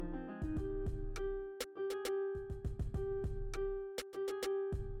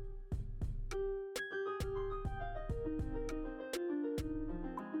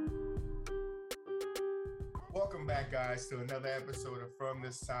Welcome back, guys, to another episode of From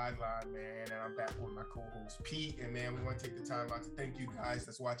the Sideline, man. And I'm back with my co-host Pete. And man, we want to take the time out to thank you guys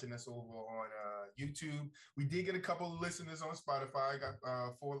that's watching us over on YouTube. We did get a couple of listeners on Spotify. I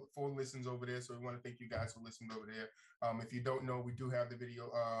got four listens over there, so we want to thank you guys for listening over there. If you don't know, we do have the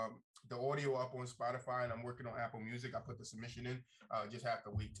video, the audio up on Spotify, and I'm working on Apple Music. I put the submission in. Just have to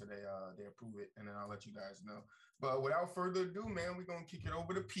wait till they approve it, and then I'll let you guys know. But without further ado, man, we're gonna kick it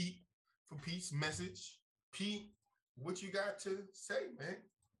over to Pete for Pete's message. Pete, what you got to say, man?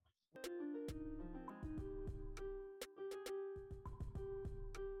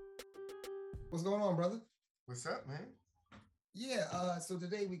 What's going on, brother? What's up, man? Yeah, so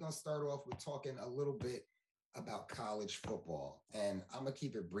today we're going to start off with talking a little bit about college football. And I'm going to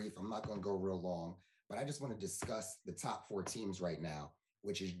keep it brief. I'm not going to go real long, but I just want to discuss the top four teams right now,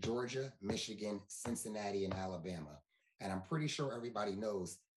 which is Georgia, Michigan, Cincinnati, and Alabama. And I'm pretty sure everybody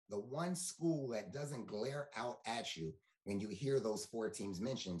knows the one school that doesn't glare out at you when you hear those four teams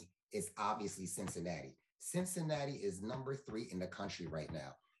mentioned is obviously Cincinnati. Cincinnati is number 3 in the country right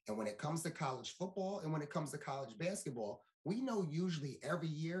now. And when it comes to college football and when it comes to college basketball, we know usually every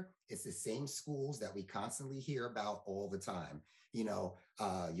year it's the same schools that we constantly hear about all the time. You know,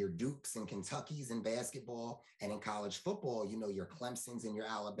 your Dukes and Kentuckys in basketball, and in college football, you know, your Clemsons and your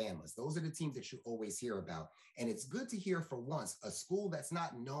Alabamas. Those are the teams that you always hear about. And it's good to hear for once a school that's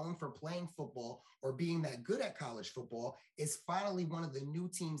not known for playing football or being that good at college football is finally one of the new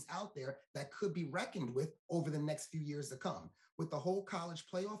teams out there that could be reckoned with over the next few years to come. With the whole college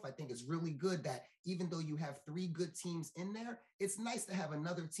playoff, I think it's really good that even though you have 3 good teams in there, it's nice to have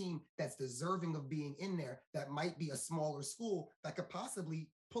another team that's deserving of being in there that might be a smaller school that could possibly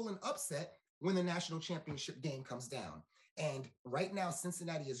pull an upset when the national championship game comes down. And right now,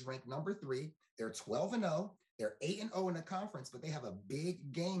 Cincinnati is ranked number 3. They're 12-0. They're 8-0 in the conference, but they have a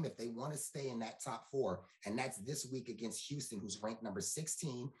big game if they want to stay in that top 4. And that's this week against Houston, who's ranked number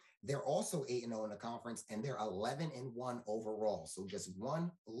 16. They're also 8-0 in the conference, and they're 11-1 overall. So just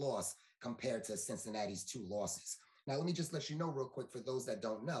one loss compared to Cincinnati's 2 losses. Now, let me just let you know real quick for those that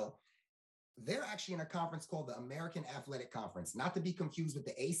don't know, they're actually in a conference called the American Athletic Conference, not to be confused with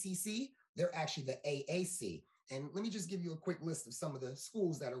the ACC. They're actually the AAC. And let me just give you a quick list of some of the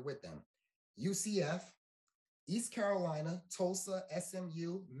schools that are with them. UCF, East Carolina, Tulsa,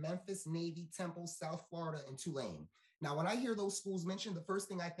 SMU, Memphis, Navy, Temple, South Florida, and Tulane. Now, when I hear those schools mentioned, the first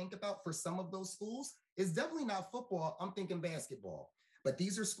thing I think about for some of those schools is definitely not football. I'm thinking basketball. But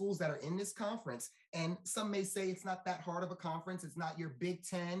these are schools that are in this conference, and some may say it's not that hard of a conference. It's not your Big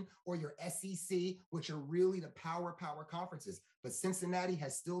Ten or your SEC, which are really the power conferences. But Cincinnati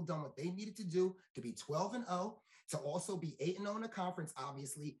has still done what they needed to do to be 12-0, to also be 8-0 in the conference,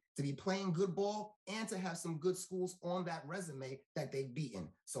 obviously, to be playing good ball, and to have some good schools on that resume that they've beaten.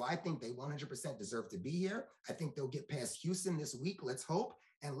 So I think they 100% deserve to be here. I think they'll get past Houston this week. Let's hope.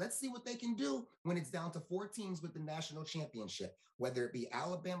 And let's see what they can do when it's down to 4 teams with the national championship, whether it be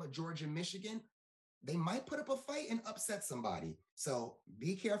Alabama, Georgia, Michigan. They might put up a fight and upset somebody. So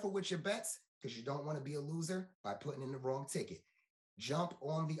be careful with your bets because you don't want to be a loser by putting in the wrong ticket. Jump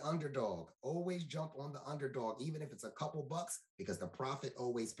on the underdog. Always jump on the underdog, even if it's a couple bucks, because the profit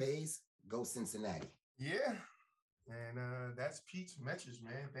always pays. Go Cincinnati. Yeah. And that's Pete's message,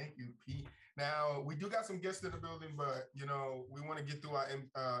 man. Thank you, Pete. Now, we do got some guests in the building, but, you know, we want to get through our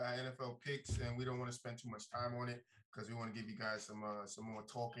NFL picks, and we don't want to spend too much time on it because we want to give you guys some more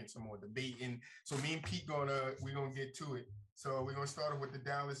talking, some more debating. So me and Pete, we're going to get to it. So we're going to start off with the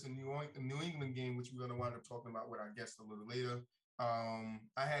Dallas and New England game, which we're going to wind up talking about with our guests a little later.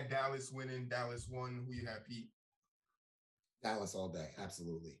 I had Dallas winning. Dallas won. Who you had, Pete? Dallas all day.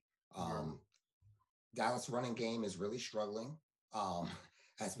 Absolutely. Dallas running game is really struggling,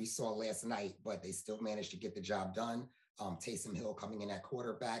 as we saw last night, but they still managed to get the job done. Taysom Hill coming in at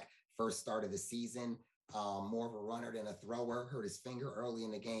quarterback, first start of the season, more of a runner than a thrower, hurt his finger early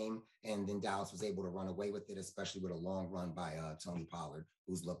in the game, and then Dallas was able to run away with it, especially with a long run by Tony Pollard,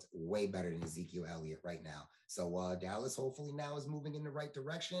 who's looked way better than Ezekiel Elliott right now. So Dallas hopefully now is moving in the right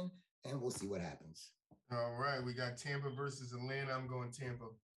direction, and we'll see what happens. All right, we got Tampa versus Atlanta. I'm going Tampa.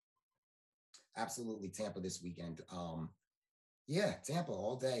 Absolutely Tampa this weekend. Yeah, Tampa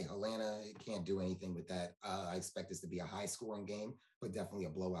all day. Atlanta can't do anything with that. I expect this to be a high-scoring game, but definitely a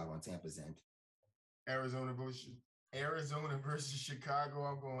blowout on Tampa's end. Arizona versus Chicago.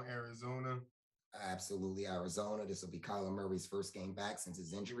 I'm going Arizona. Absolutely Arizona. This will be Kyler Murray's first game back since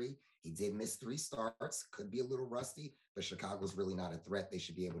his injury. He did miss 3 starts. Could be a little rusty, but Chicago's really not a threat. They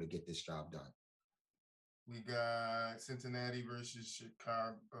should be able to get this job done. We got Cincinnati versus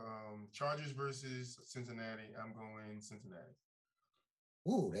Chicago. Chargers versus Cincinnati. I'm going Cincinnati.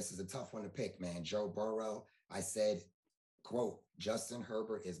 Ooh, this is a tough one to pick, man. Joe Burrow. I said, quote, Justin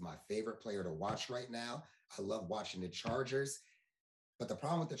Herbert is my favorite player to watch right now. I love watching the Chargers. But the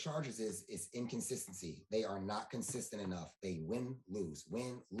problem with the Chargers is inconsistency. They are not consistent enough. They win, lose,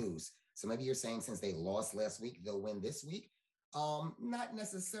 win, lose. So maybe you're saying since they lost last week, they'll win this week. Not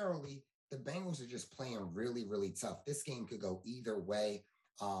necessarily. The Bengals are just playing really, really tough. This game could go either way.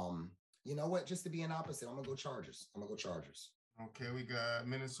 You know what? Just to be an opposite, I'm gonna go Chargers. I'm gonna go Chargers. Okay, we got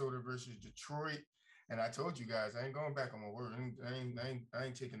Minnesota versus Detroit. And I told you guys, I ain't going back on my word. I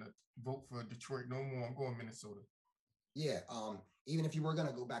ain't taking a vote for Detroit no more. I'm going Minnesota. Yeah. Even if you were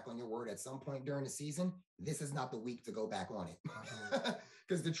gonna go back on your word at some point during the season, this is not the week to go back on it.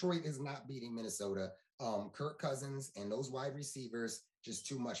 Because Detroit is not beating Minnesota. Kirk Cousins and those wide receivers, just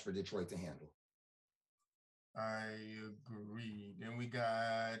too much for Detroit to handle. I agree. Then we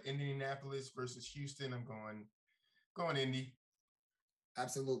got Indianapolis versus Houston. I'm going Indy.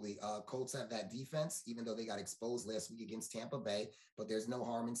 Absolutely. Colts have that defense, even though they got exposed last week against Tampa Bay. But there's no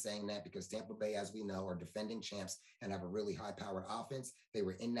harm in saying that because Tampa Bay, as we know, are defending champs and have a really high-powered offense. They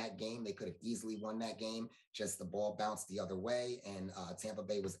were in that game. They could have easily won that game. Just the ball bounced the other way, and Tampa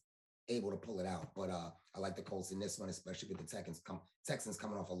Bay was able to pull it out. But I like the Colts in this one, especially with the Texans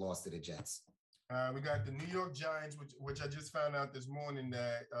coming off a loss to the Jets. We got the New York Giants, which I just found out this morning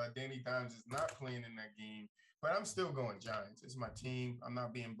that Danny Dimes is not playing in that game. But I'm still going Giants. It's my team. I'm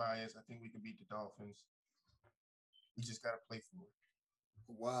not being biased. I think we can beat the Dolphins. We just got to play for it.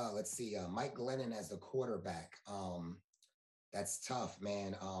 Wow, let's see. Mike Glennon as the quarterback. That's tough,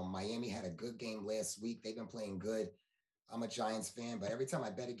 man. Miami had a good game last week. They've been playing good. I'm a Giants fan, but every time I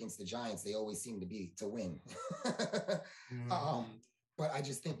bet against the Giants, they always seem to win. But I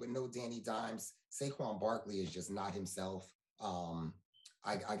just think with no Danny Dimes, Saquon Barkley is just not himself.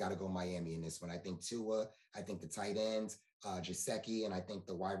 I got to go Miami in this one. I think Tua, I think the tight end, Gesicki, and I think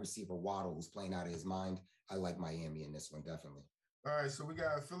the wide receiver Waddle, who's playing out of his mind. I like Miami in this one, definitely. All right, so we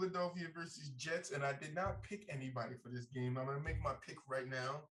got Philadelphia versus Jets, and I did not pick anybody for this game. I'm going to make my pick right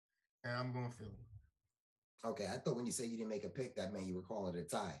now, and I'm going Philly. Okay, I thought when you said you didn't make a pick, that meant you were calling it a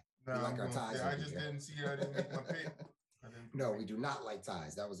tie. No, we like our ties. I just didn't see it. I didn't make my pick. No, we do not like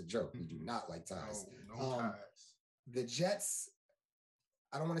ties. That was a joke. We do not like ties. No ties. The Jets,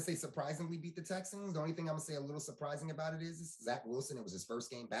 I don't want to say surprisingly beat the Texans. The only thing I'm going to say a little surprising about it is Zach Wilson, it was his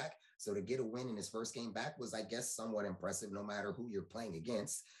first game back. So to get a win in his first game back was, I guess, somewhat impressive no matter who you're playing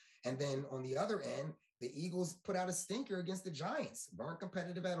against. And then on the other end, the Eagles put out a stinker against the Giants. Weren't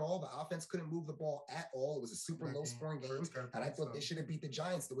competitive at all. The offense couldn't move the ball at all. It was a super low-scoring game, and I thought they should have beat the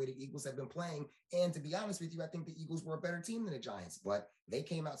Giants the way the Eagles have been playing. And to be honest with you, I think the Eagles were a better team than the Giants, but they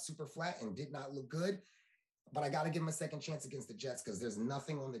came out super flat and did not look good. But I got to give them a second chance against the Jets because there's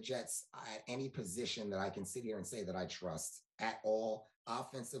nothing on the Jets at any position that I can sit here and say that I trust at all,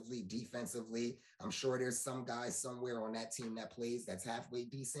 offensively, defensively. I'm sure there's some guy somewhere on that team that plays that's halfway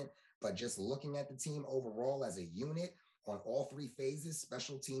decent. But just looking at the team overall as a unit on all three phases,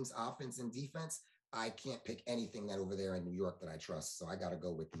 special teams, offense, and defense, I can't pick anything that over there in New York that I trust. So I got to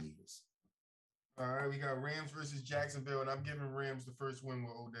go with the Eagles. All right, we got Rams versus Jacksonville, and I'm giving Rams the first win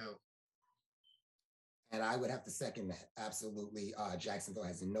with Odell. And I would have to second that. Absolutely. Jacksonville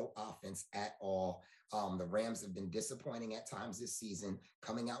has no offense at all. The Rams have been disappointing at times this season,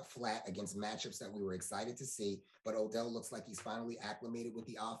 coming out flat against matchups that we were excited to see. But Odell looks like he's finally acclimated with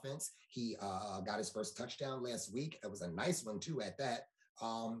the offense. He got his first touchdown last week. It was a nice one, too, at that.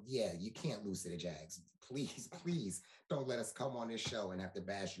 Yeah, you can't lose to the Jags. Please don't let us come on this show and have to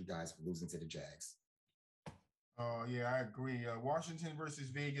bash you guys for losing to the Jags. Oh, yeah, I agree. Washington versus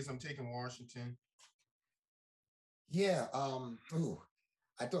Vegas. I'm taking Washington. Yeah.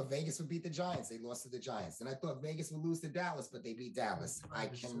 I thought Vegas would beat the Giants. They lost to the Giants. And I thought Vegas would lose to Dallas, but they beat Dallas. I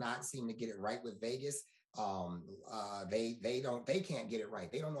cannot seem to get it right with Vegas. They can't get it right.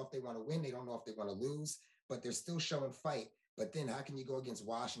 They don't know if they want to win. They don't know if they want to lose, but they're still showing fight. But then how can you go against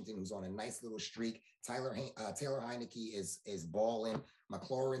Washington, who's on a nice little streak? Taylor Heineke is balling.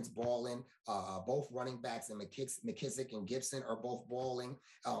 McLaurin's balling. Both running backs and McKissick and Gibson are both balling.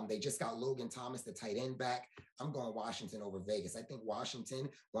 They just got Logan Thomas, the tight end, back. I'm going Washington over Vegas. I think Washington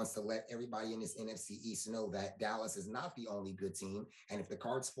wants to let everybody in this NFC East know that Dallas is not the only good team. And if the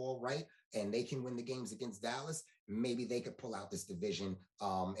cards fall right and they can win the games against Dallas, maybe they could pull out this division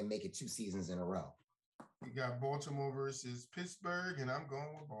and make it 2 seasons in a row. We got Baltimore versus Pittsburgh, and I'm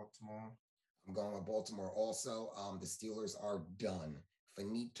going with Baltimore. I'm going with Baltimore also. The Steelers are done.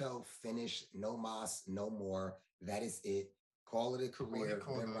 Finito, finish, no mas, no more. That is it. Call it a career.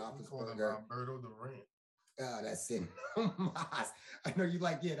 Ben Roethlisberger. Roberto Durant. That's it. No mas. I know you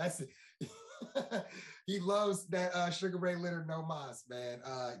like, yeah, that's it. He loves that Sugar Ray Leonard no mas, man.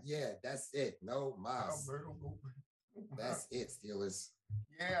 Yeah, that's it. No mas. That's it, Steelers.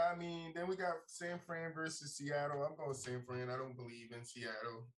 Yeah, I mean, then we got San Fran versus Seattle. I'm going San Fran. I don't believe in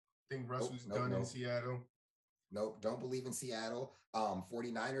Seattle. I think Russell's done in Seattle. Nope, don't believe in Seattle.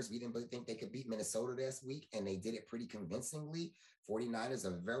 49ers, we didn't think they could beat Minnesota this week, and they did it pretty convincingly. 49ers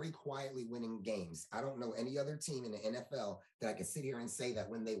are very quietly winning games. I don't know any other team in the NFL that I can sit here and say that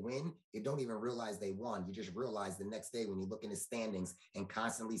when they win, you don't even realize they won. You just realize the next day when you look in the standings and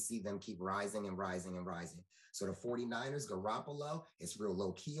constantly see them keep rising and rising and rising. So the 49ers, Garoppolo, it's real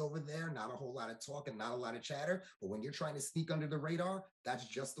low key over there. Not a whole lot of talk and not a lot of chatter. But when you're trying to sneak under the radar, that's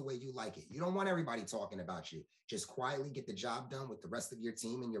just the way you like it. You don't want everybody talking about you. Just quietly get the job done with the rest of your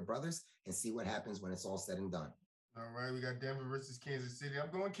team and your brothers and see what happens when it's all said and done. All right, we got Denver versus Kansas City.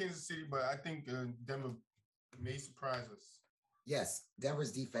 I'm going Kansas City, but I think Denver may surprise us. Yes,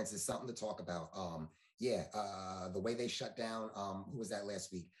 Denver's defense is something to talk about. The way they shut down, who was that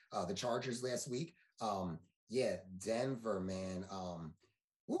last week? The Chargers last week. Denver, man.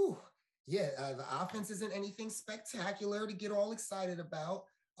 The offense isn't anything spectacular to get all excited about.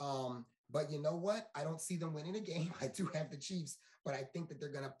 But you know what? I don't see them winning a game. I do have the Chiefs, but I think that they're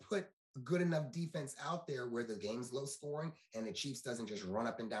going to put good enough defense out there where the game's low scoring and the Chiefs doesn't just run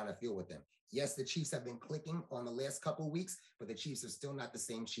up and down the field with them. Yes, the Chiefs have been clicking on the last couple of weeks, but the Chiefs are still not the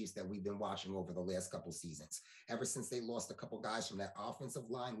same Chiefs that we've been watching over the last couple of seasons. Ever since they lost a couple guys from that offensive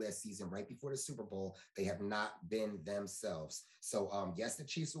line last season, right before the Super Bowl, they have not been themselves. So, yes, the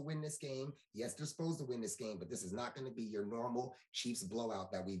Chiefs will win this game. Yes, they're supposed to win this game, but this is not going to be your normal Chiefs blowout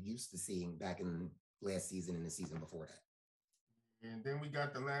that we've used to seeing back in last season and the season before that. And then we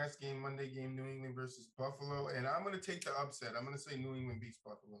got the last game, Monday game, New England versus Buffalo. And I'm going to take the upset. I'm going to say New England beats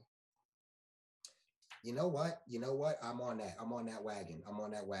Buffalo. You know what? I'm on that. I'm on that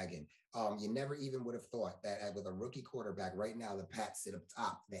wagon. You never even would have thought that with a rookie quarterback right now, the Pats sit up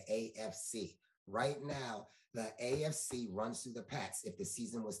top, the AFC. Right now, the AFC runs through the Pats if the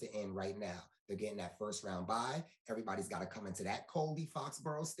season was to end right now. They're getting that first round bye. Everybody's got to come into that coldy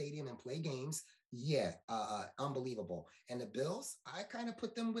Foxborough Stadium and play games. Yeah, unbelievable. And the Bills, I kind of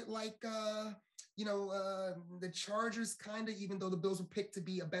put them with the Chargers kind of, even though the Bills were picked to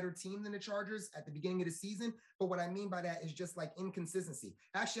be a better team than the Chargers at the beginning of the season. But what I mean by that is just like inconsistency.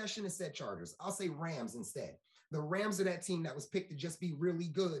 Actually, I shouldn't have said Chargers. I'll say Rams instead. The Rams are that team that was picked to just be really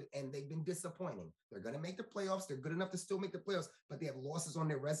good, and they've been disappointing. They're going to make the playoffs. They're good enough to still make the playoffs, but they have losses on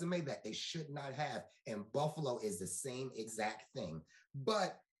their resume that they should not have. And Buffalo is the same exact thing.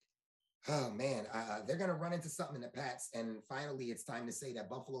 But oh, man, they're going to run into something in the Pats. And finally, it's time to say that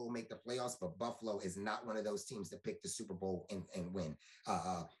Buffalo will make the playoffs, but Buffalo is not one of those teams to pick the Super Bowl and win.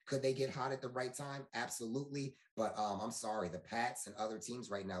 Could they get hot at the right time? Absolutely. But I'm sorry, the Pats and other teams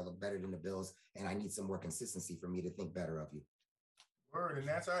right now look better than the Bills, and I need some more consistency for me to think better of you. Word, and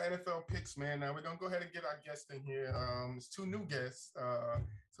that's our NFL picks, man. Now we're going to go ahead and get our guests in here. It's two new guests.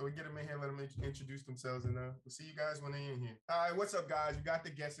 So we get them in here, let them introduce themselves, and we'll see you guys when they're in here. All right, what's up, guys? We got the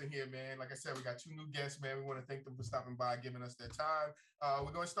guests in here, man. Like I said, we got two new guests, man. We want to thank them for stopping by, giving us their time.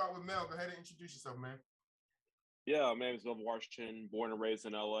 We're going to start with Mel. Go ahead and introduce yourself, man. Yeah, my name is Mel Washington, born and raised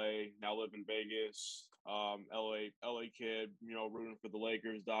in LA, now live in Vegas. LA kid, rooting for the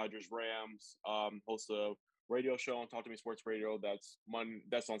Lakers, Dodgers, Rams. Host a radio show on Talk to Me Sports Radio.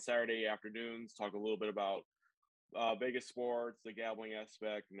 That's on Saturday afternoons. Talk a little bit about Vegas sports, the gambling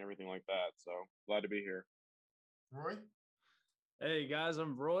aspect, and everything like that. So glad to be here. Roy? Hey guys,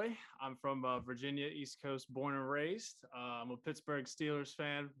 I'm Roy. I'm from Virginia, East Coast, born and raised. I'm a Pittsburgh Steelers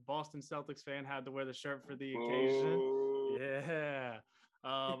fan, Boston Celtics fan. Had to wear the shirt for the occasion. Ooh. Yeah.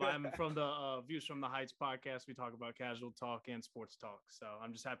 I'm from the Views from the Heights podcast. We talk about casual talk and sports talk. So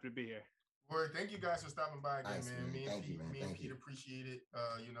I'm just happy to be here. Word, thank you guys for stopping by again, nice, man. Me and Pete appreciate it.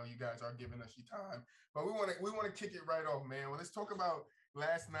 You guys are giving us your time. But we want to kick it right off, man. Well, let's talk about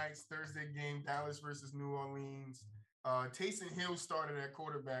last night's Thursday game, Dallas versus New Orleans. Taysom Hill started at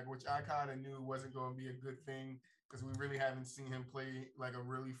quarterback, which I kind of knew wasn't going to be a good thing because we really haven't seen him play like a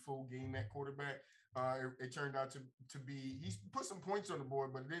really full game at quarterback. It turned out to be, he put some points on the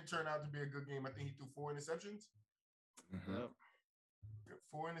board, but it didn't turn out to be a good game. I think he threw 4 interceptions. Mm-hmm. Yep.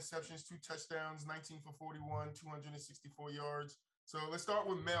 4 interceptions, 2 touchdowns, 19 for 41, 264 yards. So let's start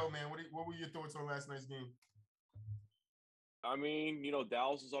with Mel, man. What were your thoughts on last night's game? I mean,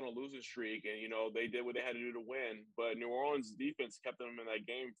 Dallas was on a losing streak, and they did what they had to do to win. But New Orleans defense kept them in that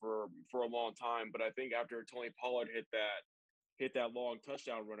game for a long time. But I think after Tony Pollard hit that long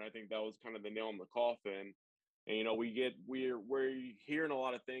touchdown run, I think that was kind of the nail in the coffin. And we're hearing a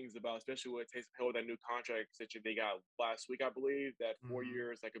lot of things about, especially with Taysom Hill, that new contract situation they got last week, I believe, that 4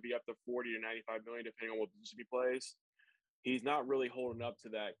 years that could be up to 40 to 95 million depending on what position he plays. He's not really holding up to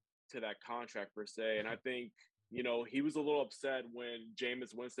that contract per se. And I think, he was a little upset when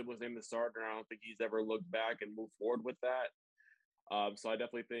Jameis Winston was named the starter. I don't think he's ever looked back and moved forward with that. So I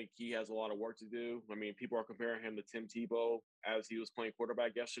definitely think he has a lot of work to do. I mean, people are comparing him to Tim Tebow as he was playing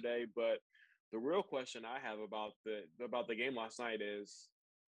quarterback yesterday, but the real question I have about the game last night is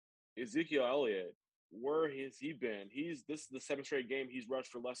Ezekiel Elliott. Where has he been? This is the 7th straight game he's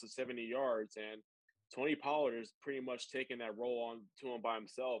rushed for less than 70 yards, and Tony Pollard is pretty much taking that role on to him by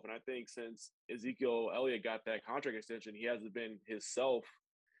himself. And I think since Ezekiel Elliott got that contract extension, he hasn't been himself,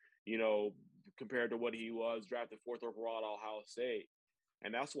 compared to what he was drafted 4th overall at Ohio State.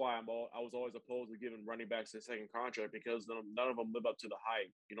 And that's why I was always opposed to giving running backs a second contract, because none of them live up to the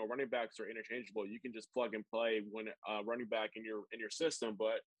hype. Running backs are interchangeable. You can just plug and play when running back in your system.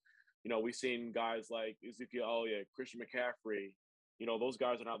 But we've seen guys like Ezekiel Elliott, Christian McCaffrey. Those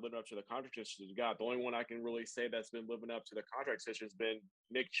guys are not living up to the contract situation we got. The only one I can really say that's been living up to the contract situation has been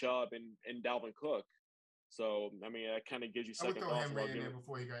Nick Chubb and Dalvin Cook. So I mean, that kind of gives you second thoughts about Henry in there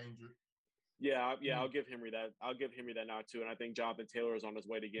before he got injured. Yeah, I'll give Henry that. I'll give Henry that now too, and I think Jonathan Taylor is on his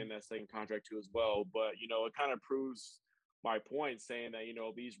way to getting that second contract too as well. But it kind of proves my point, saying that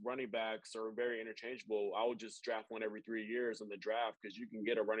these running backs are very interchangeable. I would just draft one every 3 years in the draft, because you can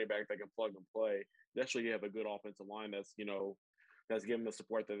get a running back that can plug and play. Especially you have a good offensive line that's that's giving the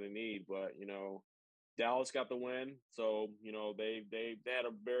support that they need. But Dallas got the win, so they had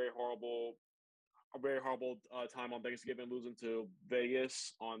a very horrible time on Thanksgiving, losing to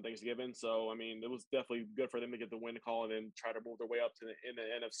Vegas on Thanksgiving. So, I mean, it was definitely good for them to get the win, call it, and try to move their way up in the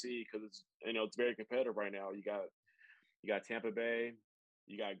NFC, because it's it's very competitive right now. You got Tampa Bay,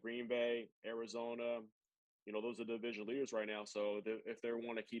 you got Green Bay, Arizona. Those are the division leaders right now. So if they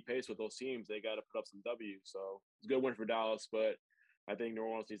want to keep pace with those teams, they got to put up some W's. So it's a good win for Dallas, but I think New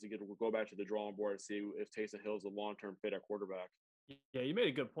Orleans needs to go back to the drawing board and see if Taysom Hill is a long-term fit at quarterback. Yeah, you made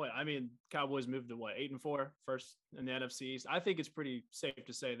a good point. I mean, Cowboys moved to 8-4, first in the NFC East. I think it's pretty safe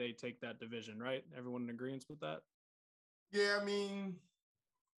to say they take that division, right? Everyone in agreement with that? Yeah, I mean,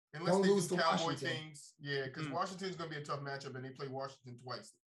 unless they do Cowboy things. Yeah, because Washington's going to be a tough matchup, and they play Washington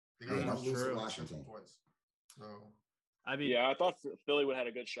twice. They got to lose to Washington twice. So, I mean, I thought Philly would have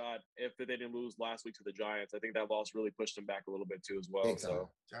had a good shot if they didn't lose last week to the Giants. I think that loss really pushed them back a little bit too as well. So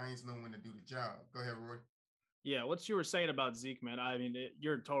Giants know when to do the job. Go ahead, Roy. Yeah, what you were saying about Zeke, man, I mean,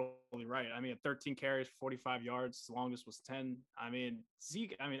 you're totally right. I mean, 13 carries, 45 yards, his longest was 10. I mean,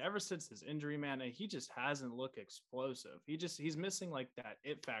 Zeke, ever since his injury, man, he just hasn't looked explosive. He's missing like that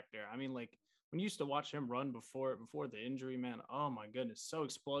it factor. I mean, like when you used to watch him run before the injury, man, oh my goodness, so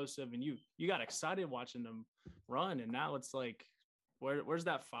explosive. And you got excited watching him run. And now it's like, where's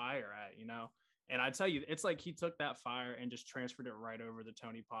that fire at, And I tell you, it's like he took that fire and just transferred it right over to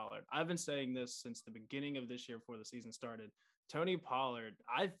Tony Pollard. I've been saying this since the beginning of this year before the season started. Tony Pollard,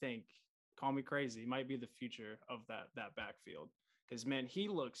 I think, call me crazy, might be the future of that backfield. Because, man, he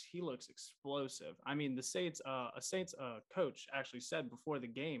looks explosive. I mean, the Saints coach actually said before the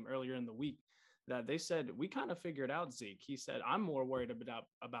game earlier in the week that they said, we kind of figured out Zeke. He said, I'm more worried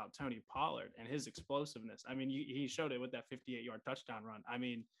about Tony Pollard and his explosiveness. I mean, he showed it with that 58-yard touchdown run. I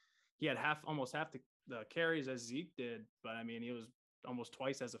mean, he had almost half the carries as Zeke did, but I mean, he was almost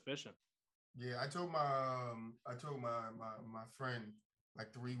twice as efficient. Yeah, I told my friend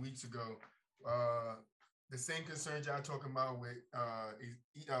like 3 weeks ago, the same concerns y'all talking about with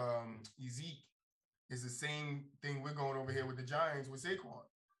Zeke is the same thing we're going over here with the Giants with Saquon.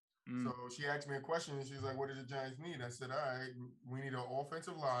 So she asked me a question, and she's like, what do the Giants need? I said, all right, we need an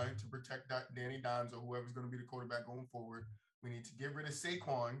offensive line to protect Danny Dimes or whoever's going to be the quarterback going forward. We need to get rid of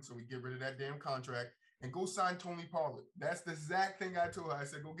Saquon, so we get rid of that damn contract, and go sign Tony Pollard. That's the exact thing I told her. I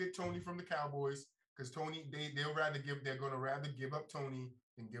said, go get Tony from the Cowboys, because Tony, they're going to rather give up Tony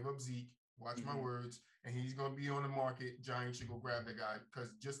than give up Zeke. Watch my words. And he's going to be on the market. Giants should go grab the guy, because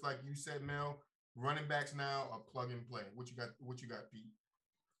just like you said, Mel, running backs now are plug and play. What you got, Pete?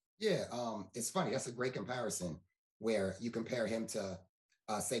 Yeah, it's funny. That's a great comparison where you compare him to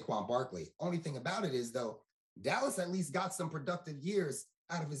Saquon Barkley. Only thing about it is, though, Dallas at least got some productive years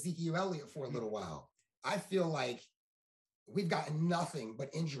out of Ezekiel Elliott for a little while. I feel like we've gotten nothing but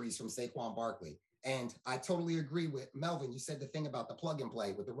injuries from Saquon Barkley. And I totally agree with Melvin. You said the thing about the plug and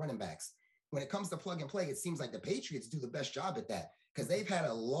play with the running backs. When it comes to plug and play, it seems like the Patriots do the best job at that, because they've had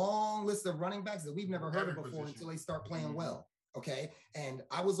a long list of running backs that we've never heard of before until they start playing well. Okay. And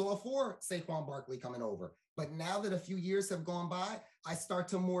I was all for Saquon Barkley coming over. But now that a few years have gone by, I start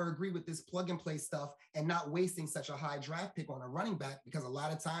to more agree with this plug and play stuff and not wasting such a high draft pick on a running back, because a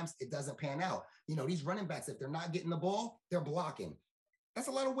lot of times it doesn't pan out. You know, these running backs, if they're not getting the ball, they're blocking. That's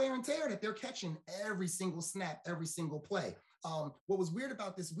a lot of wear and tear that they're catching every single snap, every single play. What was weird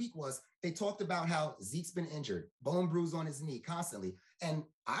about this week was they talked about how Zeke's been injured, bone bruise on his knee constantly. And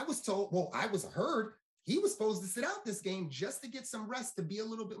I was told, well, I was heard he was supposed to sit out this game just to get some rest, to be a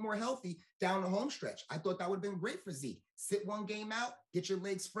little bit more healthy down the home stretch. I thought that would have been great for Zeke. Sit one game out, get your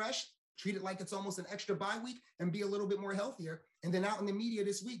legs fresh, treat it like it's almost an extra bye week, and be a little bit more healthier. And then out in the media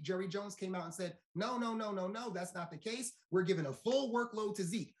this week, Jerry Jones came out and said, no, that's not the case. We're giving a full workload to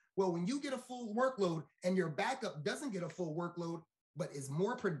Zeke. Well, when you get a full workload and your backup doesn't get a full workload, but is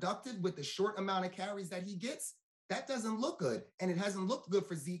more productive with the short amount of carries that he gets, that doesn't look good. And it hasn't looked good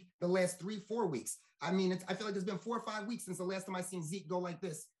for Zeke the last 3-4 weeks. I mean, I feel like it's been 4 or 5 weeks since the last time I seen Zeke go like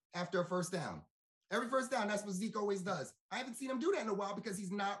this after a first down. Every first down, that's what Zeke always does. I haven't seen him do that in a while because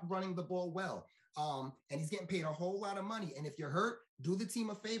he's not running the ball well. And he's getting paid a whole lot of money. And if you're hurt, do the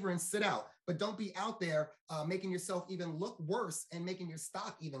team a favor and sit out. But don't be out there making yourself even look worse and making your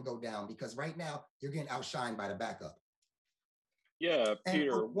stock even go down, because right now you're getting outshined by the backup. Yeah,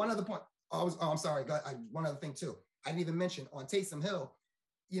 Peter. And one other point. I'm sorry. One other thing too. I didn't even mention on Taysom Hill,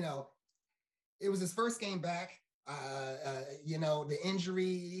 you know, it was his first game back. You know, the injury,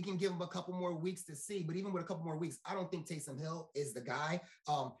 you can give him a couple more weeks to see, but even with a couple more weeks, I don't think Taysom Hill is the guy.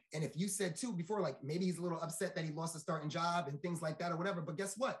 And if you said too before, like maybe he's a little upset that he lost a starting job and things like that or whatever, but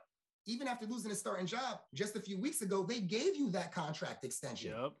guess what? Even after losing his starting job just a few weeks ago, they gave you that contract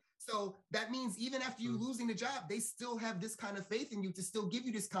extension. Yep. So that means even after you losing the job, they still have this kind of faith in you to still give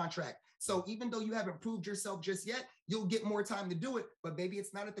you this contract. So even though you haven't proved yourself just yet, you'll get more time to do it. But maybe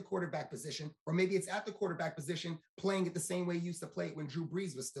it's not at the quarterback position, or maybe it's at the quarterback position, playing it the same way you used to play it when Drew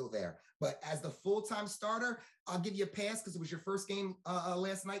Brees was still there. But as the full-time starter, I'll give you a pass because it was your first game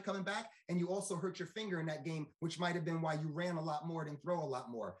last night coming back, and you also hurt your finger in that game, which might have been why you ran a lot more than throw a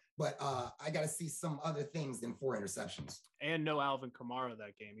lot more. But I got to see some other things than 4 interceptions. And no Alvin Kamara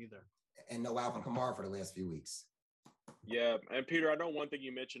that game either. And no Alvin Kamara for the last few weeks. Yeah, and Peter, I know one thing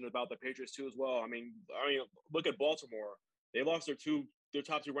you mentioned about the Patriots too as well. I mean, look at Baltimore. They lost their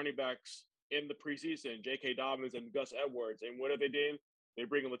top 2 running backs in the preseason, J.K. Dobbins and Gus Edwards. And what have they done? They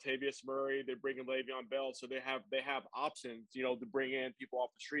bring in Latavius Murray, they bring in Le'Veon Bell, so they have options, you know, to bring in people off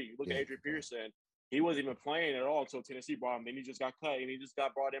the street. Look at Adrian Peterson. He wasn't even playing at all until Tennessee brought him. Then he just got cut, and he just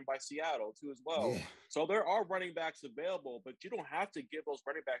got brought in by Seattle too as well. Yeah. So there are running backs available, but you don't have to give those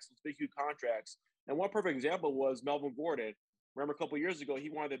running backs those big, huge contracts. And one perfect example was Melvin Gordon. Remember a couple of years ago, he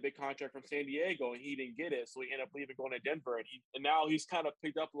wanted a big contract from San Diego, and he didn't get it, so he ended up leaving, going to Denver. And now he's kind of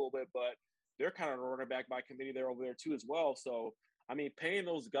picked up a little bit, but they're kind of a running back by committee there over there too as well. So, I mean, paying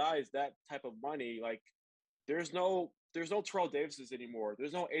those guys that type of money, like there's no Terrell Davises anymore.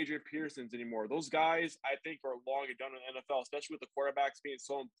 There's no Adrian Petersons anymore. Those guys, I think, are long and done in the NFL, especially with the quarterbacks being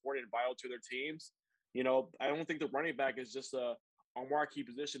so important and vital to their teams. You know, I don't think the running back is just a marquee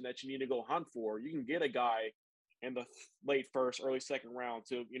position that you need to go hunt for. You can get a guy in the late first, early second round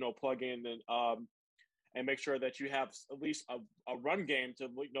to, you know, plug in and make sure that you have at least a run game to,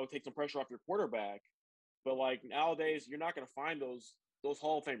 you know, take some pressure off your quarterback. But like nowadays, you're not going to find those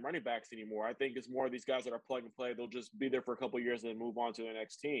Hall of Fame running backs anymore. I think it's more of these guys that are plug and play. They'll just be there for a couple of years and then move on to the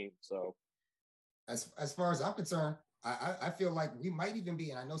next team. So as far as I'm concerned, I feel like we might even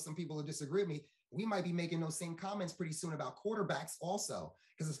be, and I know some people will disagree with me, we might be making those same comments pretty soon about quarterbacks also.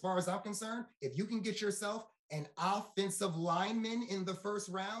 Because as far as I'm concerned, if you can get yourself an offensive lineman in the first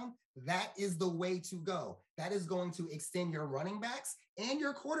round, that is the way to go. That is going to extend your running backs and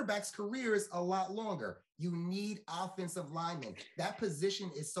your quarterbacks' careers a lot longer. You need offensive linemen. That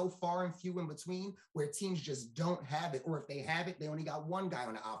position is so far and few in between where teams just don't have it. Or if they have it, they only got one guy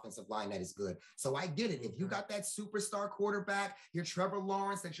on the offensive line that is good. So I get it. If you got that superstar quarterback, your Trevor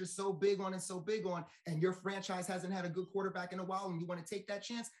Lawrence that you're so big on, and your franchise hasn't had a good quarterback in a while and you want to take that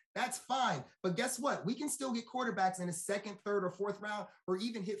chance, that's fine. But guess what? We can still get quarterbacks in the second, third, or fourth round, or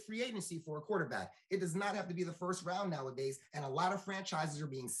even hit free agency for a quarterback. It does not have to be the first round nowadays. And a lot of franchises are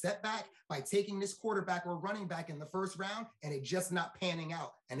being set back by taking this quarterback or running back in the first round and it just not panning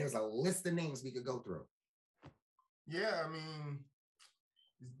out. And there's a list of names we could go through. Yeah, I mean,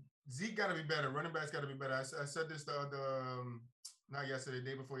 Zeke got to be better. Running backs got to be better. I said this not yesterday,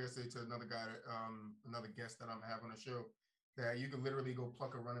 the day before yesterday, to another guy, another guest that I'm having on the show, that you can literally go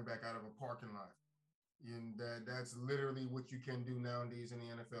pluck a running back out of a parking lot. And that's literally what you can do nowadays in the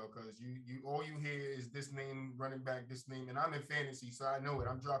NFL, because you all you hear is this name running back, this name, and I'm in fantasy, so I know it.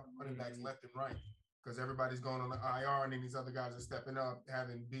 I'm dropping running backs left and right. because everybody's going on the IR, and then these other guys are stepping up,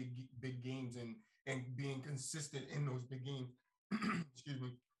 having big games and being consistent in those big games. Excuse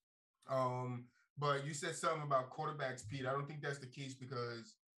me. But you said something about quarterbacks, Pete. I don't think that's the case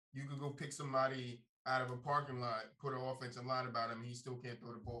because you could go pick somebody out of a parking lot, put an offensive line about him, and he still can't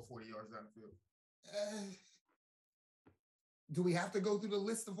throw the ball 40 yards down the field. Do we have to go through the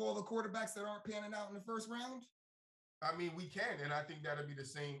list of all the quarterbacks that aren't panning out in the first round? I mean, we can, and I think that'll be the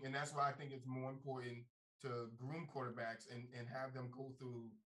same. And that's why I think it's more important to groom quarterbacks and have them go through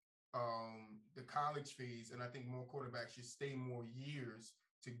the college phase. And I think more quarterbacks should stay more years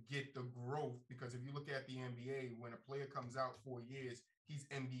to get the growth, because if you look at the NBA, when a player comes out 4 years, he's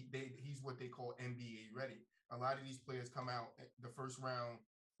what they call NBA ready. A lot of these players come out the first round,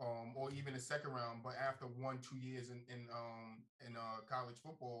 or even the second round, but after 1-2 years in college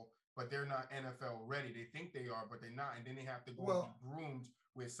football, but they're not NFL ready. They think they are, but they're not, and then they have to go and be groomed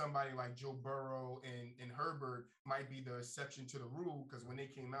with somebody like Joe Burrow and Herbert might be the exception to the rule, because when they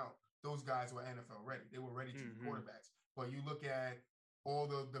came out, those guys were NFL ready. They were ready to be quarterbacks. But you look at all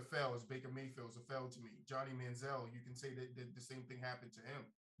the fails. Baker Mayfield's a fail to me. Johnny Manziel, you can say that the same thing happened to him.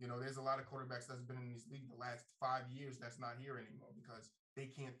 You know, there's a lot of quarterbacks that's been in this league the last 5 years that's not here anymore because they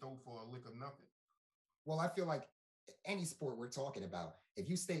can't throw for a lick of nothing. Well, I feel like any sport we're talking about, if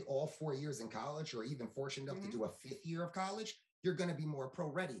you stay all 4 years in college or even fortunate enough to do a 5th year of college, you're going to be more pro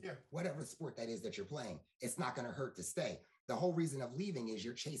ready. Yeah. Whatever sport that is that you're playing, it's not going to hurt to stay. The whole reason of leaving is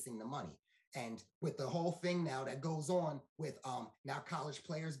you're chasing the money. And with the whole thing now that goes on with now college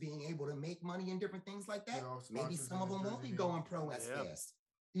players being able to make money and different things like that, maybe some of them won't be going pro as fast,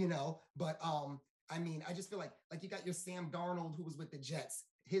 you know. But I mean, I just feel like you got your Sam Darnold, who was with the Jets.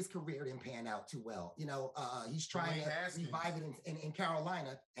 His career didn't pan out too well. You know, he's trying to revive it in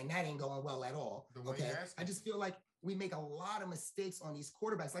Carolina, and that ain't going well at all. Okay. I just feel like we make a lot of mistakes on these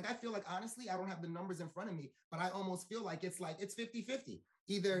quarterbacks. Like, I feel like, honestly, I don't have the numbers in front of me, but I almost feel like it's 50-50.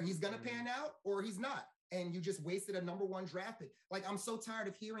 Either he's going to pan out or he's not. And you just wasted a number 1 draft pick. Like, I'm so tired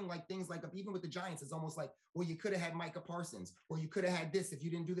of hearing like things like, even with the Giants, it's almost like, well, you could have had Micah Parsons, or you could have had this if you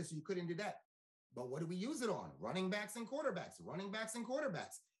didn't do this, or you couldn't do that. But what do we use it on? Running backs and quarterbacks, running backs and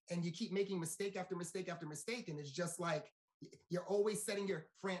quarterbacks. And you keep making mistake after mistake after mistake. And it's just like, you're always setting your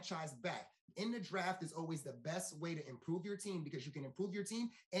franchise back. In the draft is always the best way to improve your team, because you can improve your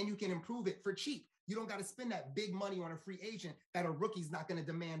team and you can improve it for cheap. You don't got to spend that big money on a free agent that a rookie's not going to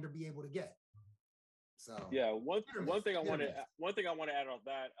demand or be able to get. So yeah, one thing I want to add on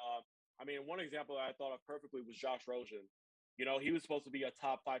that. I mean, one example that I thought of perfectly was Josh Rosen. You know, he was supposed to be a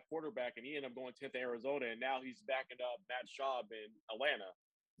top 5 quarterback, and he ended up going 10th to Arizona, and now he's backing up Matt Schaub in Atlanta.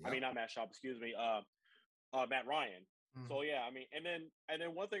 Yep. I mean, not Matt Schaub, excuse me, Matt Ryan. So yeah, I mean, and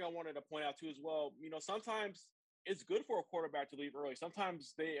then one thing I wanted to point out too as well, you know, sometimes it's good for a quarterback to leave early.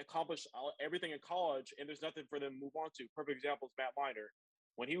 Sometimes they accomplish everything in college and there's nothing for them to move on to. Perfect example is Matt Minor.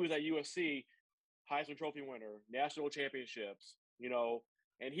 When he was at USC, Heisman Trophy winner, national championships, you know,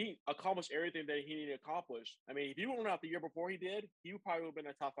 and he accomplished everything that he needed to accomplish. I mean, if he went out the year before he did, he would probably have been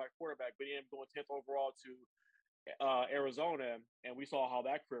a top 5 quarterback, but he ended up going 10th overall to Arizona, and we saw how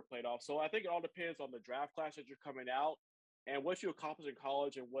that career played off. So I think it all depends on the draft class that you're coming out and what you accomplish in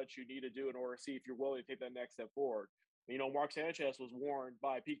college and what you need to do in order to see if you're willing to take that next step forward. You know, Mark Sanchez was warned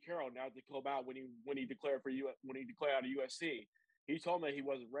by Pete Carroll now to come out when he declared out of USC. He told me that he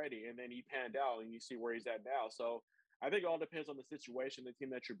wasn't ready, and then he panned out, and you see where he's at now. So I think it all depends on the situation, the team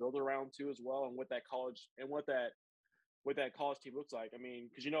that you're building around too, as well, and what that college team looks like. I mean,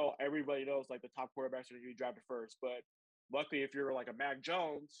 because, you know, everybody knows like the top quarterbacks are going to be drafted first, but luckily if you're like a Mac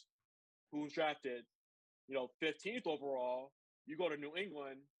Jones who's drafted, you know, 15th overall, you go to New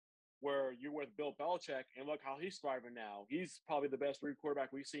England where you're with Bill Belichick, and look how he's thriving now. He's probably the best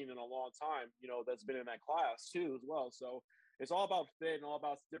quarterback we've seen in a long time, you know, that's been in that class too as well. So it's all about fit and all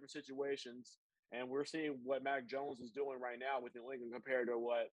about different situations. And we're seeing what Mac Jones is doing right now with New England compared to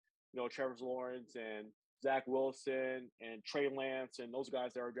what, you know, Trevor Lawrence and Zach Wilson and Trey Lance and those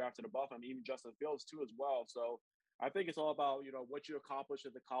guys that are drafted above him, even Justin Fields too as well. So I think it's all about, you know, what you accomplish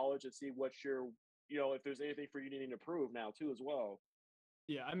at the college and see what you're, you know, if there's anything for you needing to prove now too as well.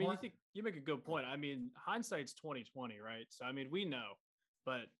 Yeah, I mean, you make a good point. I mean, hindsight's 20/20, right? So I mean, we know,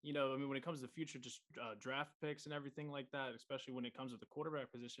 but you know, I mean, when it comes to future just draft picks and everything like that, especially when it comes to the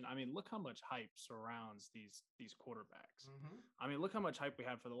quarterback position, I mean, look how much hype surrounds these quarterbacks. I mean, look how much hype we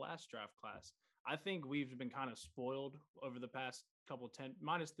had for the last draft class. I think we've been kind of spoiled over the past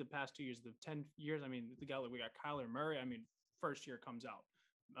minus the past 2 years, the 10 years. I mean, we got Kyler Murray. I mean, first year comes out,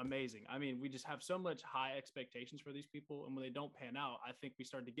 amazing. I mean, we just have so much high expectations for these people, and when they don't pan out, I think we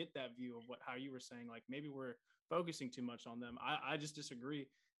start to get that view of how you were saying, like maybe we're focusing too much on them. I just disagree,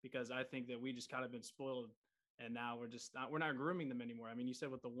 because I think that we just kind of been spoiled, and now we're not grooming them anymore. I mean, you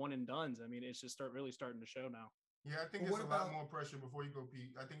said with the one and dones, I mean, it's just really starting to show now. Yeah, I think it's a lot more pressure. Before you go,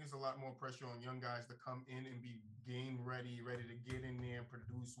 Pete, I think it's a lot more pressure on young guys to come in and be game ready to get in there and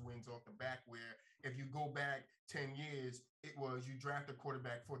produce wins off the back. Where if you go back 10 years, it was you draft a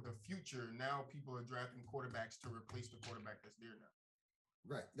quarterback for the future. Now people are drafting quarterbacks to replace the quarterback that's there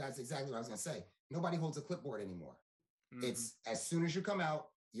now. Right. That's exactly what I was going to say. Nobody holds a clipboard anymore. Mm-hmm. It's as soon as you come out,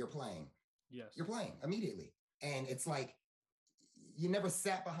 you're playing. Yes. You're playing immediately. And it's like, you never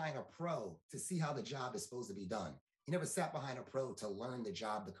sat behind a pro to see how the job is supposed to be done. You never sat behind a pro to learn the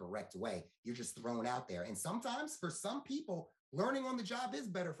job the correct way. You're just thrown out there. And sometimes for some people, learning on the job is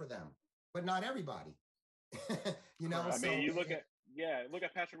better for them, but not everybody. You know, I mean, you look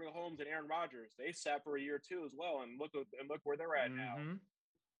at Patrick Mahomes and Aaron Rodgers. They sat for a year or two as well, and look where they're at now.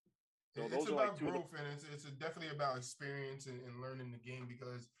 So it's about growth, and it's definitely about experience and learning the game,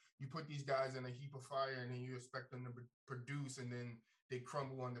 because you put these guys in a heap of fire and then you expect them to produce, and then they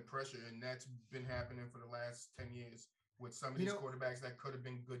crumble under pressure. And that's been happening for the last 10 years with some of these quarterbacks that could have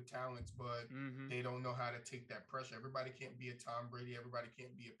been good talents, but they don't know how to take that pressure. Everybody can't be a Tom Brady. Everybody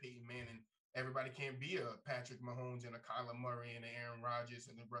can't be a Peyton Manning. Everybody can't be a Patrick Mahomes and a Kyler Murray and an Aaron Rodgers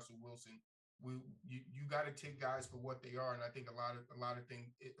and a Russell Wilson. You got to take guys for what they are. And I think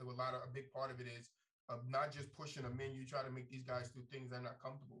a big part of it is not just pushing them in. You try to make these guys do things they're not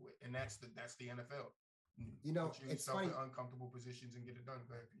comfortable with, and that's the NFL. You know, it's funny. In uncomfortable positions and get it done.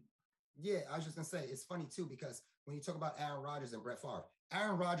 Go ahead, Pete. Yeah, I was just gonna say it's funny too, because when you talk about Aaron Rodgers and Brett Favre,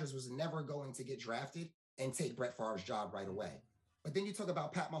 Aaron Rodgers was never going to get drafted and take Brett Favre's job right away. But then you talk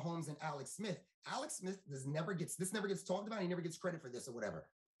about Pat Mahomes and Alex Smith. Alex Smith never gets talked about. He never gets credit for this or whatever.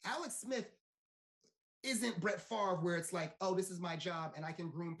 Alex Smith isn't Brett Favre, where it's like, oh, this is my job and I can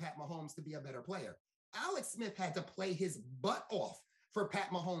groom Pat Mahomes to be a better player. Alex Smith had to play his butt off for Pat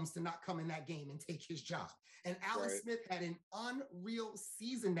Mahomes to not come in that game and take his job. And Alex Smith had an unreal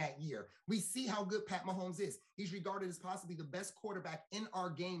season that year. We see how good Pat Mahomes is. He's regarded as possibly the best quarterback in our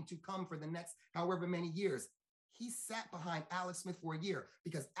game to come for the next however many years. He sat behind Alex Smith for a year,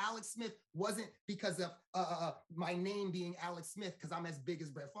 because Alex Smith wasn't because of my name being Alex Smith because I'm as big as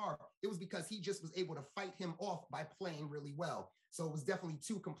Brett Favre. It was because he just was able to fight him off by playing really well. So it was definitely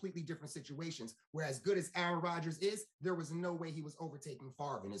two completely different situations. Where as good as Aaron Rodgers is, there was no way he was overtaking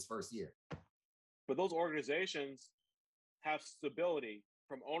Favre in his first year. But those organizations have stability,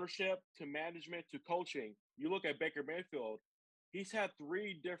 from ownership to management to coaching. You look at Baker Mayfield, he's had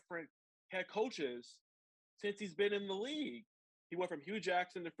 3 different head coaches since he's been in the league. He went from Hugh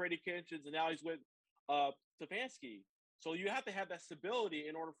Jackson to Freddie Kitchens, and now he's with Stefanski. So you have to have that stability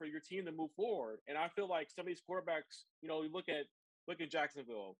in order for your team to move forward. And I feel like some of these quarterbacks, you know, you look at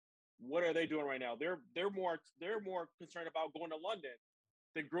Jacksonville. What are they doing right now? They're more concerned about going to London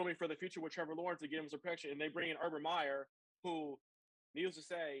than grooming for the future with Trevor Lawrence to give him some protection. And they bring in Urban Meyer, who, needless to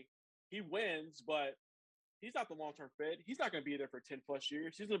say, he wins, but he's not the long-term fit. He's not going to be there for 10 plus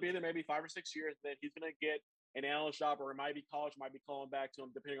years. He's going to be there maybe 5 or 6 years. Then he's going to get an analyst job, or it might be college, might be calling back to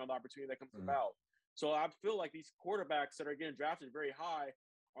him depending on the opportunity that comes about. So I feel like these quarterbacks that are getting drafted very high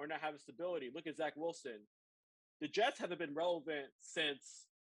are not having stability. Look at Zach Wilson. The Jets haven't been relevant since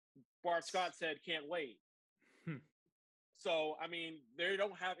Bart Scott said, can't wait. So, I mean, they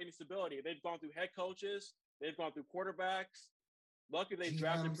don't have any stability. They've gone through head coaches. They've gone through quarterbacks. Luckily, they've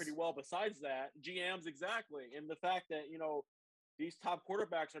drafted pretty well besides that. GMs, exactly. And the fact that, you know, these top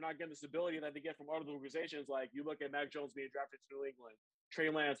quarterbacks are not getting the stability that they get from other organizations. Like, you look at Mac Jones being drafted to New England,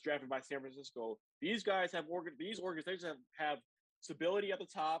 Trey Lance drafted by San Francisco. These guys these organizations have stability at the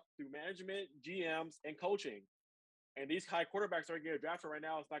top through management, GMs, and coaching. And these high quarterbacks are getting drafted right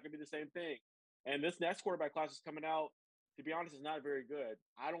now. It's not going to be the same thing. And this next quarterback class is coming out, to be honest, is not very good.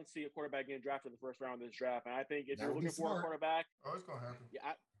 I don't see a quarterback getting drafted in the first round of this draft. And I think if you're looking for a quarterback, it's going to happen.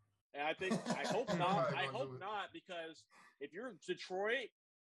 Yeah, I hope not. I hope not, because if you're Detroit,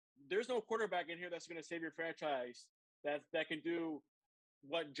 there's no quarterback in here that's going to save your franchise that can do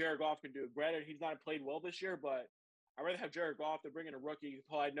what Jared Goff can do. Granted, he's not played well this year, but I'd rather have Jared Goff than bring in a rookie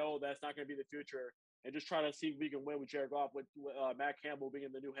who I know that's not going to be the future, and just try to see if we can win with Jared Goff, with Matt Campbell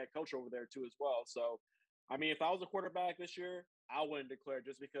being the new head coach over there too as well. So, I mean, if I was a quarterback this year, I wouldn't declare,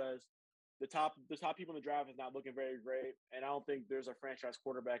 just because the top people in the draft is not looking very great, and I don't think there's a franchise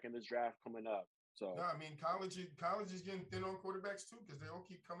quarterback in this draft coming up. So no, I mean, college is getting thin on quarterbacks too, because they all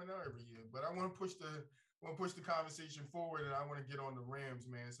keep coming out every year. But I want to push the conversation forward, and I want to get on the Rams,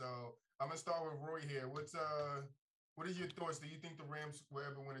 man. So I'm gonna start with Roy here. What's What are your thoughts? Do you think the Rams will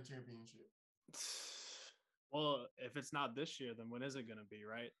ever win a championship? Well, if it's not this year, then when is it going to be,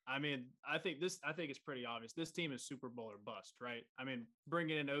 right? I mean, I think it's pretty obvious. This team is Super Bowl or bust, right? I mean,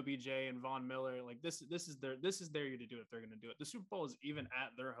 bringing in OBJ and Von Miller, like this is their year to do it. They're going to do it. The Super Bowl is even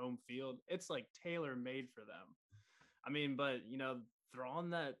at their home field. It's like tailor made for them. I mean, but they're on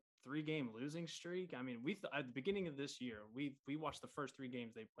that 3-game losing streak. I mean, at the beginning of this year, we watched the first 3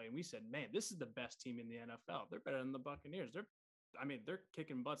 games they played, and we said, man, this is the best team in the NFL. They're better than the Buccaneers. They're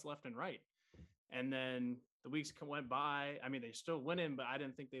kicking butts left and right. And then the weeks went by. I mean, they still winning, but I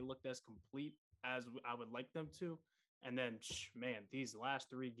didn't think they looked as complete as I would like them to. And then, man, these last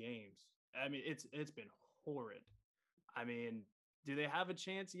 3 games, I mean, it's been horrid. I mean, do they have a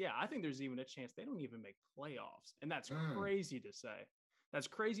chance? Yeah, I think there's even a chance they don't even make playoffs. And that's crazy to say. That's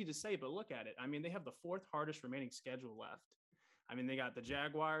crazy to say, but look at it. I mean, they have the 4th hardest remaining schedule left. I mean, they got the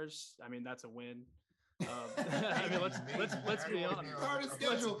Jaguars. I mean, that's a win. I mean, let's be honest. Hardest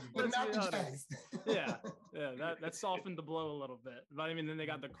schedule, but not the Jags. yeah, that softened the blow a little bit. But I mean, then they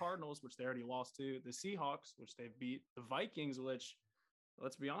got the Cardinals, which they already lost to, the Seahawks, which they beat, the Vikings, which,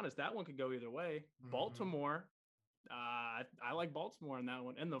 let's be honest, that one could go either way. Baltimore, I like Baltimore in that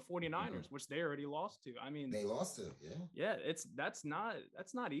one, and the 49ers, which they already lost to. I mean, they lost to, yeah. That's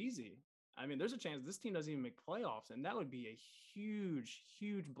not easy. I mean, there's a chance this team doesn't even make playoffs, and that would be a huge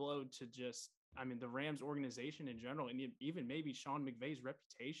blow to just, I mean, the Rams organization in general, and even maybe Sean McVay's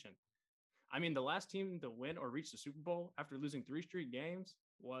reputation. I mean, the last team to win or reach the Super Bowl after losing 3 straight games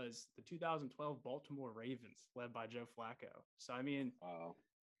was the 2012 Baltimore Ravens, led by Joe Flacco. So, I mean, wow.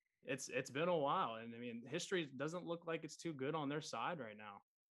 It's been a while, and I mean, history doesn't look like it's too good on their side right now.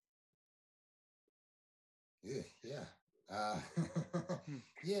 Yeah.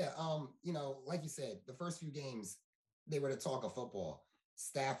 Like you said, the first few games, they were the talk of football.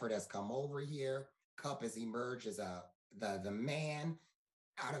 Stafford has come over here. Kupp has emerged as the man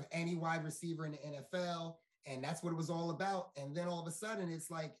out of any wide receiver in the NFL, and that's what it was all about. And then all of a sudden, it's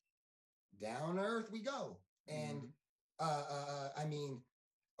like down to earth we go. And I mean,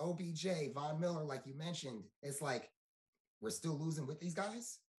 OBJ, Von Miller, like you mentioned, it's like we're still losing with these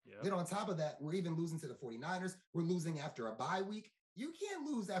guys. Yep. Then on top of that, we're even losing to the 49ers. We're losing after a bye week. You can't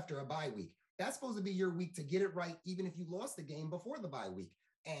lose after a bye week. That's supposed to be your week to get it right, even if you lost the game before the bye week.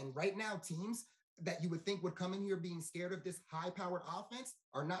 And right now, teams that you would think would come in here being scared of this high-powered offense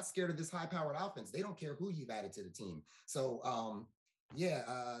are not scared of this high-powered offense. They don't care who you've added to the team. So, they're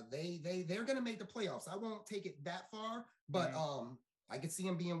going to make the playoffs. I won't take it that far, but I could see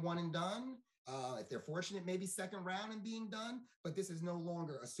them being one and done. If they're fortunate, maybe second round and being done, but this is no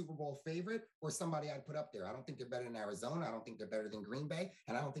longer a Super Bowl favorite or somebody I'd put up there. I don't think they're better than Arizona. I don't think they're better than Green Bay,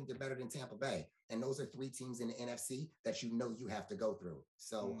 and I don't think they're better than Tampa Bay. And those are 3 teams in the NFC that you have to go through.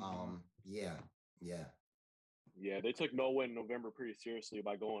 So, yeah. Yeah, they took no win in November pretty seriously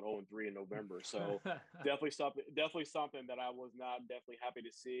by going 0-3 in November. So definitely something that I was not definitely happy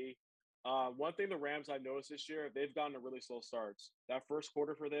to see. One thing the Rams I've noticed this year, they've gotten to really slow starts. That first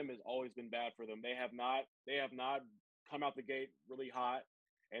quarter for them has always been bad for them. They have not come out the gate really hot,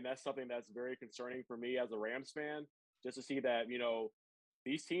 and that's something that's very concerning for me as a Rams fan. Just to see that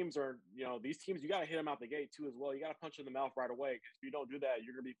these teams you got to hit them out the gate too as well. You got to punch in the mouth right away, because if you don't do that,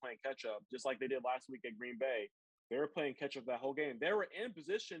 you're going to be playing catch up, just like they did last week at Green Bay. They were playing catch up that whole game. They were in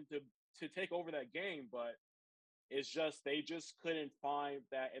position to take over that game, but it's just they just couldn't find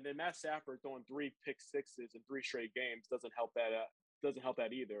that. And then Matt Stafford throwing 3 pick sixes in 3 straight games doesn't help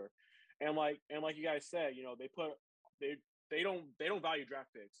that either. And like you guys said, they don't value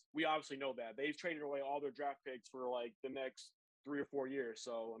draft picks. We obviously know that. They've traded away all their draft picks for like the next 3 or 4 years.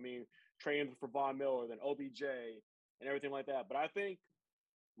 So I mean, trading for Von Miller, then OBJ, and everything like that. But I think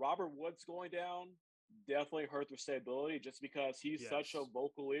Robert Woods going down definitely hurt their stability, just because he's such a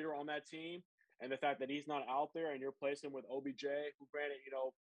vocal leader on that team. And the fact that he's not out there and you're placing with OBJ, who granted,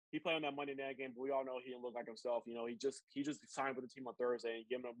 he played on that Monday night game, but we all know he didn't look like himself. He just signed with the team on Thursday and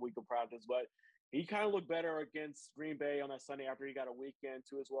gave him a week of practice. But he kind of looked better against Green Bay on that Sunday after he got a weekend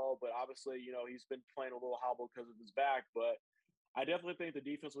too as well. But obviously, he's been playing a little hobbled because of his back. But I definitely think the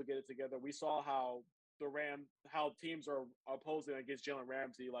defense will get it together. We saw how teams are opposing against Jalen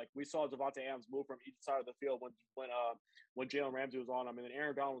Ramsey. Like we saw Devontae Adams move from each side of the field when Jalen Ramsey was on him, and then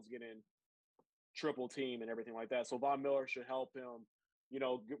Aaron Donald was getting triple team and everything like that. So Von Miller should help him,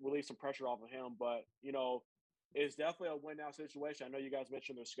 release some pressure off of him. But, it's definitely a win now situation. I know you guys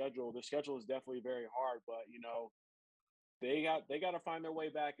mentioned their schedule. Their schedule is definitely very hard, but, they got to find their way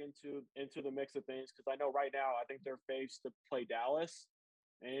back into the mix of things. Cause I know right now, I think they're faced to play Dallas,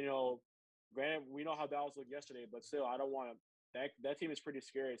 and, granted, we know how Dallas looked yesterday, but still, I don't want to that team is pretty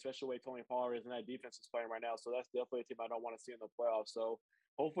scary, especially the way Tony Pollard is and that defense is playing right now. So that's definitely a team I don't want to see in the playoffs. So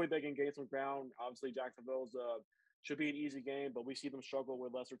hopefully they can gain some ground. Obviously, Jacksonville's should be an easy game, but we see them struggle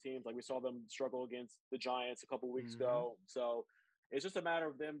with lesser teams. Like we saw them struggle against the Giants a couple of weeks ago. So it's just a matter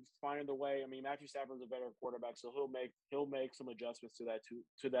of them finding their way. I mean, Matthew Stafford's a better quarterback, so he'll make some adjustments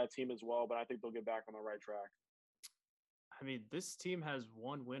to that team as well. But I think they'll get back on the right track. I mean, this team has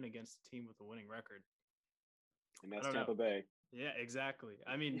one win against a team with a winning record, and that's Tampa Bay. Yeah, exactly.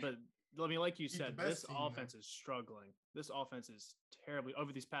 I mean, but like you said, this team, offense is struggling. This offense is terribly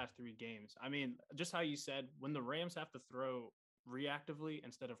over these past 3 games. I mean, just how you said, when the Rams have to throw reactively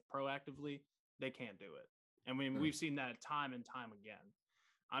instead of proactively, they can't do it. And we've seen that time and time again.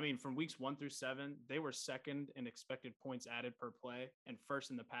 I mean, from weeks 1 through 7, they were second in expected points added per play and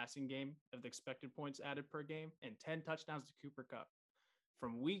first in the passing game of the expected points added per game and 10 touchdowns to Cooper Kupp.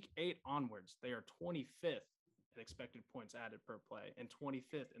 From week 8 onwards, they are 25th at expected points added per play and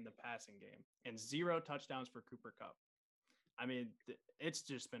 25th in the passing game and 0 touchdowns for Cooper Kupp. I mean, it's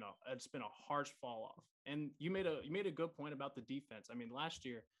been a harsh fall off. And you made a good point about the defense. I mean, last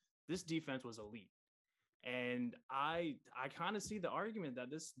year, this defense was elite. And I kind of see the argument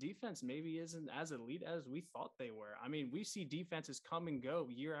that this defense maybe isn't as elite as we thought they were. I mean, we see defenses come and go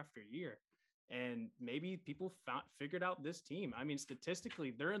year after year, and maybe people figured out this team. I mean,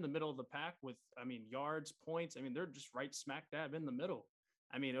 statistically, they're in the middle of the pack with, yards, points. I mean, they're just right smack dab in the middle.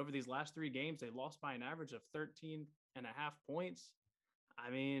 I mean, over these last 3 games, they lost by an average of 13.5 points.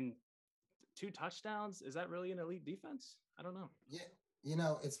 I mean, 2 touchdowns. Is that really an elite defense? I don't know. Yeah.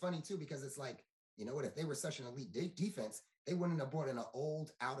 It's funny too, because it's like, you know what? If they were such an elite defense, they wouldn't have brought in an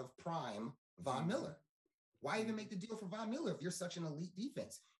old, out of prime Von Miller. Why even make the deal for Von Miller if you're such an elite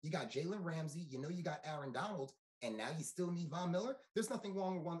defense? You got Jalen Ramsey, you got Aaron Donald, and now you still need Von Miller? There's nothing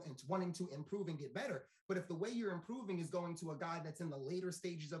wrong with wanting to improve and get better. But if the way you're improving is going to a guy that's in the later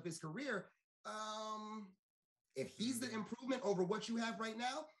stages of his career, if he's the improvement over what you have right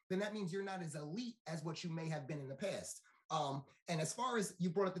now, then that means you're not as elite as what you may have been in the past. And as far as you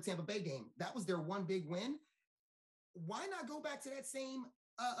brought up the Tampa Bay game, that was their one big win. Why not go back to that same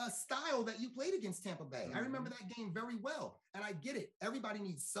style that you played against Tampa Bay? I remember that game very well, and I get it. Everybody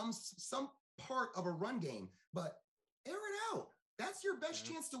needs some part of a run game, but air it out. That's your best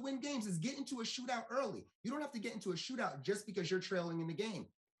chance to win games, is get into a shootout early. You don't have to get into a shootout just because you're trailing in the game.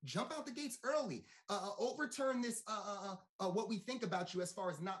 Jump out the gates early. Overturn this, what we think about you as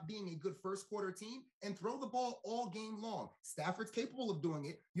far as not being a good first quarter team, and throw the ball all game long. Stafford's capable of doing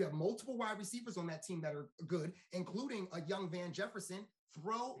it. You have multiple wide receivers on that team that are good, including a young Van Jefferson.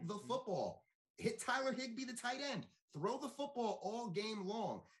 Throw the football. Hit Tyler Higbee, the tight end. Throw the football all game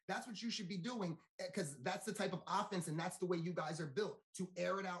long. That's what you should be doing, because that's the type of offense, and that's the way you guys are built, to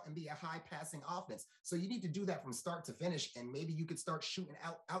air it out and be a high passing offense. So you need to do that from start to finish, and maybe you could start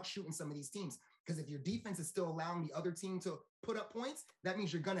out shooting some of these teams, because if your defense is still allowing the other team to put up points, that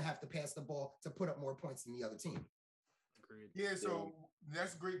means you're going to have to pass the ball to put up more points than the other team. Agreed. Yeah, so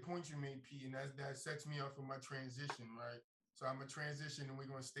that's a great point you made, Pete, and that sets me up for my transition, right? So I'm going to transition, and we're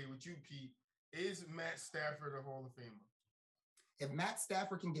going to stay with you, Pete. Is Matt Stafford a Hall of Famer? If Matt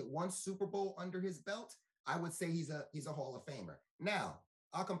Stafford can get 1 Super Bowl under his belt, I would say he's a Hall of Famer. Now,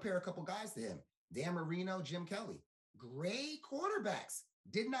 I'll compare a couple guys to him. Dan Marino, Jim Kelly, great quarterbacks,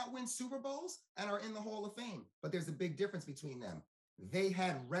 did not win Super Bowls and are in the Hall of Fame. But there's a big difference between them. They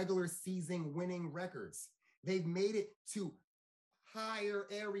had regular season winning records. They've made it to higher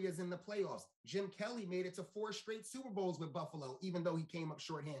areas in the playoffs. Jim Kelly made it to 4 straight Super Bowls with Buffalo, even though he came up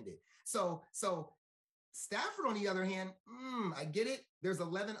shorthanded. So Stafford, on the other hand, I get it. There's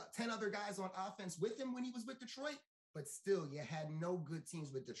 10 other guys on offense with him when he was with Detroit, but still, you had no good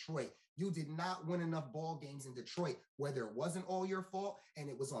teams with Detroit. You did not win enough ball games in Detroit, whether it wasn't all your fault and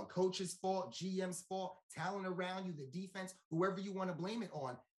it was on coach's fault, GM's fault, talent around you, the defense, whoever you want to blame it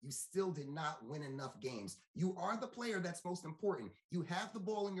on. You still did not win enough games. You are the player that's most important. You have the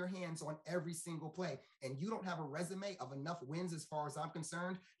ball in your hands on every single play, and you don't have a resume of enough wins as far as I'm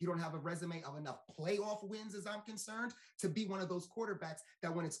concerned. You don't have a resume of enough playoff wins as I'm concerned to be one of those quarterbacks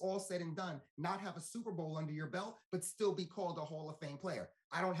that, when it's all said and done, not have a Super Bowl under your belt, but still be called a Hall of Fame player.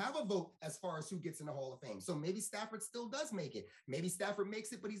 I don't have a vote as far as who gets in the Hall of Fame. So maybe Stafford still does make it. Maybe Stafford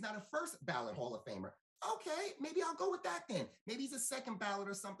makes it, but he's not a first ballot Hall of Famer. Okay, maybe I'll go with that then. Maybe he's a second ballot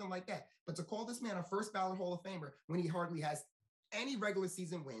or something like that. But to call this man a first ballot Hall of Famer when he hardly has any regular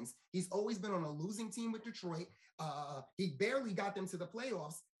season wins, he's always been on a losing team with Detroit. He barely got them to the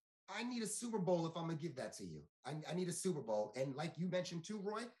playoffs. I need a Super Bowl if I'm going to give that to you. I need a Super Bowl. And like you mentioned too,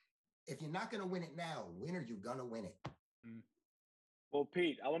 Roy, if you're not going to win it now, when are you going to win it? Well,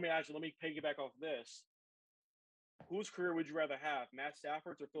 Pete, let me piggyback off this. Whose career would you rather have, Matt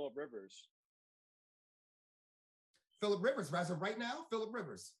Stafford's or Phillip Rivers? Phillip Rivers, as of right now, Phillip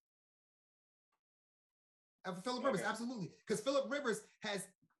Rivers. Phillip Rivers, absolutely. Because Phillip Rivers has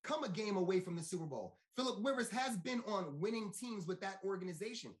come a game away from the Super Bowl. Phillip Rivers has been on winning teams with that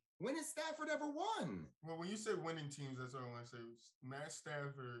organization. When has Stafford ever won? Well, when you say winning teams, that's all I want to say. Matt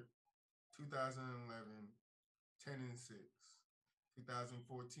Stafford, 2011, 10-6.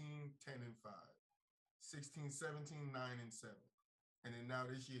 2014, 10-5. 16, 17, 9-7. And then now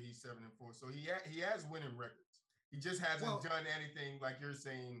this year he's 7-4. So he has winning records. He just hasn't done anything like you're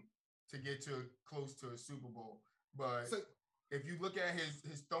saying to get to close to a Super Bowl. But if you look at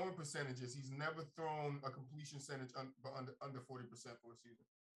his throwing percentages, he's never thrown a completion percentage under 40% for a season.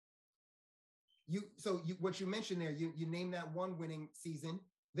 What you mentioned there, you named that one winning season.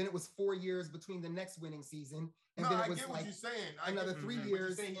 Then it was 4 years between the next winning season, and then it was what you're saying. Another 3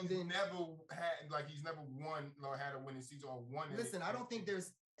 years, and then he's never won or had a winning season or won. Listen, I don't think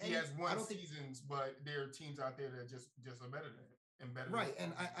there's he has won seasons, but there are teams out there that just are better than him and better. Right,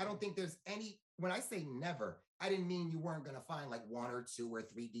 and I don't think there's any. When I say never, I didn't mean you weren't going to find like 1 or 2 or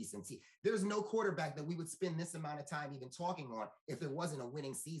 3 decent teams. There's no quarterback that we would spend this amount of time even talking on if there wasn't a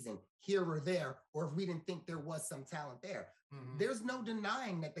winning season here or there, or if we didn't think there was some talent there. Mm-hmm. There's no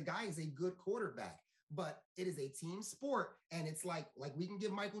denying that the guy is a good quarterback, but it is a team sport. And it's like we can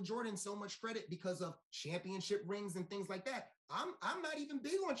give Michael Jordan so much credit because of championship rings and things like that. I'm not even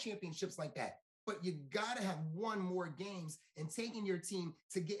big on championships like that. But you got to have won more games and taking your team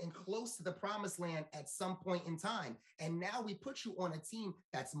to getting close to the promised land at some point in time. And now we put you on a team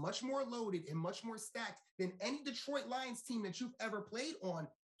that's much more loaded and much more stacked than any Detroit Lions team that you've ever played on.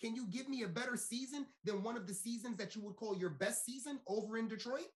 Can you give me a better season than one of the seasons that you would call your best season over in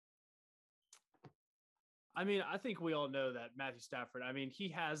Detroit? I mean, I think we all know that Matthew Stafford, I mean, he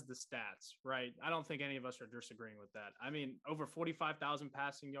has the stats, right? I don't think any of us are disagreeing with that. I mean, over 45,000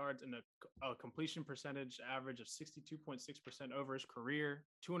 passing yards and a completion percentage average of 62.6% over his career,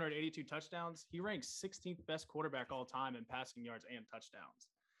 282 touchdowns. He ranks 16th best quarterback all time in passing yards and touchdowns.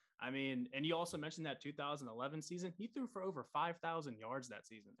 I mean, and you also mentioned that 2011 season, he threw for over 5,000 yards that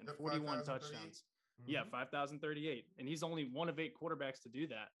season and 41 touchdowns. Mm-hmm. Yeah, 5,038. And he's only one of 8 quarterbacks to do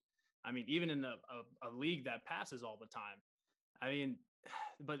that. I mean, even in a league that passes all the time. I mean,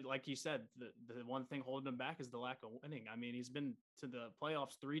 but like you said, the one thing holding him back is the lack of winning. I mean, he's been to the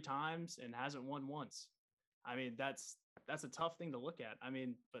playoffs 3 times and hasn't won once. I mean, that's a tough thing to look at. I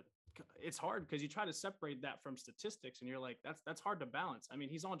mean, but it's hard because you try to separate that from statistics and you're like, that's hard to balance. I mean,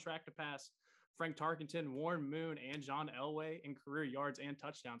 he's on track to pass Frank Tarkenton, Warren Moon, and John Elway in career yards and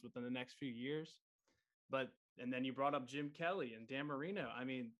touchdowns within the next few years. And then you brought up Jim Kelly and Dan Marino. I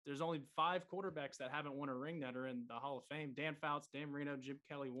mean, there's only 5 quarterbacks that haven't won a ring that are in the Hall of Fame: Dan Fouts, Dan Marino, Jim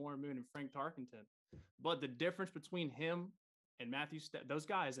Kelly, Warren Moon, and Frank Tarkenton. But the difference between him and those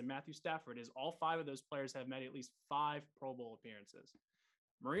guys and Matthew Stafford is all 5 of those players have made at least 5 Pro Bowl appearances.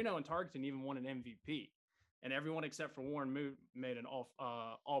 Marino and Tarkenton even won an MVP, and everyone except for Warren Moon made an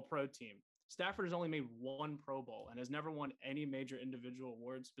all-pro team. Stafford has only made 1 Pro Bowl and has never won any major individual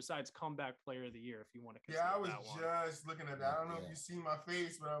awards besides Comeback Player of the Year, if you want to consider that one. Yeah, I was just looking at that. I don't know if you see my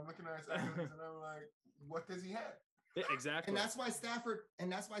face, but I'm looking at his accolades and I'm like, what does he have? Exactly. And that's why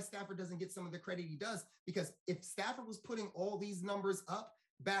Stafford doesn't get some of the credit he does, because if Stafford was putting all these numbers up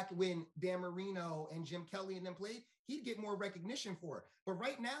back when Dan Marino and Jim Kelly and them played, he'd get more recognition for it. But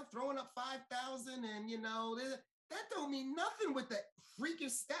right now, throwing up 5,000 and, that don't mean nothing with the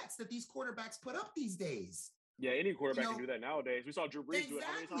freakish stats that these quarterbacks put up these days. Yeah, any quarterback can do that nowadays. We saw Drew Brees do it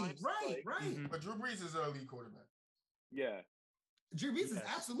how many times? Right. Mm-hmm. But Drew Brees is an elite quarterback. Yeah. Drew Brees is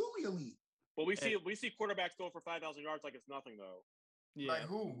absolutely elite. But we see quarterbacks going for 5,000 yards like it's nothing, though. Yeah. Like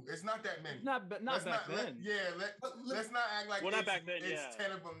who? It's not that many. Not back then. Let's not act like not back then. It's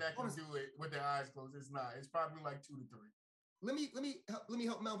 10 of them that can do it with their eyes closed. It's not. It's probably like 2 to 3. Let me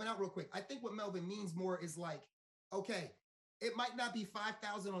help Melvin out real quick. I think what Melvin means more is like, okay, it might not be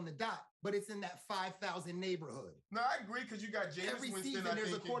 5,000 on the dot, but it's in that 5,000 neighborhood. No, I agree, because you got Jameis every Winston, season.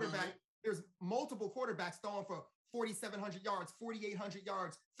 There's a quarterback. There's multiple quarterbacks throwing for 4,700 yards, 4,800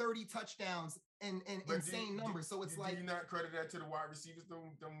 yards, 30 touchdowns, and insane numbers. So it's like, do you not credit that to the wide receivers? Them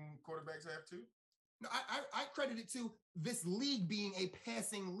quarterbacks have too. No, I credit it to this league being a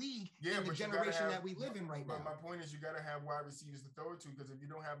passing league in the generation that we live in right now. But my point is, you got to have wide receivers to throw it to, because if you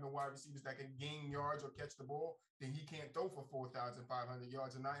don't have no wide receivers that can gain yards or catch the ball, then he can't throw for 4,500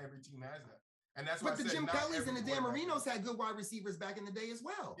 yards, and not every team has that. And that's why. But the Jim Kellys and the Dan Marinos had good wide receivers back in the day as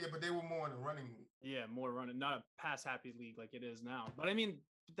well. Yeah, but they were more in the running league. Yeah, more running, not a pass-happy league like it is now. But I mean,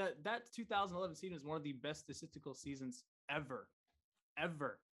 that 2011 season is one of the best statistical seasons ever.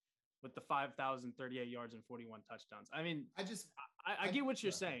 with the 5,038 yards and 41 touchdowns. I mean, I get what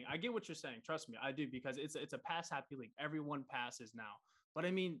you're saying. I get what you're saying. Trust me, I do, because it's a pass happy league. Everyone passes now. But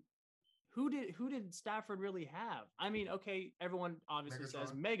I mean, who did Stafford really have? I mean, okay, everyone obviously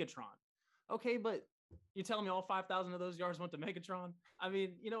says Megatron. Okay, but you telling me all 5,000 of those yards went to Megatron? I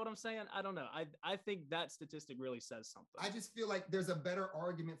mean, you know what I'm saying? I don't know. I think that statistic really says something. I just feel like there's a better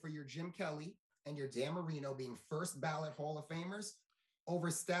argument for your Jim Kelly and your Dan Marino being first ballot Hall of Famers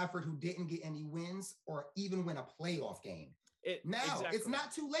over Stafford, who didn't get any wins or even win a playoff game. It's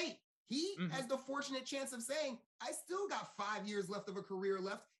not too late. He has the fortunate chance of saying, I still got 5 years left of a career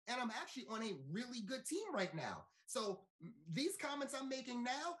left, and I'm actually on a really good team right now. So these comments I'm making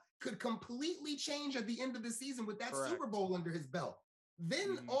now could completely change at the end of the season with that Super Bowl under his belt.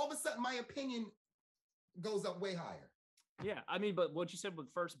 Then all of a sudden, my opinion goes up way higher. Yeah, I mean, but what you said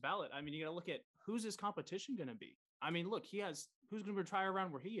with first ballot, I mean, you got to look at who's his competition going to be. I mean, look, who's going to retire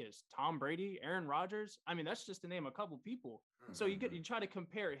around where he is? Tom Brady, Aaron Rodgers. I mean, that's just to name a couple people. So you try to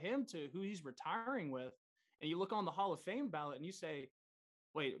compare him to who he's retiring with, and you look on the Hall of Fame ballot and you say,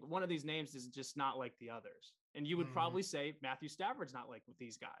 wait, one of these names is just not like the others. And you would probably say Matthew Stafford's not like with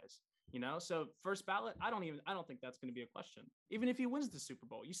these guys, you know? So first ballot, I don't think that's going to be a question. Even if he wins the Super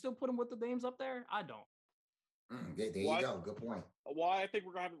Bowl, you still put him with the names up there? I don't. There you go. Good point. Well, I think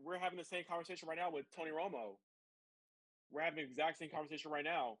we're having the same conversation right now with Tony Romo. We're having the exact same conversation right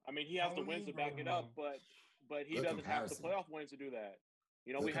now. I mean, he has the wins to back it up, but he doesn't have the playoff wins to do that.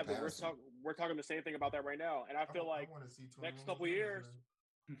 You know, we're talking the same thing about that right now. And I feel like next couple of years,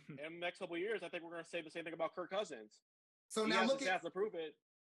 I think we're going to say the same thing about Kirk Cousins. So now look at to prove it.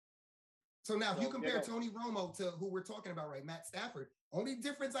 So now, if you compare Tony Romo to who we're talking about, right, Matt Stafford, only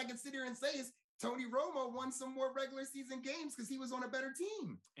difference I can sit here and say is Tony Romo won some more regular season games because he was on a better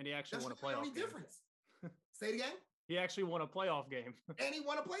team. And he actually won a playoff game. Difference. Say it again. He actually won a playoff game. And he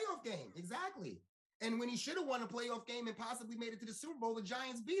won a playoff game. Exactly. And when he should have won a playoff game and possibly made it to the Super Bowl, the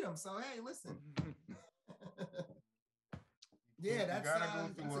Giants beat him. So, hey, listen. Yeah, that's a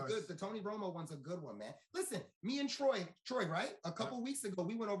good. The Tony Romo one's a good one, man. Listen, me and Troy, right? A couple weeks ago,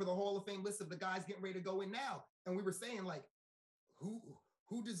 we went over the Hall of Fame list of the guys getting ready to go in now. And we were saying, like, who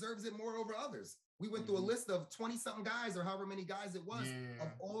deserves it more over others? We went through a list of 20-something guys or however many guys it was of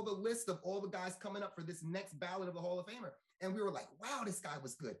all the list of all the guys coming up for this next ballot of the Hall of Famer. And we were like, wow, this guy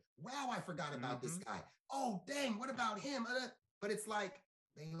was good. Wow, I forgot about this guy. Oh, dang, what about him? But it's like,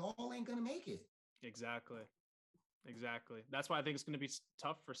 they all ain't going to make it. Exactly. That's why I think it's going to be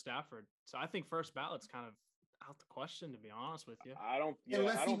tough for Stafford. So I think first ballot's kind of out the question, to be honest with you.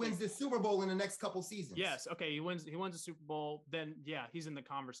 Unless he wins the Super Bowl in the next couple seasons. Yes. Okay. He wins the Super Bowl. Then he's in the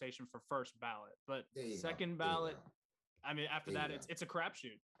conversation for first ballot, but second ballot, I mean, after that, it's a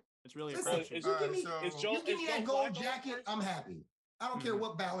crapshoot. It's really a crapshoot. You give me that gold jacket, I'm happy. I don't care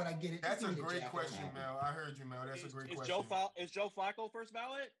what ballot I get it. That's a great question, Mel. I heard you, Mel. That's a great question. Is Joe Flacco first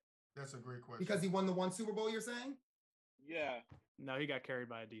ballot? That's a great question. Because he won the one Super Bowl, you're saying? Yeah. No, he got carried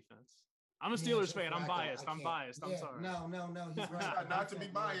by a defense. I'm a Steelers fan. I'm biased. I'm sorry. No. He's right. Not to be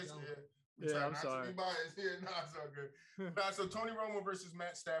biased. I'm sorry. To be biased here. No, it's all good. So Tony Romo versus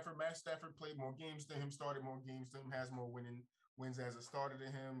Matt Stafford. Matt Stafford played more games than him, started more games than him, has more wins as a starter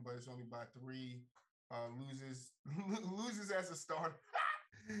than him, but it's only by 3. Loses as a starter.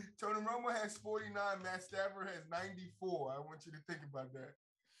 Tony Romo has 49. Matt Stafford has 94. I want you to think about that.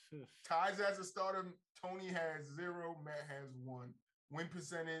 Ties as a starter. Tony has 0. Matt has 1. Win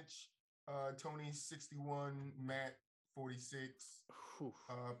percentage. Tony 61. Matt 46.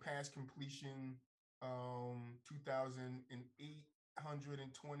 Pass completion.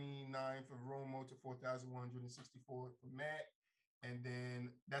 2,829 for Romo to 4,164 for Matt. And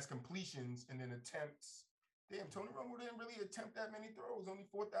then that's completions, and then attempts. Damn, Tony Romo didn't really attempt that many throws, only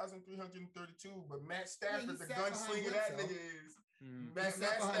 4,332. But Matt Stafford, the gunslinger that nigga is. Matt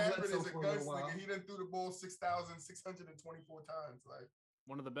Stafford is a gunslinger. He done threw the ball 6,624 times. Like,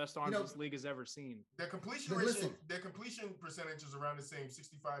 one of the best arms this league has ever seen. Their completion percentage is around the same,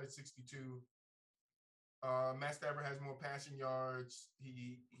 65 to 62. Matt Stafford has more passing yards.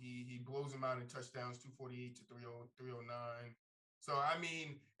 He blows them out in touchdowns, 248 to 309. So, I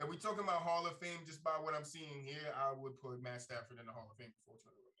mean, if we're talking about Hall of Fame, just by what I'm seeing here, I would put Matt Stafford in the Hall of Fame before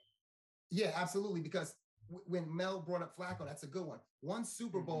Tony Romo. Yeah, absolutely. Because when Mel brought up Flacco, that's a good one. One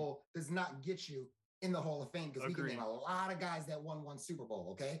Super Bowl does not get you in the Hall of Fame because we can name a lot of guys that won one Super Bowl,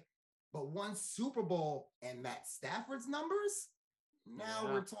 okay? But one Super Bowl and Matt Stafford's numbers,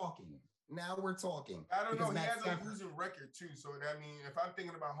 we're talking. Now we're talking. I don't know. He has a losing record too. So, I mean, if I'm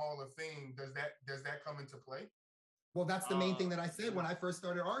thinking about Hall of Fame, does that come into play? Well, that's the main thing that I said when I first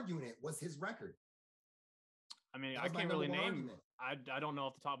started arguing it was his record. I mean, I can't really name I don't know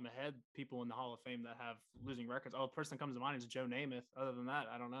off the top of my head people in the Hall of Fame that have losing records. Oh, the person that comes to mind is Joe Namath. Other than that,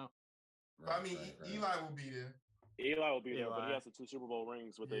 I don't know. Right, I mean, Eli will be there. Eli will be there, but he has the 2 Super Bowl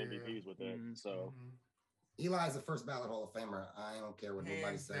rings with the MVPs with it. So Eli is the first ballot Hall of Famer. I don't care what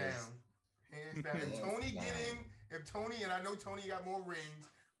nobody says. Hands down. If Tony get in, and I know Tony got more rings,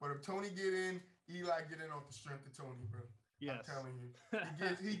 but if Tony get in, Eli get in off the strength of Tony, bro. Yes. I'm telling you.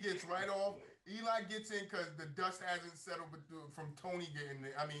 He gets right off. Eli gets in because the dust hasn't settled from Tony getting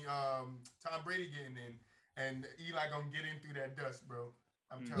in. I mean, Tom Brady getting in. And Eli gonna get in through that dust, bro.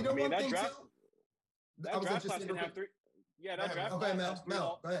 I'm telling you. You know one thing, draft, too? That draft class can have 3. Yeah, that draft class has 3.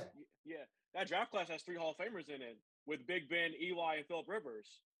 Mel, go ahead. Yeah, that draft class has 3 Hall of Famers in it with Big Ben, Eli, and Phillip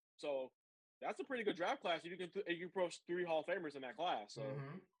Rivers. So that's a pretty good draft class. You can approach 3 Hall of Famers in that class. So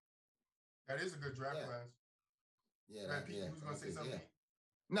that is a good draft class. Yeah, who's gonna say something?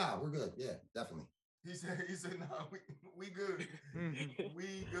 Nah, we're good. Yeah, definitely. He said, no, we good.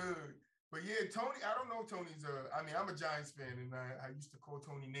 We good. But yeah, Tony, I don't know if Tony's I mean, I'm a Giants fan, and I used to call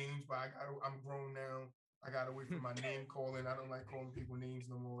Tony names, but I'm grown now. I got away from my name calling. I don't like calling people names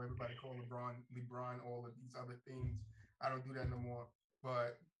no more. Everybody call LeBron, all of these other things. I don't do that no more.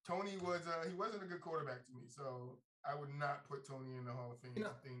 But Tony he wasn't a good quarterback to me, so I would not put Tony in the Hall of Fame.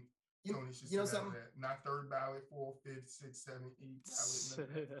 I think Tony should sit out of that. Not 3rd ballot, 4th, 5th, 6th, 7th, 8th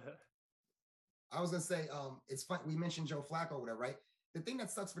ballot. I was gonna say, it's fun. We mentioned Joe Flacco, whatever, right? The thing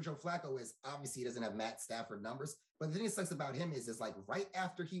that sucks for Joe Flacco is obviously he doesn't have Matt Stafford numbers, but the thing that sucks about him is like right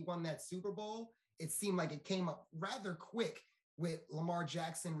after he won that Super Bowl, it seemed like it came up rather quick with Lamar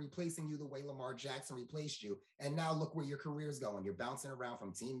Jackson replacing you the way Lamar Jackson replaced you. And now look where your career's going. You're bouncing around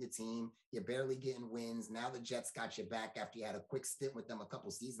from team to team. You're barely getting wins. Now the Jets got you back after you had a quick stint with them a couple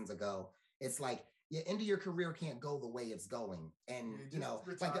seasons ago. It's like your end of your career can't go the way it's going. And,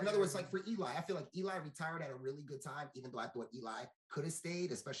 like in other words, like for Eli, I feel like Eli retired at a really good time, even though I thought Eli could have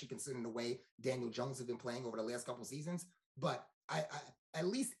stayed, especially considering the way Daniel Jones has been playing over the last couple seasons. But I at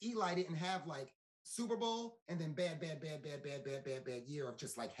least Eli didn't have like Super Bowl and then bad year of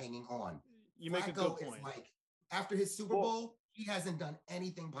just like hanging on. You make a good point. Is like after his Super Bowl, he hasn't done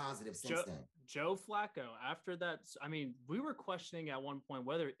anything positive since then. Joe Flacco, after that, I mean, we were questioning at one point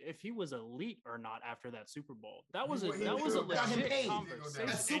whether if he was elite or not after that Super Bowl. That was a legit conversation.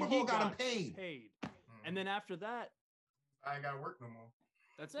 That Super Bowl got him paid. And then after that, I ain't got to work no more.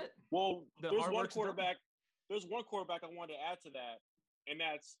 That's it. Well, there's one quarterback I wanted to add to that, and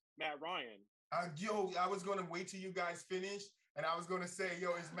that's Matt Ryan. I was going to wait till you guys finish, and I was going to say,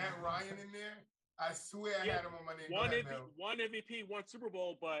 is Matt Ryan in there? I swear I had him on my name. One MVP, 1 Super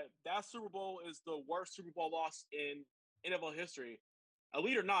Bowl, but that Super Bowl is the worst Super Bowl loss in NFL history.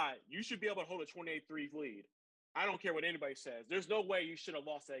 Elite or not, you should be able to hold a 28-3 lead. I don't care what anybody says. There's no way you should have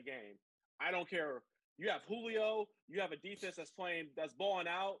lost that game. I don't care. You have Julio, you have a defense that's balling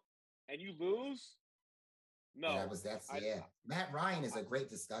out, and you lose? No. Matt Ryan is a great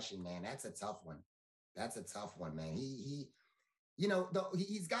discussion, man. That's a tough one. Man.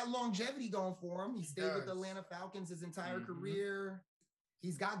 He's got longevity going for him. He stayed with the Atlanta Falcons his entire career.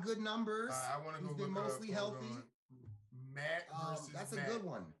 He's got good numbers. He's been mostly healthy. Matt versus that's Matt. A good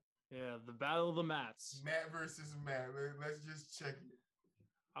one. Yeah, the battle of the Matts. Matt versus Matt. Let's just check it.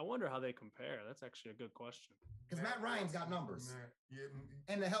 I wonder how they compare. That's actually a good question. Because Matt Ryan's got numbers.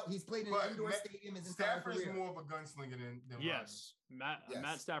 Yeah. And he's played in an indoor stadium his entire career. Stafford's more of a gunslinger than yes.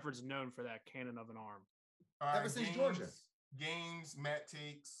 Matt Stafford's known for that cannon of an arm. Ever since Georgia. Games, Matt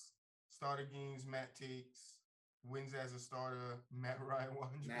takes. Starter games, Matt takes. Wins as a starter, Matt Ryan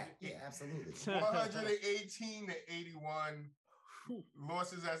 100. Yeah, absolutely. 118 to 81.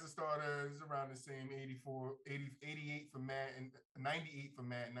 Losses as a starter is around the same. 88 for Matt, and 98 for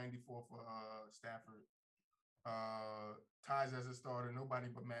Matt, 94 for Stafford. Ties as a starter, nobody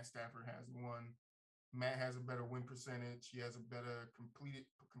but Matt Stafford has one. Matt has a better win percentage. He has a better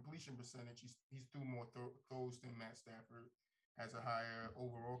completion percentage. He's threw more throws than Matt Stafford. Has a higher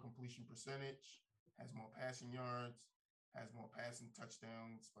overall completion percentage. Has more passing yards. Has more passing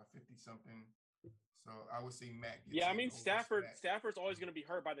touchdowns by 50-something. So I would say Matt gets Stafford's always going to be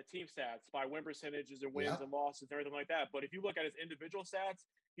hurt by the team stats, by win percentages and wins and losses and everything like that. But if you look at his individual stats,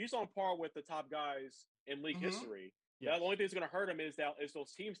 he's on par with the top guys in league history. Yeah. The only thing that's going to hurt him is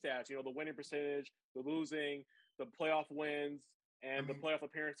those team stats, the winning percentage, the losing, the playoff wins, and the playoff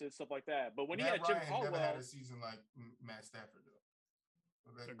appearances, stuff like that. But when he had Jim Caldwell, never had a season like Matt Stafford though.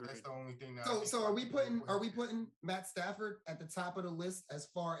 So that's the only thing. So are we putting Matt Stafford at the top of the list as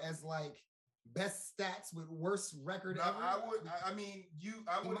far as like best stats with worst record ever? I would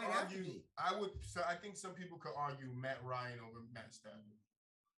argue. So I think some people could argue Matt Ryan over Matt Stafford.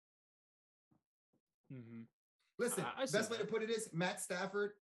 Mm-hmm. Listen, I best way to put it is Matt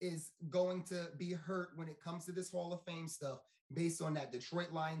Stafford is going to be hurt when it comes to this Hall of Fame stuff based on that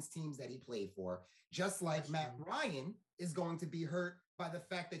Detroit Lions teams that he played for. Just like Matt Ryan is going to be hurt by the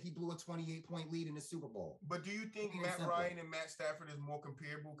fact that he blew a 28-point lead in the Super Bowl. But do you think Matt Ryan and Matt Stafford is more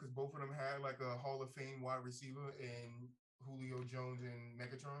comparable because both of them had like a Hall of Fame wide receiver in Julio Jones and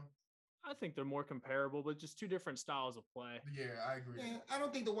Megatron? I think they're more comparable, but just two different styles of play. Yeah, I agree. Yeah, I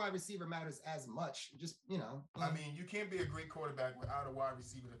don't think the wide receiver matters as much. Just, I mean, you can't be a great quarterback without a wide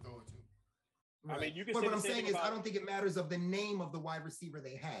receiver to throw it to. Right. I mean, you can. But what I'm saying is, I don't think it matters of the name of the wide receiver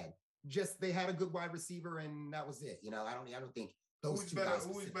they had. Just they had a good wide receiver, and that was it. I don't think those two guys.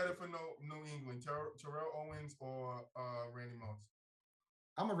 Who's better for New England, Terrell Owens or Randy Moss?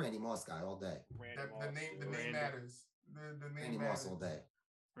 I'm a Randy Moss guy all day. The name matters. The name Randy matters. Moss all day.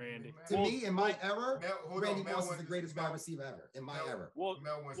 Randy. To me, in my era, Randy Moss is the greatest wide receiver ever. In my era. Well,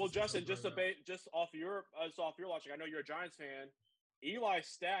 Justin, just off your logic, I know you're a Giants fan.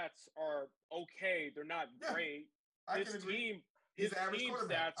 Eli's stats are okay. They're not great. His team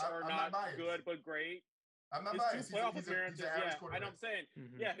stats are not good, but great. I'm not biased. His two playoff appearances, I know what I'm saying.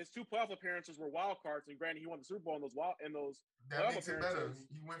 Mm-hmm. Yeah, his two playoff appearances were wild cards, and granted, he won the Super Bowl in those that playoff makes it better.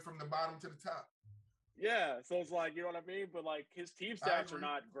 He went from the bottom to the top. Yeah, so it's like, you know what I mean? But like his team stats are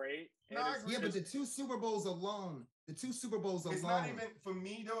not great. But the two Super Bowls alone. It's not even, for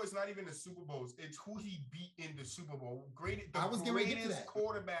me though, it's not even the Super Bowls. It's who he beat in the Super Bowl. I was getting ready to get to that.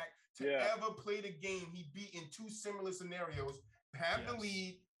 Quarterback to ever play the game. He beat in two similar scenarios. Have the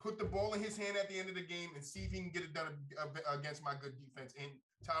lead, put the ball in his hand at the end of the game, and see if he can get it done against my good defense. And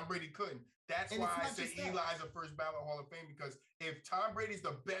Tom Brady couldn't. That's why I say Eli's a first ballot Hall of Fame, because if Tom Brady's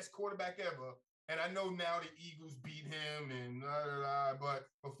the best quarterback ever, and I know now the Eagles beat him and but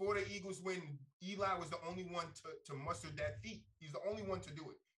before the Eagles win, Eli was the only one to muster that feat. He's the only one to do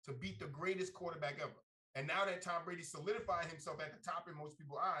it, to beat the greatest quarterback ever. And now that Tom Brady solidified himself at the top in most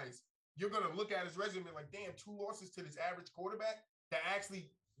people's eyes, you're going to look at his resume like, damn, 2 losses to this average quarterback that actually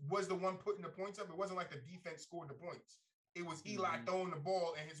was the one putting the points up. It wasn't like the defense scored the points. It was Eli throwing the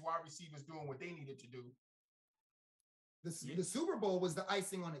ball and his wide receivers doing what they needed to do. The Super Bowl was the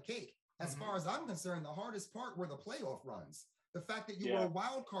icing on the cake. As far as I'm concerned, the hardest part were the playoff runs. The fact that you were a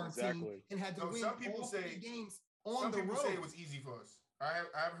wild card team and had to win all 3 games on the road. Some people say it was easy for us.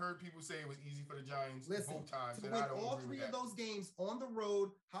 I've heard people say it was easy for the Giants both times. To win all 3 of those games on the road,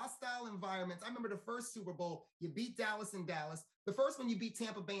 hostile environments. I remember the first Super Bowl, you beat Dallas in Dallas. The first one you beat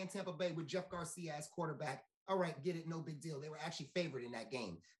Tampa Bay in Tampa Bay with Jeff Garcia as quarterback. All right, get it, no big deal. They were actually favored in that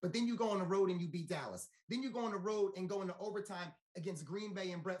game. But then you go on the road and you beat Dallas. Then you go on the road and go into overtime against Green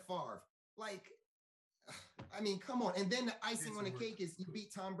Bay and Brett Favre. Like, I mean, come on. And then the icing on the cake is you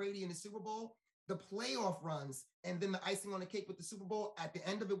beat Tom Brady in the Super Bowl, the playoff runs, and then the icing on the cake with the Super Bowl at the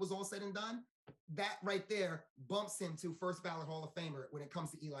end of it was all said and done. That right there bumps him to first ballot Hall of Famer when it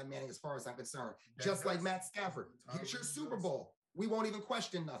comes to Eli Manning, as far as I'm concerned. Just like Matt Stafford. Get your Super Bowl. We won't even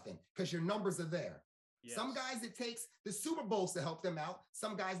question nothing because your numbers are there. Yes. Some guys, it takes the Super Bowls to help them out.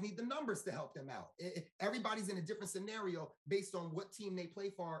 Some guys need the numbers to help them out. Everybody's in a different scenario based on what team they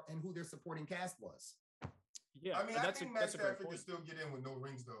play for and who their supporting cast was. Yeah, I mean, I think Matt Stafford can still get in with no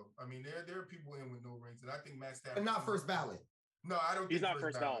rings, though. I mean, there are people in with no rings, and I think Matt Stafford. But not first ballot. No, I don't. He's not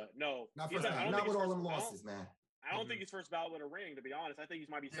first ballot. No, not first ballot. Not with all them losses, man. I don't think he's first ballot with a ring. To be honest, I think he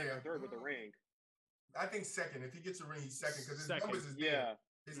might be second or third with a ring. I think second. If he gets a ring, he's second because his numbers is there.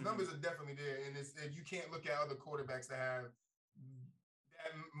 His numbers are definitely there, and you can't look at other quarterbacks that have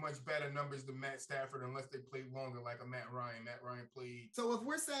that much better numbers than Matt Stafford unless they play longer, like a Matt Ryan. Matt Ryan played. So if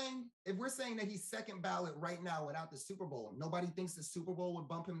we're saying that he's second ballot right now without the Super Bowl, nobody thinks the Super Bowl would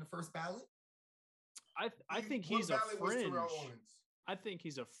bump him to first ballot? I think he's a fringe. I think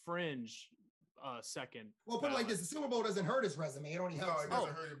he's a fringe second. Well, put it like this: the Super Bowl doesn't hurt his resume; it only helps. No, it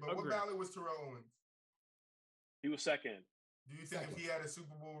doesn't hurt it. But what ballot was Terrell Owens? He was second. Do you think if he had a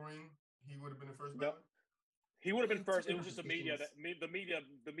Super Bowl ring, he would have been the first ballot? He would have been first. It was just the media. The media.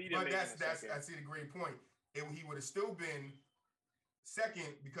 But that's I see the great point. He would have still been second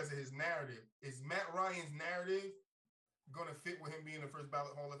because of his narrative. Is Matt Ryan's narrative going to fit with him being the first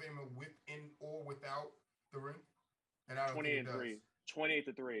ballot Hall of Famer with or without the ring? And I don't 28-3.